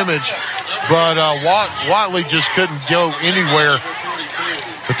of scrimmage, but Watley just couldn't go anywhere.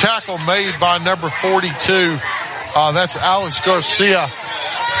 The tackle made by number 42. That's Alex Garcia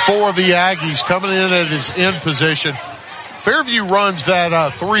for the Aggies, coming in at his end position. Fairview runs that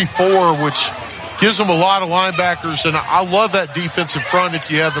 3-4, which gives them a lot of linebackers, and I love that defensive front if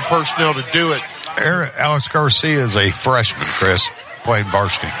you have the personnel to do it. Alex Garcia is a freshman, Chris, playing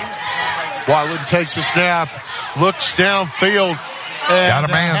varsity. Watley takes a snap, looks downfield, and got a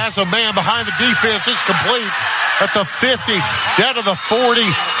man. Has a man behind the defense. It's complete at the 50, down to the 40,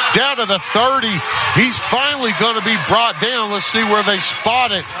 down to the 30. He's finally going to be brought down. Let's see where they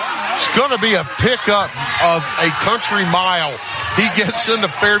spot it. It's going to be a pickup of a country mile. He gets into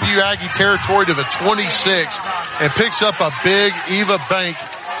Fairview Aggie territory to the 26 and picks up a big Eva Bank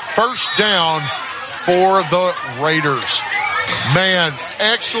first down for the Raiders. Man,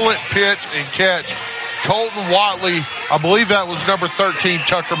 excellent pitch and catch. Colton Watley, I believe that was number 13,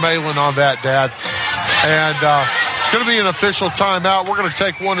 Tucker Malin on that, Dad. And it's going to be an official timeout. We're going to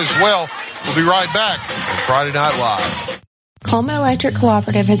take one as well. We'll be right back on Friday Night Live. Coleman Electric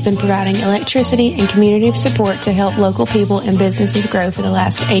Cooperative has been providing electricity and community support to help local people and businesses grow for the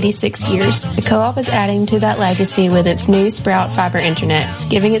last 86 years. The co-op is adding to that legacy with its new Sprout Fiber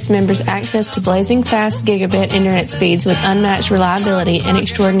Internet, giving its members access to blazing fast gigabit internet speeds with unmatched reliability and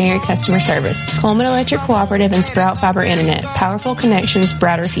extraordinary customer service. Coleman Electric Cooperative and Sprout Fiber Internet. Powerful connections,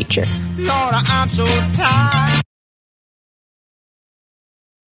 brighter future. Lord, I'm so tired.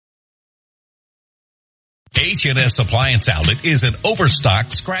 H&S Appliance Outlet is an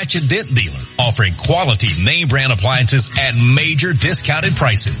overstocked scratch and dent dealer offering quality name brand appliances at major discounted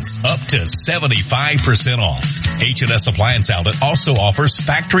prices, up to 75% off. H&S Appliance Outlet also offers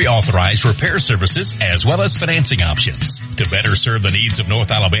factory authorized repair services as well as financing options. To better serve the needs of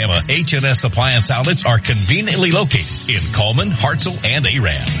North Alabama, H&S Appliance Outlets are conveniently located in Coleman, Hartselle, and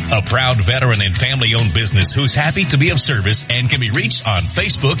Arab. A proud veteran and family owned business who's happy to be of service and can be reached on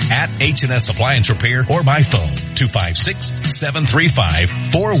Facebook at H&S Appliance Repair or by phone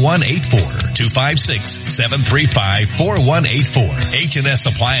 256-735-4184. 256-735-4184. H&S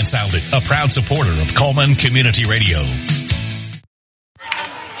Appliance Outlet, a proud supporter of Coleman Community Radio.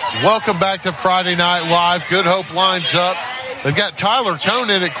 Welcome back to Friday Night Live. Good Hope lines up. They've got Tyler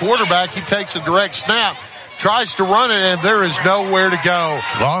Conan at quarterback. He takes a direct snap, tries to run it, and there is nowhere to go.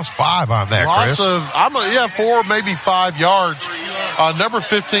 Lost 5 on that, Chris. 4, maybe 5 yards. Number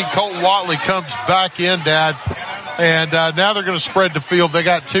 15, Colton Watley, comes back in, Dad. And now they're going to spread the field. They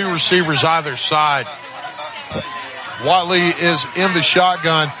got 2 receivers either side. Watley is in the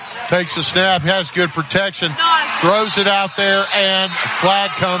shotgun, takes the snap, has good protection, throws it out there, and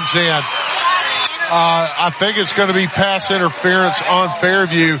flag comes in. I think it's going to be pass interference on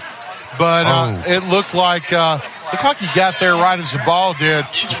Fairview, but it looked like he got there right as the ball did.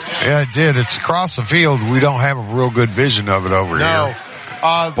 Yeah, it did. It's across the field. We don't have a real good vision of it over here.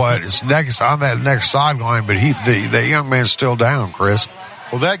 But it's next on that next sideline. But the young man's still down, Chris.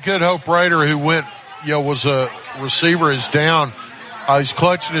 Well, that Good Hope Raider who went, was a receiver is down. He's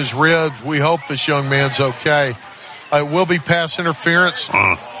clutching his ribs. We hope this young man's okay. It will be pass interference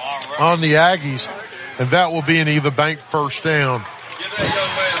on the Aggies, and that will be an Eva Bank first down.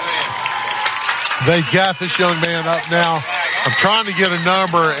 They got this young man up now. I'm trying to get a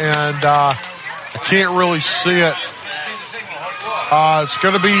number, and I can't really see it. It's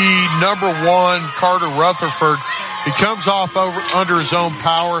going to be number 1, Carter Rutherford. He comes off under his own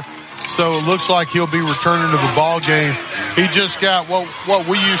power, so it looks like he'll be returning to the ball game. He just got what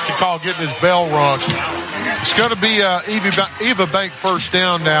we used to call getting his bell rung. It's going to be Eva Bank first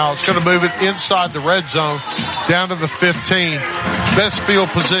down now. It's going to move it inside the red zone down to the 15. Best field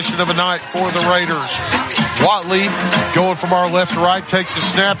position of the night for the Raiders. Watley going from our left to right, takes the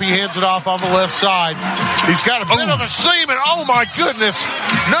snap. He hands it off on the left side. He's got a bit of a seam, and oh my goodness,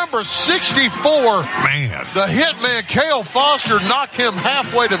 number 64. Man. The hitman, Cale Foster, knocked him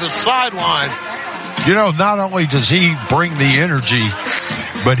halfway to the sideline. Not only does he bring the energy,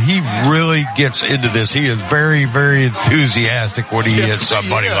 but he really gets into this. He is very, very enthusiastic when he hits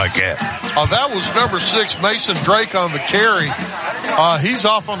somebody like that. That was number 6, Mason Drake, on the carry. He's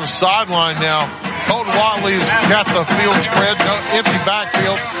off on the sideline now. Colton Watley's got the field spread, empty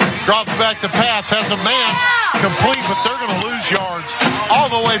backfield, drops back to pass, has a man complete, but they're going to lose yards all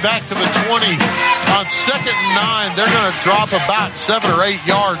the way back to the 20. On 2nd and 9, they're going to drop about 7 or 8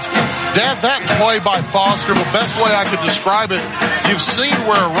 yards. Dad, that play by Foster, the best way I could describe it, you've seen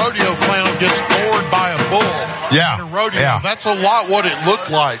where a rodeo clown gets gored by a bull. Yeah. In a rodeo. Yeah. That's a lot what it looked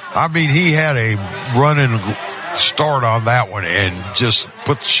like. I mean, he had a running start on that one and just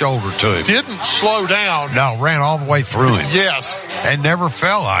put the shoulder to him. Didn't slow down. No, ran all the way through him. Yes. And never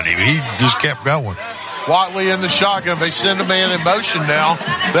fell on him. He just kept going. Watley in the shotgun. They send a man in motion now.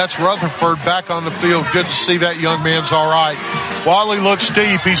 That's Rutherford back on the field. Good to see that young man's all right. Watley looks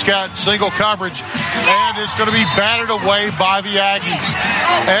deep. He's got single coverage, and it's going to be batted away by the Aggies.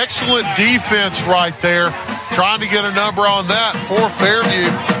 Excellent defense right there. Trying to get a number on that for Fairview.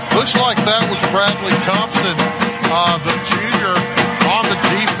 Looks like that was Bradley Thompson, the junior, on the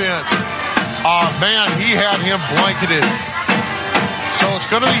defense. Man, he had him blanketed. So it's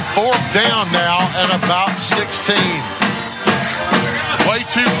going to be 4th down now at about 16. Way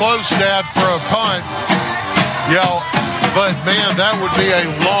too close, Dad, for a punt. But man, that would be a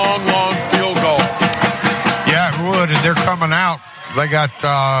long, long field goal. Yeah, it would, and they're coming out. They got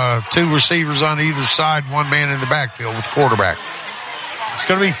 2 receivers on either side, 1 man in the backfield with the quarterback. It's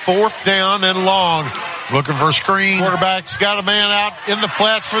going to be 4th down and long. Looking for a screen. Quarterback's got a man out in the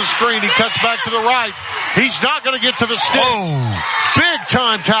flats for the screen. He cuts back to the right. He's not going to get to the sticks. Oh. Big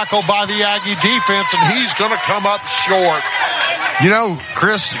time tackle by the Aggie defense, and he's going to come up short. You know,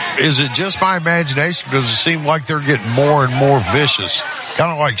 Chris, is it just my imagination? Does it seem like they're getting more and more vicious? Kind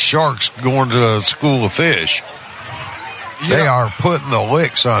of like sharks going to a school of fish. Yeah. They are putting the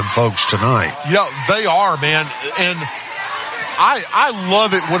licks on folks tonight. They are, man. And I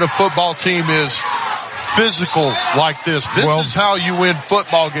love it when a football team is physical like this. This is how you win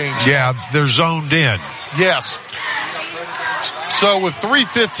football games. Yeah, they're zoned in. Yes. So with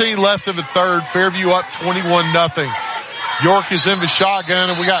 3:15 left in the third, Fairview up 21-0. York is in the shotgun,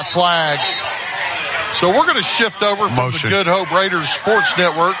 and we got flags. So we're going to shift over from the Good Hope Raiders Sports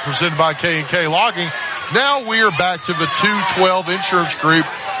Network presented by K&K Logging. Now we are back to the 212 Insurance Group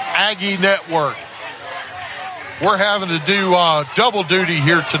Aggie Network. We're having to do double duty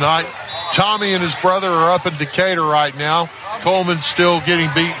here tonight. Tommy and his brother are up in Decatur right now. Coleman's still getting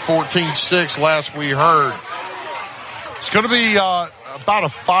beat 14-6 last we heard. It's going to be about a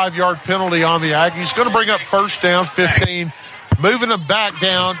 5-yard penalty on the Aggies. Going to bring up 1st down, 15. Moving them back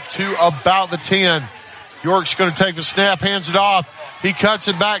down to about the 10. York's going to take the snap, hands it off. He cuts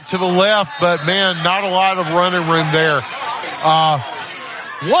it back to the left, but, man, not a lot of running room there.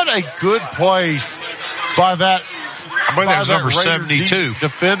 What a good play by that. I believe that was number 72.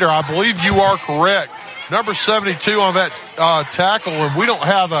 Defender. I believe you are correct. Number 72 on that tackle, and we don't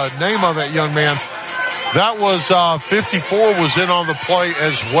have a name on that young man. That was 54 was in on the play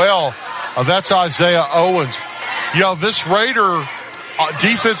as well. That's Isaiah Owens. This Raider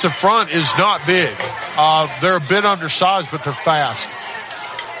defensive front is not big. They're a bit undersized, but they're fast.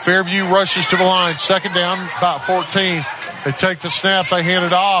 Fairview rushes to the line. 2nd down, about 14. They take the snap. They hand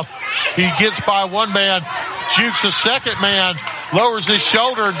it off. He gets by 1 man, jukes the 2nd man, lowers his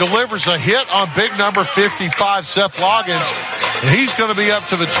shoulder and delivers a hit on big number 55, Seth Loggins. And he's going to be up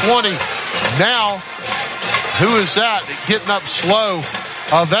to the 20. Now, who is that getting up slow?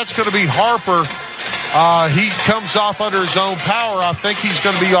 That's going to be Harper. He comes off under his own power. I think he's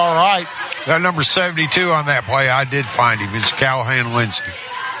going to be all right. That number 72 on that play, I did find him. It's Callahan Lindsay.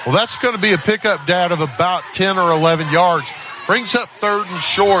 Well, that's going to be a pickup, Dad, of about 10 or 11 yards. Brings up 3rd and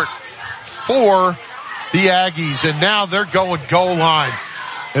short for the Aggies. And now they're going goal line.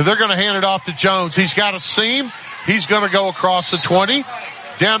 And they're going to hand it off to Jones. He's got a seam. He's going to go across the 20,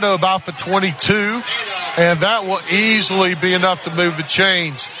 down to about the 22. And that will easily be enough to move the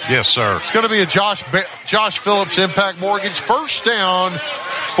chains. Yes, sir. It's going to be a Josh Phillips Impact Mortgage 1st down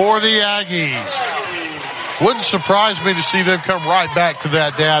for the Aggies. Wouldn't surprise me to see them come right back to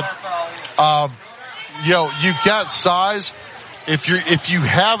that, Dad. You've got size. If you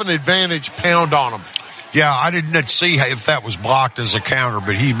have an advantage, pound on them. Yeah, I didn't see if that was blocked as a counter,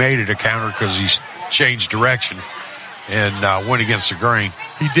 but he made it a counter because he changed direction and went against the grain.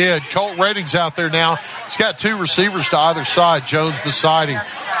 He did. Colt Redding's out there now. He's got 2 receivers to either side. Jones beside him.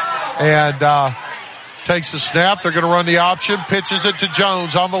 And takes the snap. They're going to run the option. Pitches it to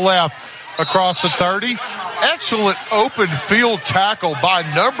Jones on the left. Across the 30. Excellent open field tackle by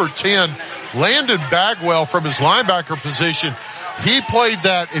number 10, Landon Bagwell, from his linebacker position. He played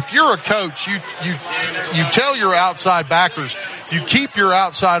that. If you're a coach, you tell your outside backers, you keep your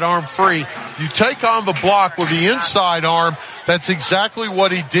outside arm free. You take on the block with the inside arm. That's exactly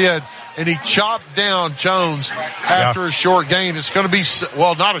what he did. And he chopped down Jones after a short gain. It's going to be,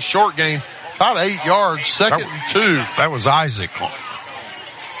 well, not a short gain, about 8 yards, 2nd and 2. That was Isaac.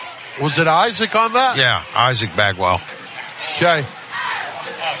 Was it Isaac on that? Yeah, Isaac Bagwell. Okay.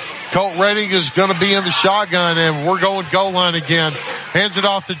 Colt Redding is going to be in the shotgun, and we're going goal line again. Hands it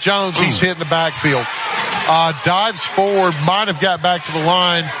off to Jones. He's hitting the backfield. Dives forward, might have got back to the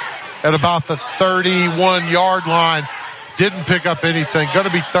line, at about the 31-yard line. Didn't pick up anything. Going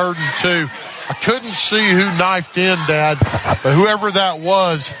to be 3rd and 2. I couldn't see who knifed in, Dad, but whoever that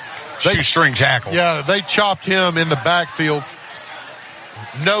was. Shoestring tackle. Yeah, they chopped him in the backfield.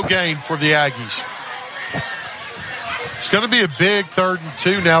 No gain for the Aggies. It's going to be a big 3rd and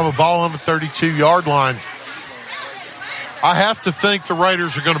 2 now, a ball on the 32-yard line. I have to think the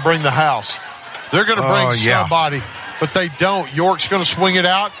Raiders are going to bring the house. They're going to bring somebody, but they don't. York's going to swing it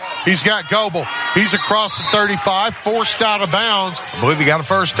out. He's got Goebel. He's across the 35, forced out of bounds. I believe he got a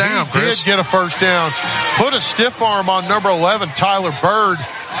first down, Chris. He did get a first down. Put a stiff arm on number 11, Tyler Bird,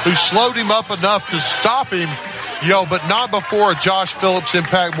 who slowed him up enough to stop him, but not before a Josh Phillips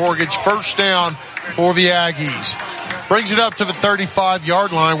Impact Mortgage first down for the Aggies. Brings it up to the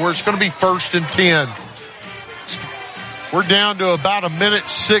 35-yard line where it's going to be 1st and 10. We're down to about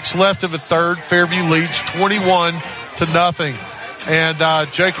 1:06 left of the third. Fairview leads 21-0. And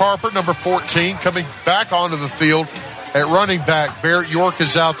Jake Harper, number 14, coming back onto the field at running back. Barrett York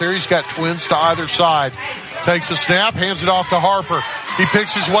is out there. He's got twins to either side. Takes a snap, hands it off to Harper. He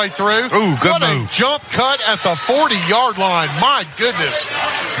picks his way through. Ooh, good what move. A jump cut at the 40-yard line. My goodness.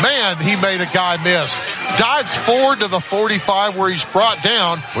 Man, he made a guy miss. Dives forward to the 45 where he's brought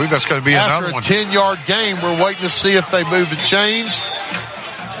down. I believe that's going to be another one. After a 10-yard gain, we're waiting to see if they move the chains.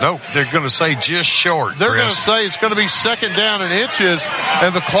 Nope, they're going to say just short. They're going to say it's going to be 2nd down and inches,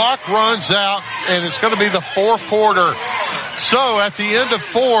 and the clock runs out, and it's going to be the 4th quarter. So at the end of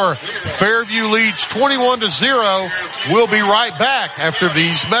 4, Fairview leads 21-0. We'll be right back after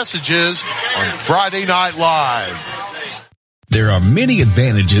these messages on Friday Night Live. There are many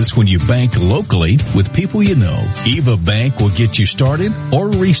advantages when you bank locally with people you know. Eva Bank will get you started or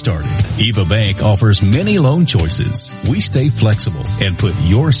restarted. Eva Bank offers many loan choices. We stay flexible and put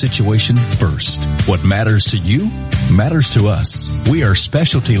your situation first. What matters to you matters to us. We are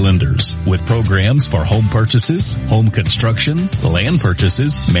specialty lenders with programs for home purchases, home construction, land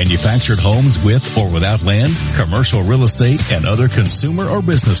purchases, manufactured homes with or without land, commercial real estate, and other consumer or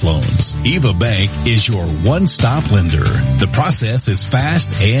business loans. Eva Bank is your one-stop lender. The process is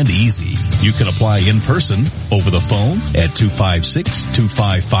fast and easy. You can apply in person, over the phone at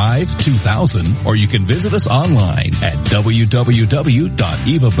 256-255-2000, or you can visit us online at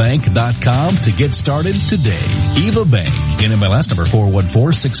www.evabank.com to get started today. Eva Bank, NMLS number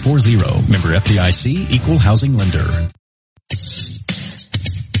 414640, member FDIC, equal housing lender.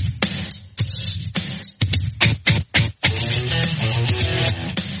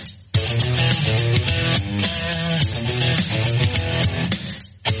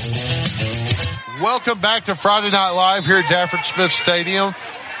 Welcome back to Friday Night Live here at Dafford Smith Stadium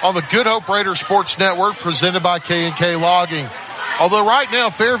on the Good Hope Raider Sports Network presented by K&K Logging. Although right now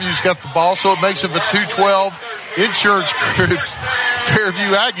Fairview's got the ball, so it makes it the 212 Insurance Group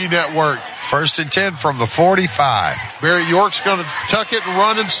Fairview Aggie Network. 1st and 10 from the 45. Barrett York's going to tuck it and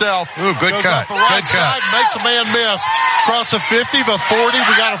run himself. Ooh, good Goes cut. Off the right good side, cut. makes a man miss. Across the 50, the 40.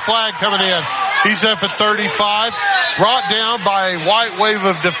 We got a flag coming in. He's up at 35. Brought down by a white wave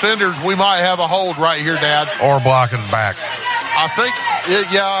of defenders. We might have a hold right here, Dad. Or blocking back. I think,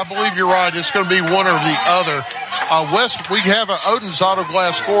 I believe you're right. It's going to be one or the other. We have an Odin's Auto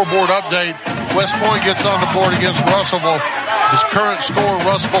Glass scoreboard update. West Point gets on the board against Russellville. His current score,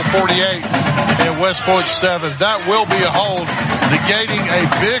 Russellville 48 and West Point 7. That will be a hold, negating a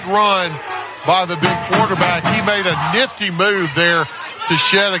big run by the big quarterback. He made a nifty move there to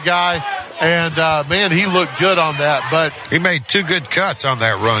shed a guy. And, man, he looked good on that. But he made 2 good cuts on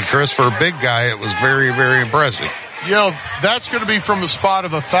that run, Chris. For a big guy, it was very, very impressive. That's going to be from the spot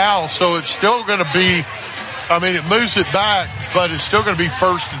of a foul. So it's still going to be, it moves it back, but it's still going to be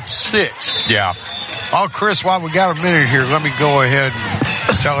 1st and 6. Yeah. Oh, Chris, while we got a minute here, let me go ahead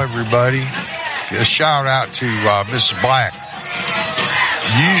and tell everybody a shout out to Mrs. Black.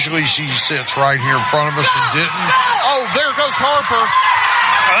 Usually she sits right here in front of us and didn't. Oh, there goes Harper.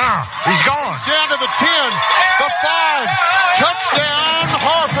 He's gone. He's down to the 10, the 5. Touchdown,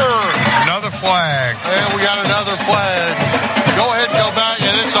 Harper. Another flag. And we got another flag. Go ahead and go back,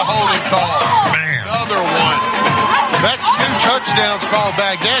 and it's a holding call. Man. Another one. That's 2 touchdowns called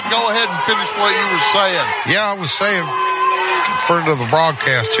back. Dad, go ahead and finish what you were saying. Yeah, I was saying, friend of the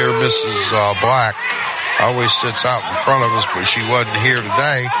broadcast here, Mrs. Black, always sits out in front of us, but she wasn't here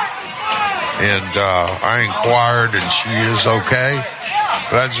today. And I inquired, and she is okay.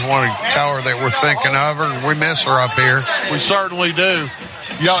 But I just want to tell her that we're thinking of her. We miss her up here. We certainly do.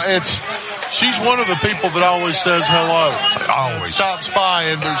 She's one of the people that always says hello. Always. Stops by,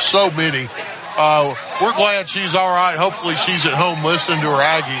 and there's so many. We're glad she's all right. Hopefully she's at home listening to her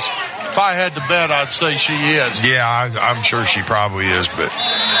Aggies. If I had to bet, I'd say she is. Yeah, I'm sure she probably is. But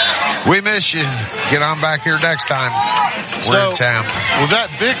We miss you. Get on back here next time. We're in town. With that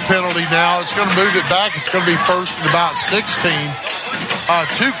big penalty now, it's going to move it back. It's going to be first and about 16.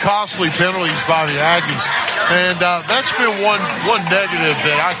 Two costly penalties by the Aggies. And that's been one negative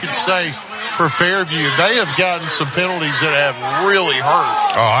that I could say for Fairview. They have gotten some penalties that have really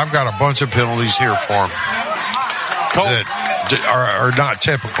hurt. Oh, I've got a bunch of penalties here for them that are not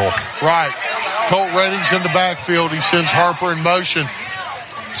typical. Right. Colt Redding's in the backfield. He sends Harper in motion.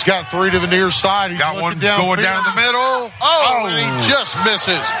 He's got three to the near side. He's got one going down the middle. And he just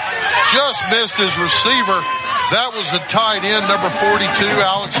misses. Just missed his receiver. That was the tight end, number 42,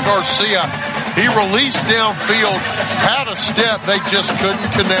 Alex Garcia. He released downfield, had a step. They just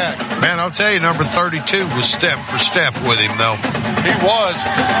couldn't connect. Man, I'll tell you, number 32 was step for step with him, though. He was.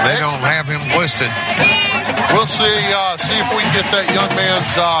 They don't have him listed. We'll see if we can get that young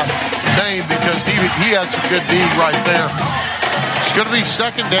man's name, because he had some good D right there. It's going to be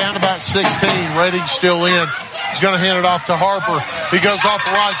second down, about 16. Redding still in. He's going to hand it off to Harper. He goes off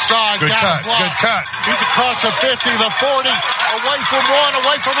the right side. Good cut. He's across the 50, the 40, away from one,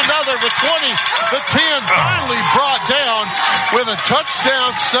 away from another, the 20, the 10, finally brought down with a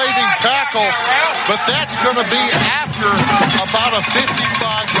touchdown-saving tackle. But that's going to be after about a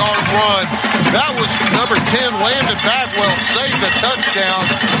 55-yard run. That was number 10, Landon Bagwell, saved a touchdown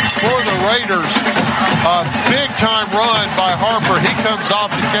for the Raiders. A big-time run by Harper. He comes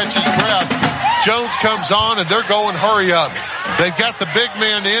off to catch his breath. Jones comes on, and they're going hurry up. They've got the big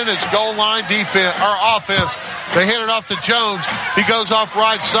man in. It's goal line defense or offense. They hand it off to Jones. He goes off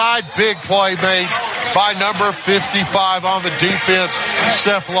right side. Big play made by number 55 on the defense,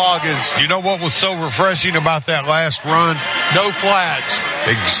 Seth Loggins. You know what was so refreshing about that last run? No flags.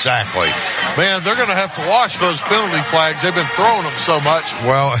 Exactly. Man, they're going to have to wash those penalty flags. They've been throwing them so much.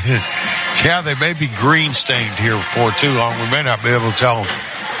 Well, yeah, they may be green stained here for too long. We may not be able to tell them.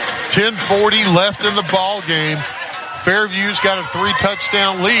 10:40 left in the ball game. Fairview's got a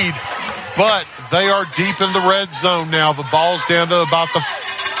 3-touchdown lead, but they are deep in the red zone now. The ball's down to about the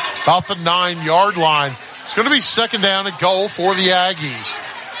 9-yard line. It's going to be second down and goal for the Aggies.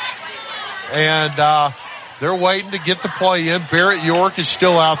 And they're waiting to get the play in. Barrett York is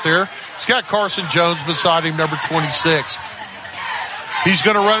still out there. He's got Carson Jones beside him, number 26. He's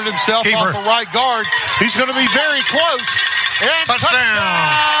going to run it himself off the right guard. He's going to be very close. And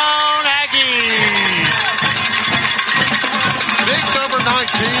touchdown, Aggies! Big number 19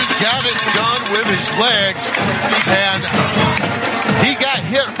 got it done with his legs, and he got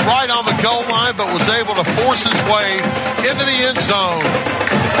hit right on the goal line, but was able to force his way into the end zone.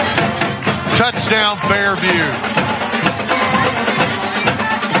 Touchdown, Fairview.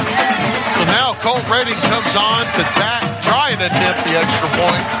 So now Colt Redding comes on to try and attempt the extra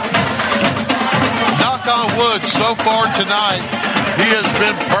point. Knock on wood, so far tonight, he has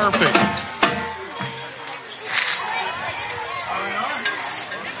been perfect.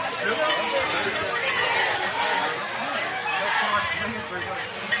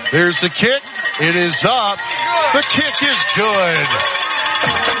 There's the kick. It is up. The kick is good.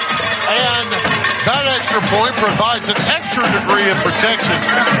 And that extra point provides an extra degree of protection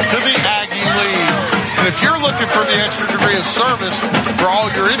to the Aggie lead. And if you're looking for the extra degree of service for all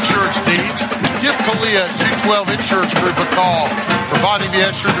your insurance needs, give Kalia 212 Insurance Group a call. Providing the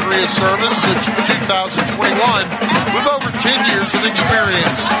extra degree of service since 2021 with over 10 years of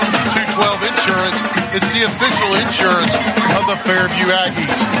experience. 212 Insurance, it's the official insurance of the Fairview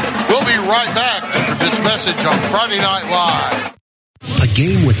Aggies. We'll be right back after this message on Friday Night Live. A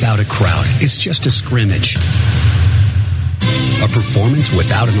game without a crowd is just a scrimmage. A performance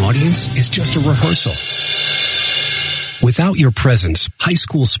without an audience is just a rehearsal. Without your presence, high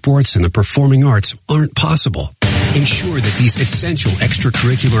school sports and the performing arts aren't possible. Ensure that these essential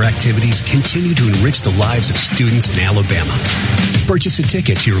extracurricular activities continue to enrich the lives of students in Alabama. Purchase a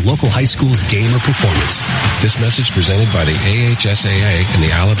ticket to your local high school's game or performance. This message presented by the AHSAA and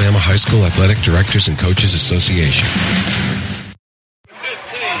the Alabama High School Athletic Directors and Coaches Association.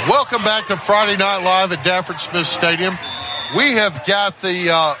 Welcome back to Friday Night Live at Dafford Smith Stadium. We have got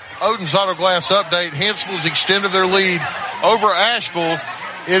the Oden's Auto Glass update. Hansville's extended their lead over Asheville.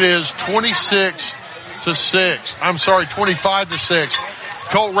 It is 25-6.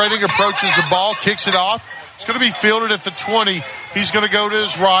 Colt Redding approaches the ball, kicks it off. It's going to be fielded at the 20. He's going to go to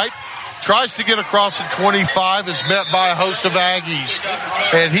his right. Tries to get across the 25, is met by a host of Aggies.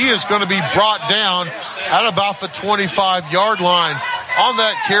 And he is going to be brought down at about the 25-yard line. On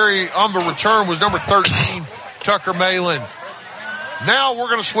that carry, on the return, was number 13, Tucker Malin. Now we're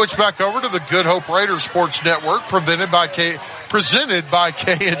going to switch back over to the Good Hope Raiders Sports Network, presented by K&K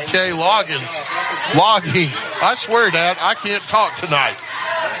Logging. I swear, Dad, I can't talk tonight.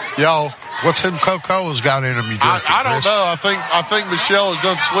 Yo, what's them Coco's got in them? I don't know. I think Michelle has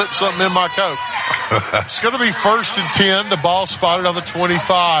done slipped something in my Coke. It's going to be 1st and 10. The ball spotted on the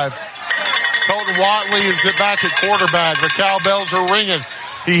 25. Colton Watley is back at quarterback. The cowbells are ringing.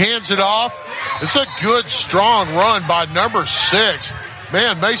 He hands it off. It's a good, strong run by number 6.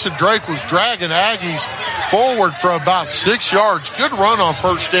 Man, Mason Drake was dragging Aggies forward for about 6 yards. Good run on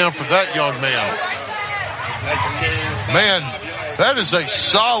first down for that young man. Man, that is a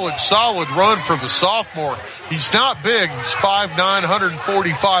solid run from the sophomore. He's not big. He's 5'9",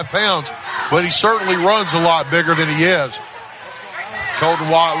 145 pounds, but he certainly runs a lot bigger than he is. Colton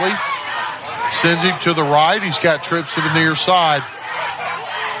Watley sends him to the right. He's got trips to the near side.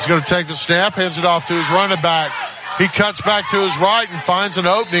 He's going to take the snap, hands it off to his running back. He cuts back to his right and finds an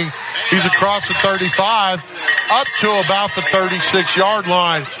opening. He's across the 35, up to about the 36-yard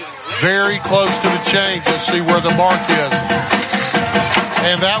line. Very close to the chains. Let's see where the mark is.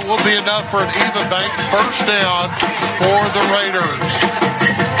 And that will be enough for an Eva Bank first down for the Raiders.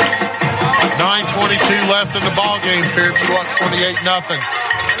 9:22 left in the ballgame. Fairview up 28-0.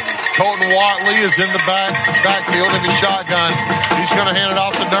 Colton Watley is in the backfield in the shotgun. He's going to hand it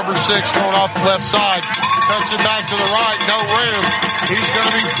off to number 6 going off the left side. Cuts it back to the right. No room. He's going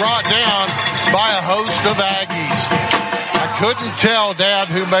to be brought down by a host of Aggies. I couldn't tell,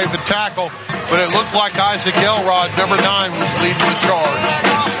 Dad, who made the tackle, but it looked like Isaac Elrod, number 9, was leading the charge.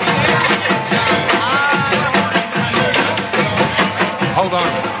 Hold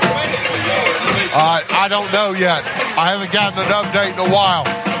on. I don't know yet. I haven't gotten an update in a while.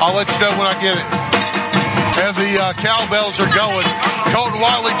 I'll let you know when I get it. And the cowbells are going. Colton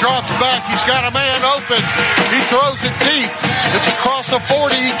Watley drops back. He's got a man open. He throws it deep. It's across the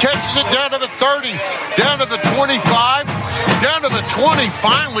 40. He catches it down to the 30, down to the 25, down to the 20.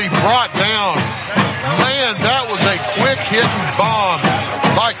 Finally brought down. Man, that was a quick hitting bomb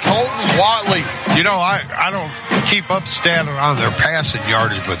by Colton Watley. You know, I don't keep up standing on their passing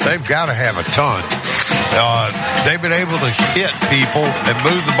yardage, but they've got to have a ton. They've been able to hit people and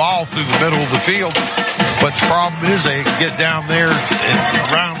move the ball through the middle of the field. But the problem is they get down there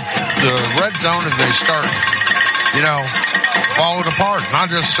around the red zone and they start, falling apart.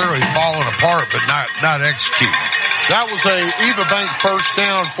 Not necessarily falling apart, but not executing. That was a Eva Bank first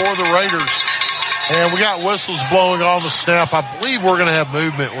down for the Raiders. And we got whistles blowing on the snap. I believe we're going to have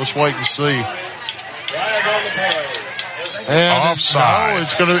movement. Let's wait and see. And offside. No,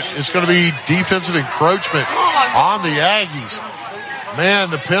 it's going to be defensive encroachment on the Aggies. Man,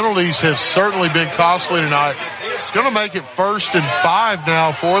 the penalties have certainly been costly tonight. It's going to make it 1st and 5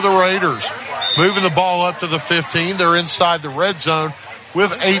 now for the Raiders. Moving the ball up to the 15. They're inside the red zone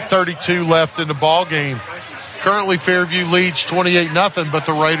with 8:32 left in the ball game. Currently, Fairview leads 28-0, but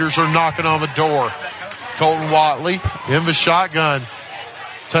the Raiders are knocking on the door. Colton Watley in the shotgun.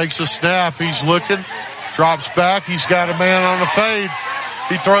 Takes a snap. He's looking. Drops back. He's got a man on the fade.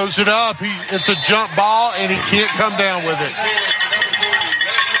 He throws it up. It's a jump ball, and he can't come down with it.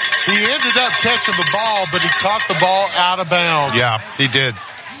 He ended up catching the ball, but he caught the ball out of bounds. Yeah, he did.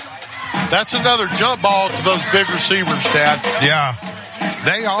 That's another jump ball to those big receivers, Dad. Yeah,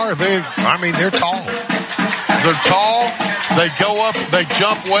 they are. They're tall. They're tall. They go up. They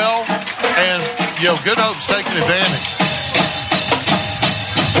jump well. And, Good Hope's taking advantage.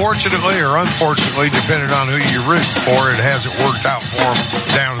 Fortunately or unfortunately, depending on who you're rooting for, it hasn't worked out for them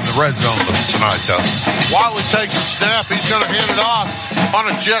down in the red zone tonight, though. Watley takes a snap. He's going to hand it off on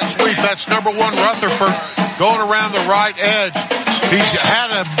a jet sweep. That's number 1, Rutherford, going around the right edge. He's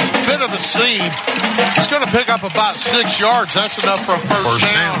had a bit of a seam. He's going to pick up about 6 yards. That's enough for a first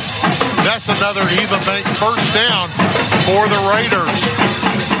down. That's another Eva Bank first down for the Raiders.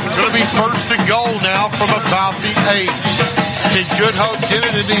 Going to be 1st and goal now from about the 8. Can Good Hope get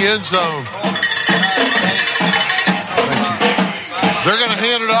it in the end zone? They're going to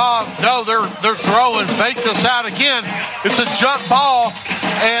hand it off. No, they're throwing. Fake this out again. It's a jump ball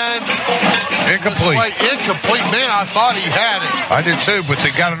and incomplete. Incomplete. Man, I thought he had it. I did too, but they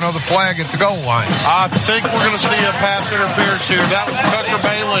got another flag at the goal line. I think we're going to see a pass interference here. That was Tucker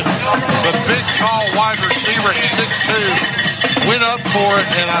Balin, the big, tall, wide receiver at 6'2", went up for it,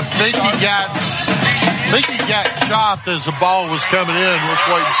 and I think he got chopped as the ball was coming in. Let's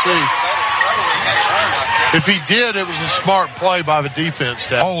wait and see. If he did, it was a smart play by the defense,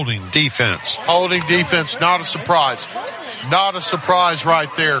 Dad. Holding defense. Holding defense. Not a surprise. Not a surprise right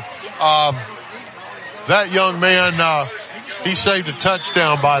there. That young man, he saved a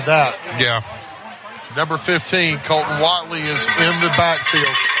touchdown by that. Yeah. Number 15, Colton Watley, is in the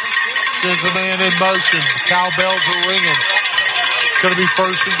backfield. Sends a man in motion. The cowbells are ringing. It's going to be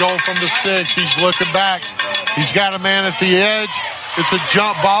 1st and goal from the 6. He's looking back. He's got a man at the edge. It's a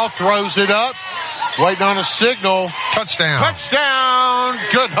jump ball, throws it up, waiting on a signal. Touchdown. Touchdown,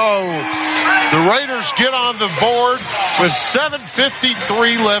 Goodhoe. The Raiders get on the board with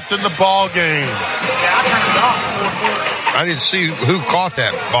 7:53 left in the ball game. I didn't see who caught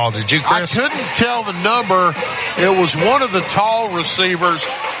that ball. Did you, Chris? I couldn't tell the number. It was one of the tall receivers.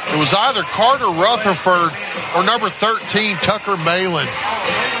 It was either Carter Rutherford or number 13, Tucker Malin.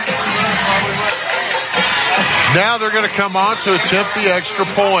 Now they're going to come on to attempt the extra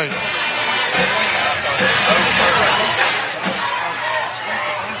point.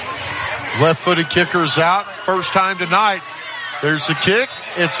 Left-footed kicker is out. First time tonight. There's the kick.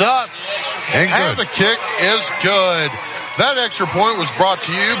 It's up. And the kick is good. That extra point was brought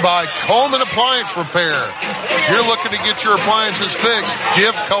to you by Coleman Appliance Repair. If you're looking to get your appliances fixed,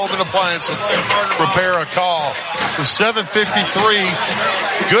 give Coleman Appliance Repair a call. For 7:53,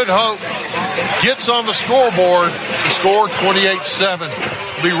 Good Hope gets on the scoreboard. The score 28-7.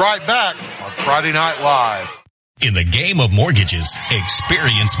 We'll be right back on Friday Night Live. In the game of mortgages,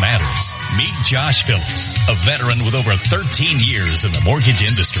 experience matters. Meet Josh Phillips, a veteran with over 13 years in the mortgage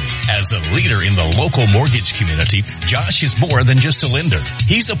industry. As a leader in the local mortgage community, Josh is more than just a lender.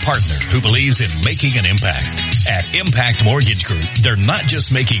 He's a partner who believes in making an impact. At Impact Mortgage Group, they're not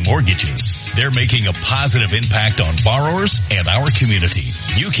just making mortgages. They're making a positive impact on borrowers and our community.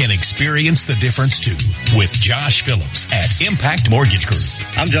 You can experience the difference too with Josh Phillips at Impact Mortgage Group.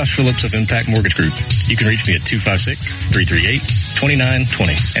 I'm Josh Phillips of Impact Mortgage Group. You can reach me at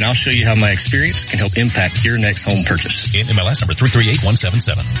 256-338-2920, and I'll show you how my experience can help impact your next home purchase. In MLS number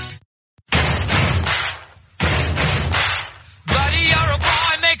 338177. Buddy, you're a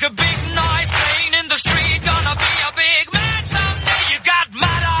boy, make a big noise, playing in the street, gonna be a big man someday. You got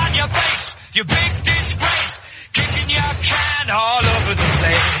mud on your face, you big disgrace, kicking your can all over the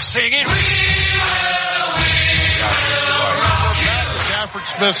place, singing, we will rock you. Stafford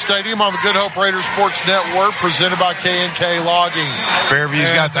Smith Stadium on the Good Hope Raiders Sports Network, presented by K&K Logging.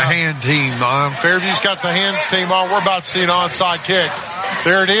 Fairview's got the hand team on. Fairview's got the hands team on. We're about to see an onside kick.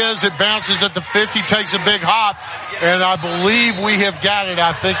 There it is. It bounces at the 50, takes a big hop, and I believe we have got it.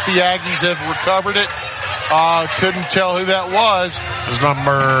 I think the Aggies have recovered it. Couldn't tell who that was. It was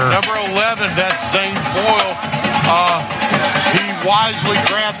number 11. That's Zane Boyle. He wisely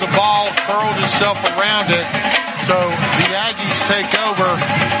grabbed the ball, curled himself around it. So the Aggies take over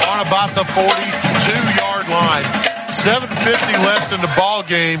on about the 42-yard line. 7:50 left in the ball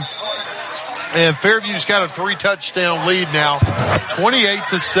game. And Fairview's got a 3-touchdown lead now,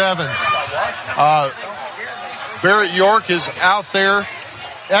 28-7. Barrett York is out there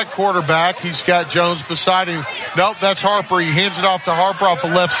at quarterback. He's got Jones beside him. Nope, that's Harper. He hands it off to Harper off the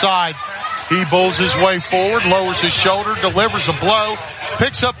left side. He bulls his way forward, lowers his shoulder, delivers a blow,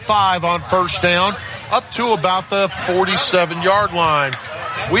 picks up 5 on first down, up to about the 47-yard line.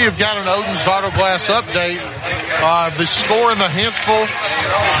 We have got an Odin's Auto Glass update. The score in the Hanceville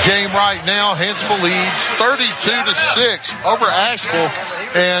game right now, Hanceville leads 32-6 over Asheville.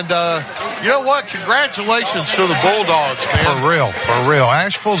 And you know what? Congratulations to the Bulldogs, man. For real.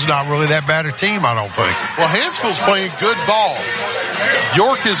 Asheville's not really that bad a team, I don't think. Well, Hanceville's playing good ball.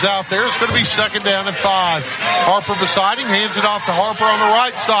 York is out there. It's going to be 2nd down and 5. Harper beside him, hands it off to Harper on the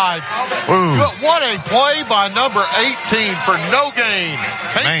right side. Ooh. What a play by number 18 for no gain.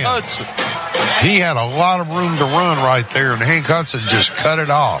 Hank Hudson. He had a lot of room to run right there, and Hank Hudson just cut it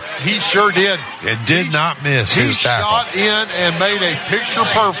off. He sure did. It did not miss his tackle. He shot in and made a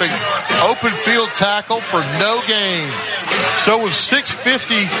picture-perfect open field tackle for no gain. So with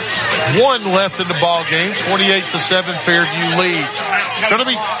 6:51 left in the ball game, 28-7 Fairview leads. Going to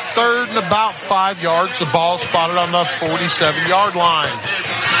be 3rd and about 5 yards. The ball spotted on the 47-yard line.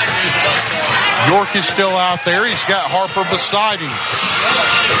 York is still out there. He's got Harper beside him.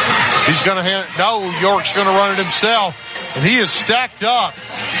 He's going to York's going to run it himself. And he is stacked up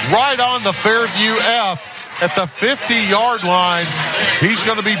right on the Fairview F at the 50-yard line. He's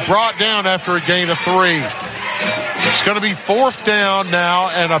going to be brought down after a gain of 3. It's going to be 4th down now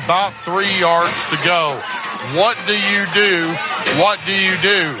and about 3 yards to go. What do you do? What do you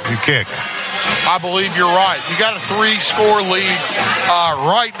do? You kick. I believe you're right. You got a 3-score lead.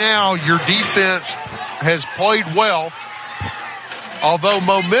 Right now, your defense has played well, although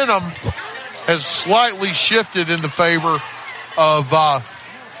momentum has slightly shifted in the favor of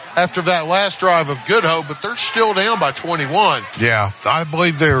after that last drive of Good Hope, but they're still down by 21. Yeah, I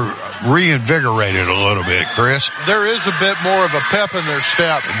believe they're reinvigorated a little bit, Chris. There is a bit more of a pep in their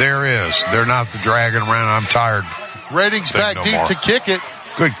step. There is. They're not the dragging around, I'm tired. Redding's back deep to kick it.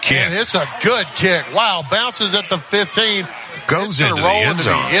 Good kick. And it's a good kick. Wow, bounces at the 15. Goes into the end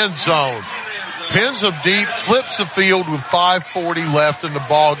zone. pins them deep, flips the field with 5:40 left in the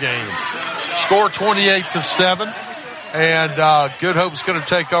ball game. Score 28-7, and Good Hope's going to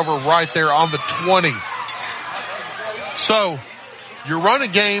take over right there on the 20. So your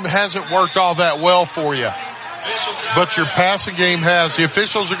running game hasn't worked all that well for you, but your passing game has. The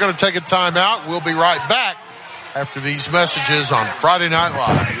officials are going to take a timeout. We'll be right back after these messages on Friday Night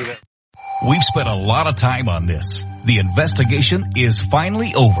Live. We've spent a lot of time on this. The investigation is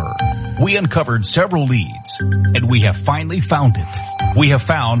finally over. We uncovered several leads, and we have finally found it. We have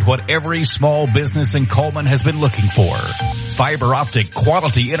found what every small business in Coleman has been looking for. Fiber optic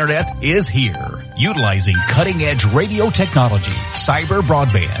quality internet is here. Utilizing cutting-edge radio technology, Cyber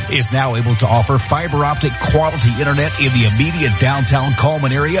Broadband is now able to offer fiber optic quality internet in the immediate downtown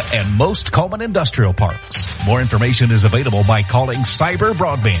Coleman area and most Coleman industrial parks. More information is available by calling Cyber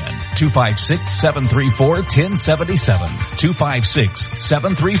Broadband 256-734-1077,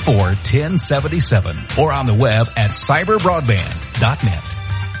 256-734-1077, or on the web at cyberbroadband.net.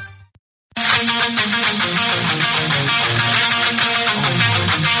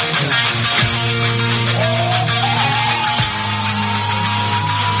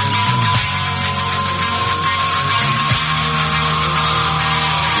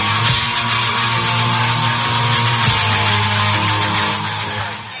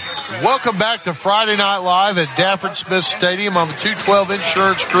 Welcome back to Friday Night Live at Dafford Smith Stadium on the 212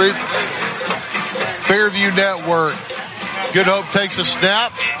 Insurance Group Fairview Network. Good Hope takes a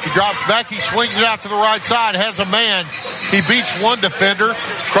snap. He drops back. He swings it out to the right side. Has a man. He beats one defender.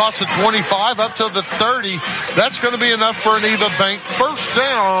 Across the 25 up to the 30. That's going to be enough for an Eva Bank first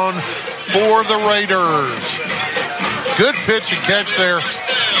down for the Raiders. Good pitch and catch there.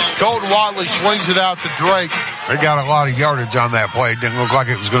 Colton Watley swings it out to Drake. They got a lot of yardage on that play. It didn't look like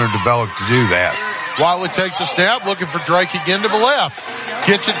it was going to develop to do that. Watley takes a snap, looking for Drake again to the left.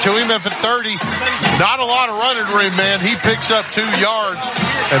 Gets it to him at the 30. Not a lot of running room, man. He picks up 2 yards,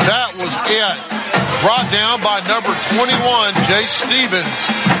 and that was it. Brought down by number 21, Jay Stevens.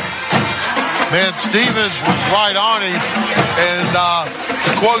 Man, Stevens was right on him, and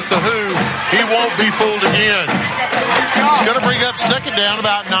to quote The Who, he won't be fooled again. It's going to bring up second down,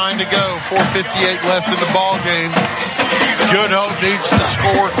 about 9 to go. 4:58 left in the ball game. Good Hope needs to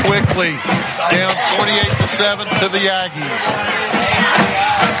score quickly. Down 28-7 to the Aggies.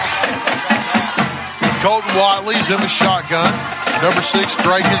 Colton Watley's in the shotgun. Number 6,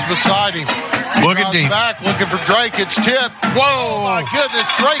 Drake is beside him. Looking deep. Back, looking for Drake. It's tipped. Whoa, my goodness.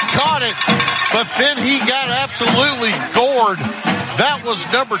 Drake caught it, but then he got absolutely gored. That was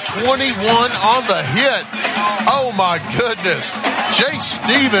number 21 on the hit. Oh, my goodness. Jay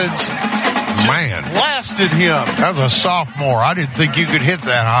Stevens blasted him. That was a sophomore. I didn't think you could hit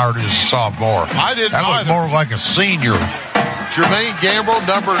that hard as a sophomore. I didn't That was either. more like a senior. Jermaine Gamble,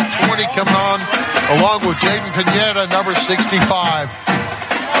 number 20, coming on, along with Jaden Pineda, number 65.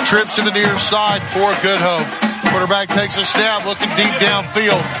 Trips to the near side for Good Hope. Quarterback takes a snap, looking deep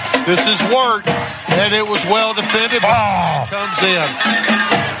downfield. This is work, and it was well defended. Oh. Comes in.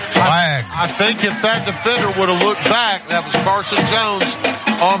 Flag. I think if that defender would have looked back, that was Carson Jones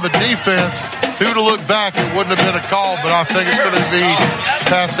on the defense. If he would have looked back, it wouldn't have been a call, but I think it's going to be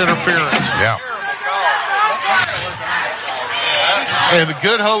pass interference. Yeah. And the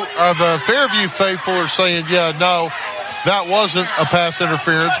Good Hope, the Fairview faithful are saying, yeah, no, that wasn't a pass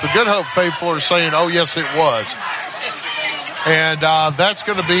interference. The Good Hope faithful are saying, oh, yes, it was. And that's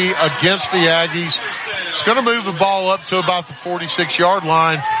going to be against the Aggies. It's going to move the ball up to about the 46-yard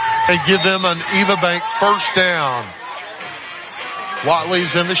line and give them an Eva Bank first down.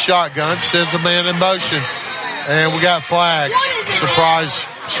 Watley's in the shotgun, sends a man in motion. And we got flags. Surprise,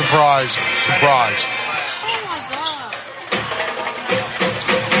 surprise, surprise.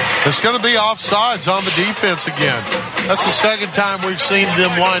 It's going to be offsides on the defense again. That's the second time we've seen them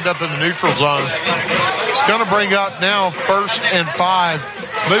lined up in the neutral zone. It's going to bring up now 1st and 5.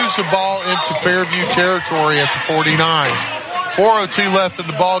 Moves the ball into Fairview territory at the 49. 4:02 left in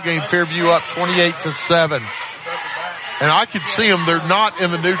the ball game. Fairview up 28-7. And I can see them. They're not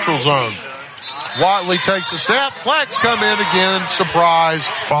in the neutral zone. Watley takes a snap. Flags come in again. Surprise.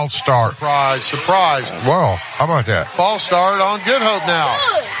 False start. Surprise. Surprise. Well, how about that? False start on Good Hope now.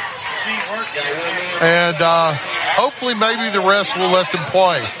 And hopefully maybe the rest will let them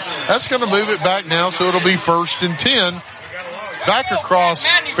play. That's going to move it back now, so it'll be 1st and 10. Back across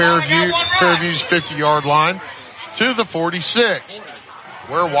Fairview's 50-yard line to the 46,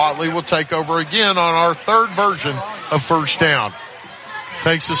 where Watley will take over again on our third version of first down.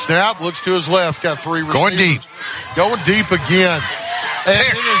 Takes a snap, looks to his left, got 3 receivers. Going deep. Going deep again. And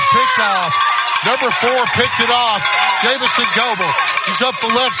it is picked off. Number 4 picked it off. Jamison Goebel. He's up the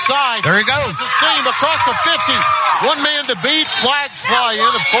left side. There he goes. The seam across the 50. One man to beat. Flags fly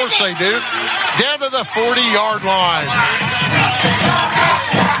in. Of course they do. Down to the 40-yard line.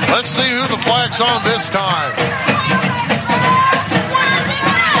 Let's see who the flag's on this time.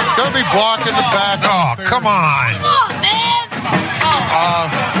 It's going to be blocking the back. Oh, come on.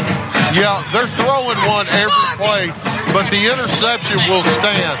 Yeah, they're throwing one every play, but the interception will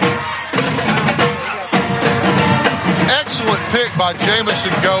stand. Excellent pick by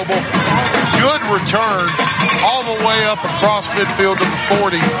Jamison Goebel. Good return all the way up across midfield to the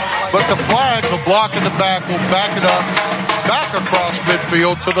 40. But the flag, the block in the back, will back it up back across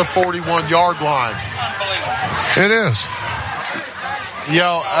midfield to the 41-yard line. It is.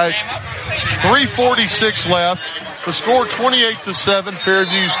 3:46 left. The score 28-7.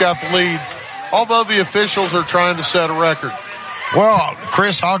 Fairview's got the lead, although the officials are trying to set a record. Well,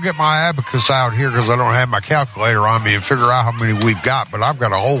 Chris, I'll get my abacus out here because I don't have my calculator on me and figure out how many we've got, but I've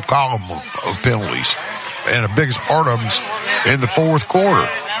got a whole column of penalties, and the biggest part of them's in the fourth quarter.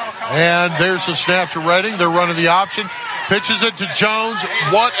 And there's a snap to Redding. They're running the option. Pitches it to Jones.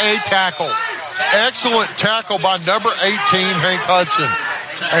 What a tackle. Excellent tackle by number 18, Hank Hudson.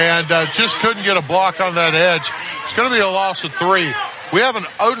 And just couldn't get a block on that edge. It's going to be a loss of 3. We have an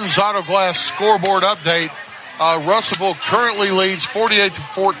Odin's Auto Glass scoreboard update. Russellville currently leads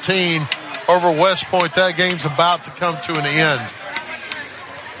 48-14 over West Point. That game's about to come to an end.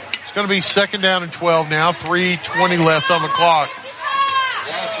 It's going to be 2nd down and 12 now. 3:20 left on the clock.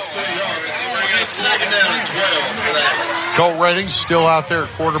 Colt Redding's still out there at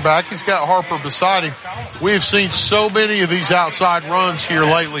quarterback. He's got Harper beside him. We have seen so many of these outside runs here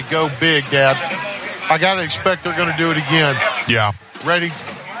lately go big, Dad. I got to expect they're going to do it again. Yeah. Redding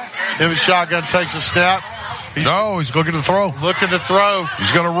in the shotgun, takes a snap. He's looking to throw. Looking to throw.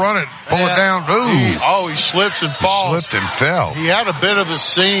 He's going to run it. Pull it down. Ooh. He slips and falls. He slipped and fell. He had a bit of a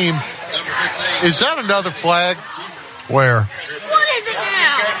seam. Is that another flag? Where? What is it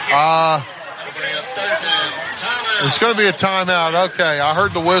now? It's going to be a timeout. Okay, I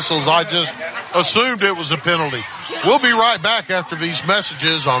heard the whistles. I just assumed it was a penalty. We'll be right back after these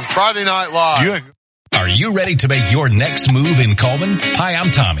messages on Friday Night Live. Are you ready to make your next move in Coleman? Hi,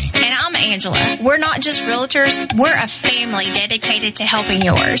 I'm Tommy. And I'm Angela. We're not just realtors, we're a family dedicated to helping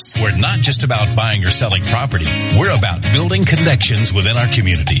yours. We're not just about buying or selling property. We're about building connections within our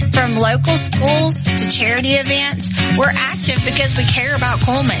community. From local schools to charity events, we're active because we care about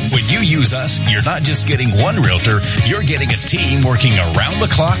Coleman. When you use us, you're not just getting one realtor, you're getting a team working around the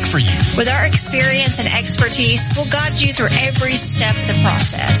clock for you. With our experience and expertise, we'll guide you through every step of the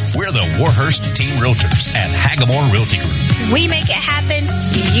process. We're the Warhurst Team Realtors at Hagamore Realty Group. We make it happen,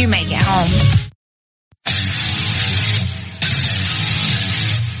 you make it home.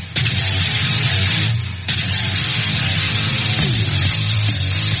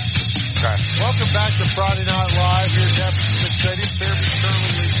 Okay. Welcome back to Friday Night Live here at Jefferson Stadium. Fairview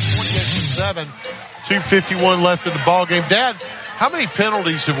currently leads 28-7. 2:51 left in the ball game. Dad, how many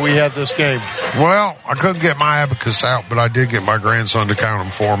penalties have we had this game? Well, I couldn't get my abacus out, but I did get my grandson to count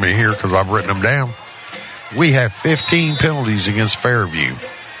them for me here because I've written them down. We have 15 penalties against Fairview.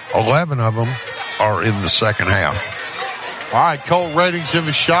 11 of them are in the second half. All right, Colt Redding's in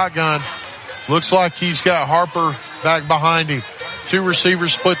the shotgun. Looks like he's got Harper back behind him. 2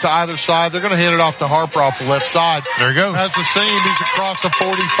 receivers split to either side. They're going to hand it off to Harper off the left side. There he goes. Has the seam. He's across the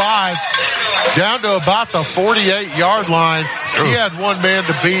 45. Down to about the 48-yard line. He had one man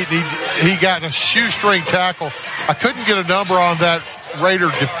to beat. He got a shoestring tackle. I couldn't get a number on that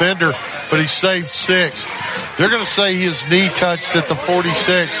Raider defender, but he saved 6. They're going to say his knee touched at the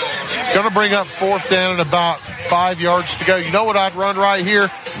 46. It's going to bring up 4th down and about 5 yards to go. You know what I'd run right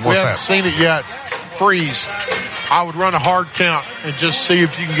here? We haven't seen it yet. Freeze. I would run a hard count and just see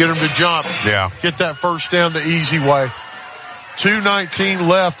if you can get him to jump. Yeah. Get that first down the easy way. 2:19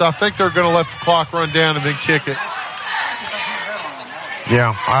 left. I think they're going to let the clock run down and then kick it.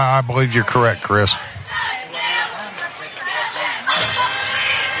 Yeah, I believe you're correct, Chris.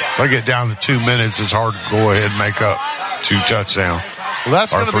 They get down to 2 minutes, it's hard to go ahead and make up 2 touchdowns. Well,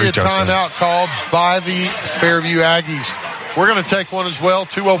 that's going to be a timeout called by the Fairview Aggies. We're going to take one as well.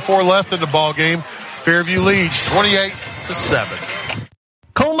 2:04 left in the ball game. Fairview leads 28-7.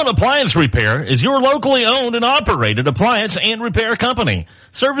 Coleman Coleman Appliance Repair is your locally owned and operated appliance and repair company.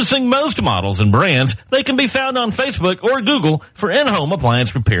 Servicing most models and brands, they can be found on Facebook or Google for in-home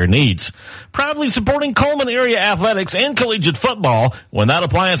appliance repair needs. Proudly supporting Coleman area athletics and collegiate football. When that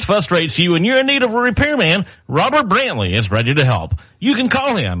appliance frustrates you and you're in need of a repairman, Robert Brantley is ready to help. You can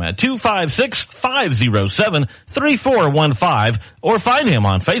call him at 256-507-3415 or find him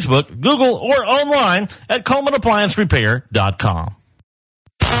on Facebook, Google, or online at ColemanApplianceRepair.com.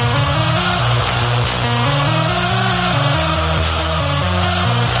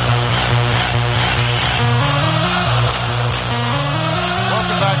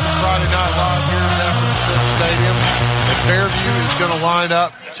 Stadium, and Fairview is going to line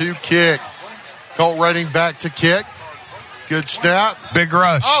up to kick. Colt Redding back to kick. Good snap. Big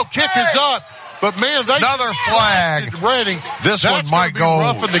rush. Oh, kick is up. But man, they another flag. Redding. This one might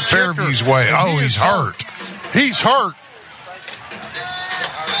go Fairview's way. Oh, he's hurt. He's hurt.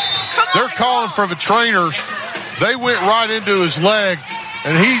 They're calling for the trainers. They went right into his leg,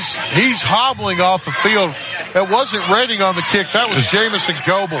 and he's hobbling off the field. That wasn't Redding on the kick. That was Jamison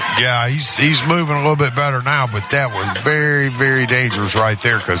Goebel. Yeah, he's moving a little bit better now, but that was very, very dangerous right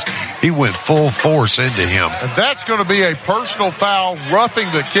there because he went full force into him. And that's going to be a personal foul,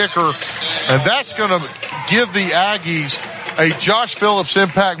 roughing the kicker, and that's going to give the Aggies a Josh Phillips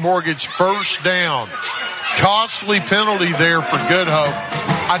Impact Mortgage first down. Costly penalty there for Good Hope.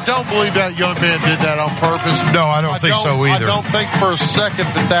 I don't believe that young man did that on purpose. No, I don't think so either. I don't think for a second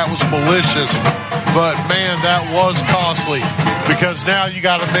that was malicious. But, man, that was costly because now you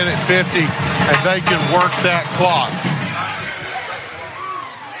got a minute 50 and they can work that clock.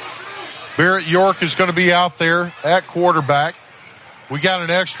 Barrett York is going to be out there at quarterback. We got an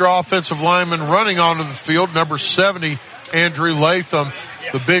extra offensive lineman running onto the field, number 70, Andrew Latham,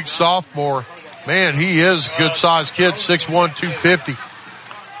 the big sophomore. Man, he is a good-sized kid, 6'1", 250.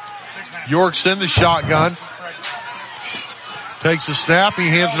 York's in the shotgun. Takes a snap. He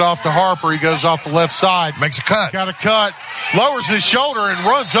hands it off to Harper. He goes off the left side. Makes a cut. Got a cut. Lowers his shoulder and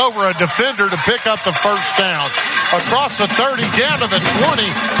runs over a defender to pick up the first down. Across the 30, down to the 20.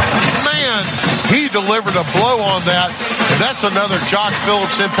 Man, he delivered a blow on that. And that's another Josh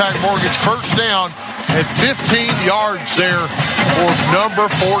Phillips Impact Mortgage first down at 15 yards there for number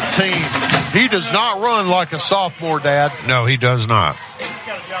 14. He does not run like a sophomore, Dad. No, he does not.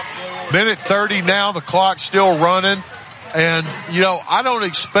 Minute 30 now. The clock's still running. And, I don't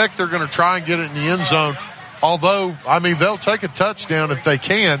expect they're going to try and get it in the end zone. Although, they'll take a touchdown if they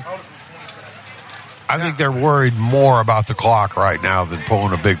can. I think they're worried more about the clock right now than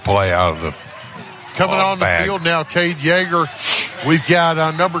pulling a big play out of the Coming on bag. The field now, Cade Yeager. We've got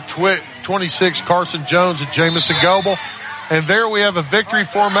number 26, Carson Jones and Jamison Goebel. And there we have a victory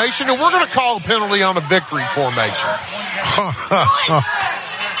formation. And we're going to call a penalty on a victory formation.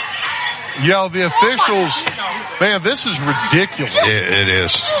 The officials, man, this is ridiculous. It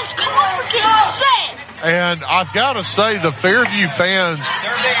is. And I've got to say, the Fairview fans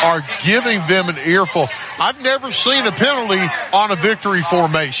are giving them an earful. I've never seen a penalty on a victory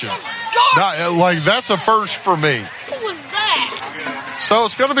formation. That's a first for me. What was that? So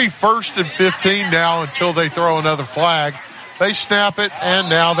it's going to be 1st and 15 now until they throw another flag. They snap it, and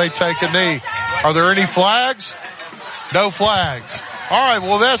now they take a knee. Are there any flags? No flags. All right,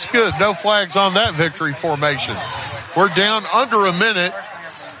 well, that's good. No flags on that victory formation. We're down under a minute.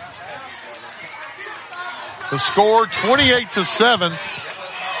 The score, 28-7,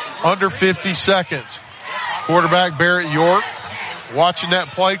 under 50 seconds. Quarterback Barrett York watching that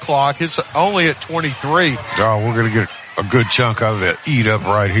play clock. It's only at 23. Oh, we're going to get a good chunk of it eat up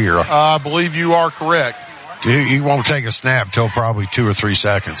right here. I believe you are correct. He won't take a snap till probably 2 or 3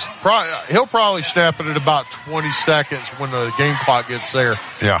 seconds. He'll probably snap it at about 20 seconds when the game clock gets there.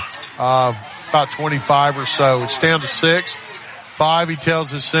 Yeah. About 25 or so. It's down to 6. 5, he tells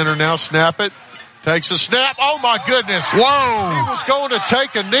his center now, snap it. Takes a snap. Oh, my goodness. Whoa. He was going to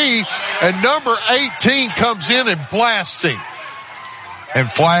take a knee, and number 18 comes in and blasts him.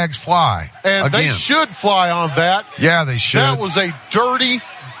 And flags fly. And again. They should fly on that. Yeah, they should. That was a dirty,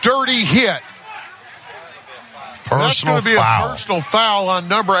 dirty hit. That's going to be a personal foul on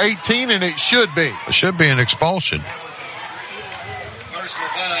number 18, and it should be. It should be an expulsion. Personal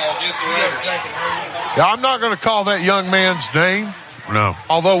foul against the Raiders. Yeah, I'm not going to call that young man's name. No.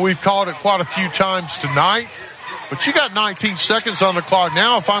 Although we've called it quite a few times tonight. But you got 19 seconds on the clock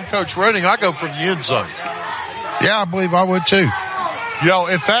now. If I'm Coach Redding, I go for the end zone. Yeah, I believe I would too.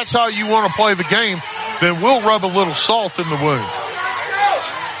 If that's how you want to play the game, then we'll rub a little salt in the wound.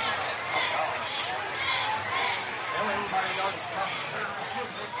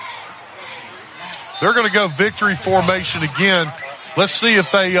 They're going to go victory formation again. Let's see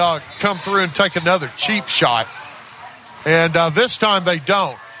if they come through and take another cheap shot. And this time they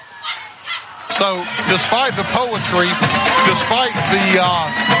don't. So despite the poetry, despite the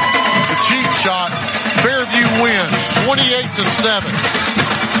cheap shot, Fairview wins 28-7.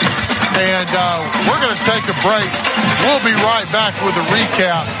 And we're going to take a break. We'll be right back with a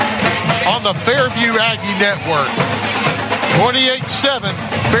recap on the Fairview Aggie Network. 28-7,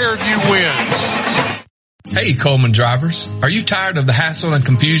 Fairview wins. Hey, Coleman drivers. Are you tired of the hassle and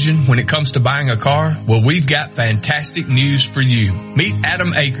confusion when it comes to buying a car? Well, we've got fantastic news for you. Meet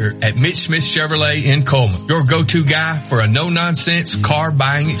Adam Aker at Mitch Smith Chevrolet in Coleman, your go-to guy for a no-nonsense car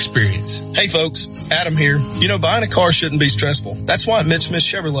buying experience. Hey, folks. Adam here. You know, buying a car shouldn't be stressful. That's why at Mitch Smith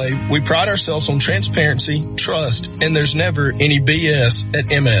Chevrolet, we pride ourselves on transparency, trust, and there's never any BS at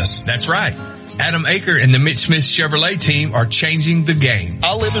MS. That's right. Adam Aker and the Mitch Smith Chevrolet team are changing the game.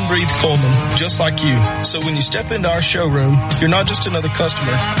 I live and breathe Coleman, just like you. So when you step into our showroom, you're not just another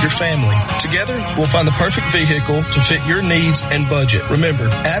customer, you're family. Together, we'll find the perfect vehicle to fit your needs and budget. Remember,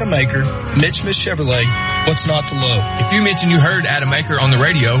 Adam Aker, Mitch Smith Chevrolet, what's not to love? If you mention you heard Adam Aker on the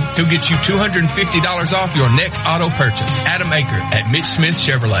radio, he'll get you $250 off your next auto purchase. Adam Aker at Mitch Smith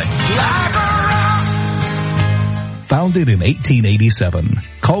Chevrolet. Founded in 1887,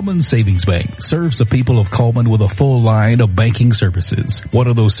 Coleman Savings Bank serves the people of Coleman with a full line of banking services. One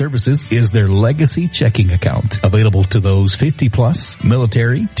of those services is their legacy checking account, available to those 50 plus,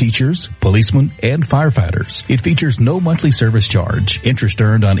 military, teachers, policemen, and firefighters. It features no monthly service charge, interest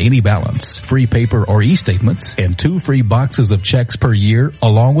earned on any balance, free paper or e-statements, and 2 free boxes of checks per year,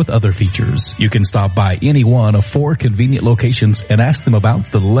 along with other features. You can stop by any one of 4 convenient locations and ask them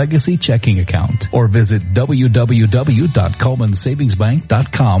about the legacy checking account, or visit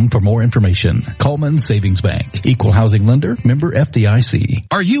www.colemansavingsbank.com for more information. Coleman Savings Bank. Equal housing lender. Member FDIC.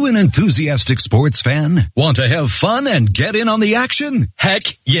 Are you an enthusiastic sports fan? Want to have fun and get in on the action? Heck,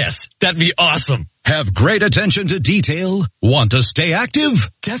 yes. That'd be awesome. Have great attention to detail? Want to stay active?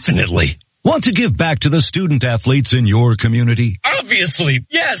 Definitely. Want to give back to the student athletes in your community? Obviously,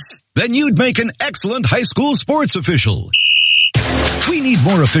 yes. Then you'd make an excellent high school sports official. We need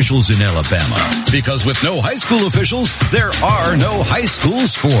more officials in Alabama, because with no high school officials, there are no high school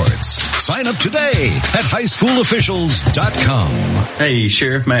sports. Sign up today at highschoolofficials.com. Hey,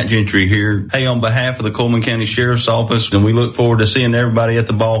 Sheriff Matt Gentry here. Hey, on behalf of the Coleman County Sheriff's Office, and we look forward to seeing everybody at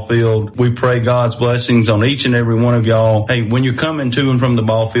the ball field. We pray God's blessings on each and every one of y'all. Hey, when you're coming to and from the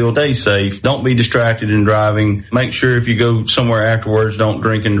ball field, stay safe. Don't be distracted in driving. Make sure if you go somewhere afterwards, don't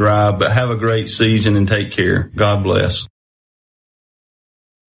drink and drive, but have a great season and take care. God bless.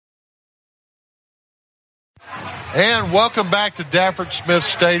 And welcome back to Dafford Smith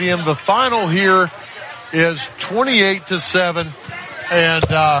Stadium. The final here is 28-7. And,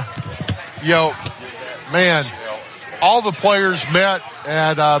 man, all the players met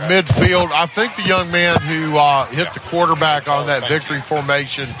at midfield. I think the young man who hit the quarterback on that victory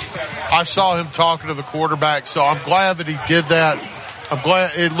formation, I saw him talking to the quarterback, so I'm glad that he did that. I'm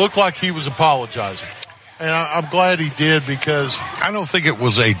glad it looked like he was apologizing. And I'm glad he did, because I don't think it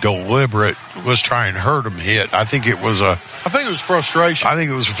was a deliberate, was trying to hurt him hit. I think it was frustration. I think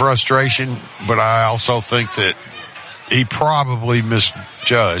it was frustration, but I also think that he probably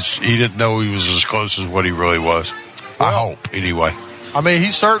misjudged. He didn't know he was as close as what he really was. Well, I hope, anyway. I mean,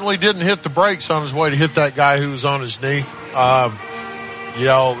 he certainly didn't hit the brakes on his way to hit that guy who was on his knee.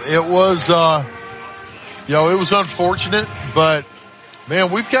 It was unfortunate, but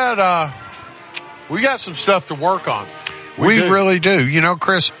man, we got some stuff to work on. We really do. You know,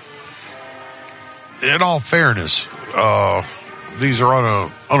 Chris, in all fairness, these are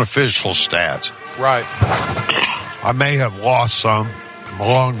unofficial stats. Right. I may have lost some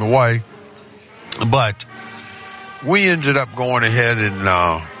along the way, but we ended up going ahead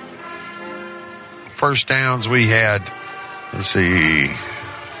and first downs we had, 10,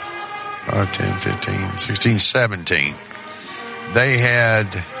 15, 16, 17. They had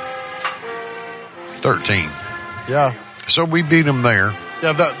 13. Yeah. So we beat them there.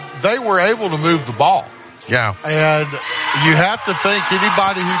 Yeah, they were able to move the ball. Yeah. And you have to think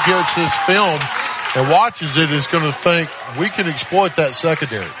anybody who gets this film and watches it is going to think we can exploit that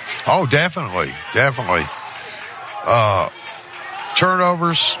secondary. Oh, definitely. Definitely.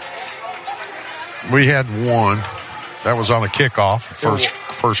 Turnovers, we had one. That was on a kickoff,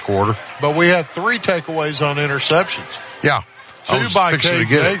 first quarter. But we had 3 takeaways on interceptions. Yeah. 2 by Cade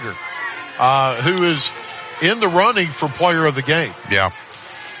Yeager, who is in the running for player of the game. Yeah.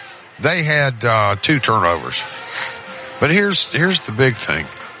 They had 2 turnovers. But here's the big thing.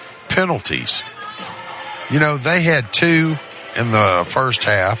 Penalties. You know, they had 2 in the first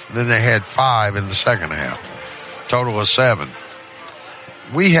half, then they had 5 in the second half. Total of 7.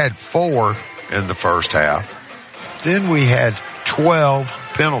 we had 4 in the first half. Then we had 12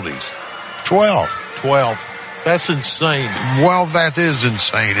 penalties. 12. That's insane. Well, that is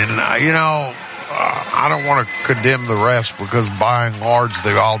insane. And, I don't want to condemn the refs because by and large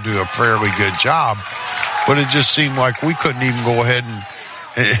they all do a fairly good job. But it just seemed like we couldn't even go ahead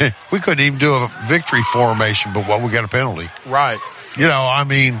and we couldn't even do a victory formation, but we got a penalty. Right.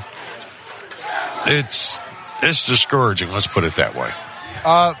 It's discouraging. Let's put it that way.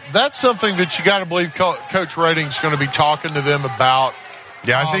 That's something that you got to believe Coach Rating's going to be talking to them about.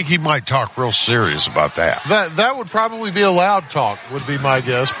 Yeah, I think he might talk real serious about that. That would probably be a loud talk, would be my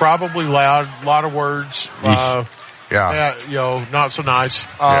guess. Probably loud, a lot of words. Not so nice.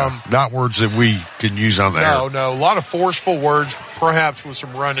 Not words that we can use on the air. No, a lot of forceful words, perhaps with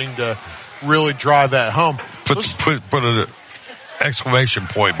some running to really drive that home. Put an exclamation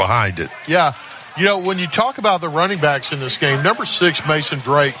point behind it. Yeah. When you talk about the running backs in this game, number 6, Mason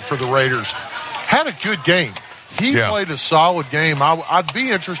Drake for the Raiders, had a good game. He played a solid game. I'd be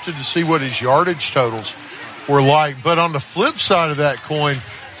interested to see what his yardage totals were like. But on the flip side of that coin,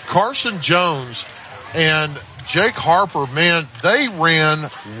 Carson Jones and Jake Harper, man, they ran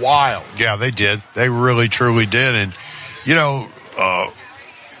wild. Yeah, they did. They really, truly did. And,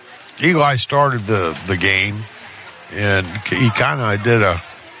 Eli started the game, and he kind of did a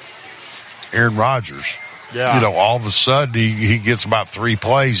Aaron Rodgers. Yeah. All of a sudden he gets about 3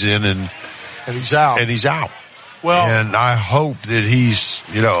 plays in and he's out. Well, and I hope that he's,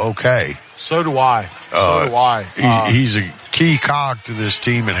 okay. So do I. He's a key cog to this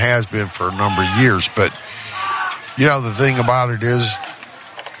team and has been for a number of years. But, the thing about it is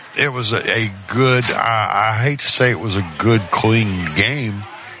it was a good, I hate to say it was a good, clean game,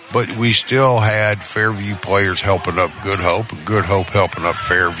 but we still had Fairview players helping up Good Hope and Good Hope helping up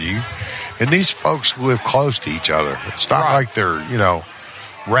Fairview. And these folks live close to each other. It's not like they're,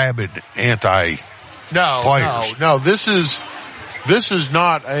 rabid anti-players. No. This is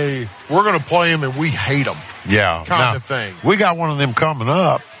not a, we're going to play them and we hate them. Yeah. Kind of thing. We got one of them coming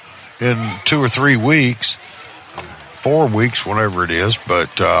up in 2 or 3 weeks, 4 weeks, whatever it is.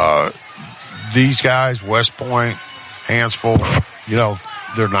 But, these guys, West Point, Hansville,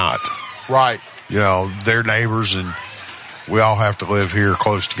 they're not. Right. They're neighbors and we all have to live here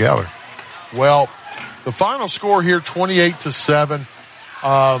close together. Well, the final score here, 28-7.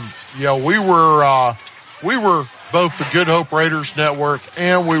 We were both the Good Hope Raiders Network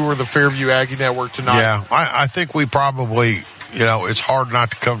and we were the Fairview Aggie Network tonight. Yeah, I think we probably, it's hard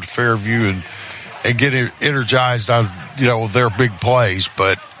not to come to Fairview and get energized on, their big plays,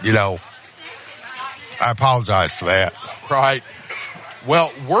 but, I apologize for that. Right.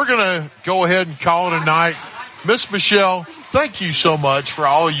 Well, we're going to go ahead and call it a night. Miss Michelle, thank you so much for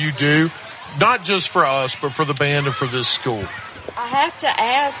all you do, not just for us, but for the band and for this school. I have to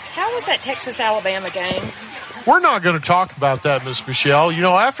ask, how was that Texas-Alabama game? We're not going to talk about that, Miss Michelle.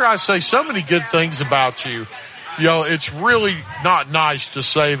 After I say so many good things about you, it's really not nice to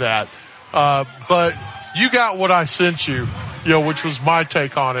say that. But you got what I sent you, which was my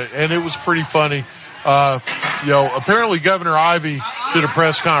take on it, and it was pretty funny. Apparently Governor Ivey did a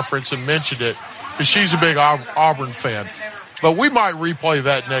press conference and mentioned it because she's a big Auburn fan. But we might replay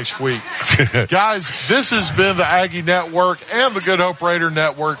that next week. Guys, this has been the Aggie Network and the Good Hope Raider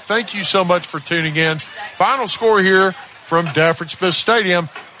Network. Thank you so much for tuning in. Final score here from Dafford Smith Stadium,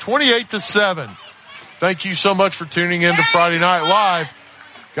 28-7. Thank you so much for tuning in to Friday Night Live.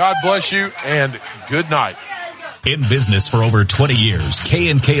 God bless you and good night. In business for over 20 years,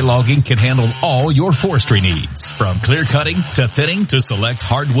 K&K Logging can handle all your forestry needs. From clear cutting to thinning to select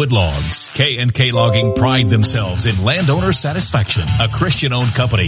hardwood logs. K&K Logging pride themselves in landowner satisfaction. A Christian-owned company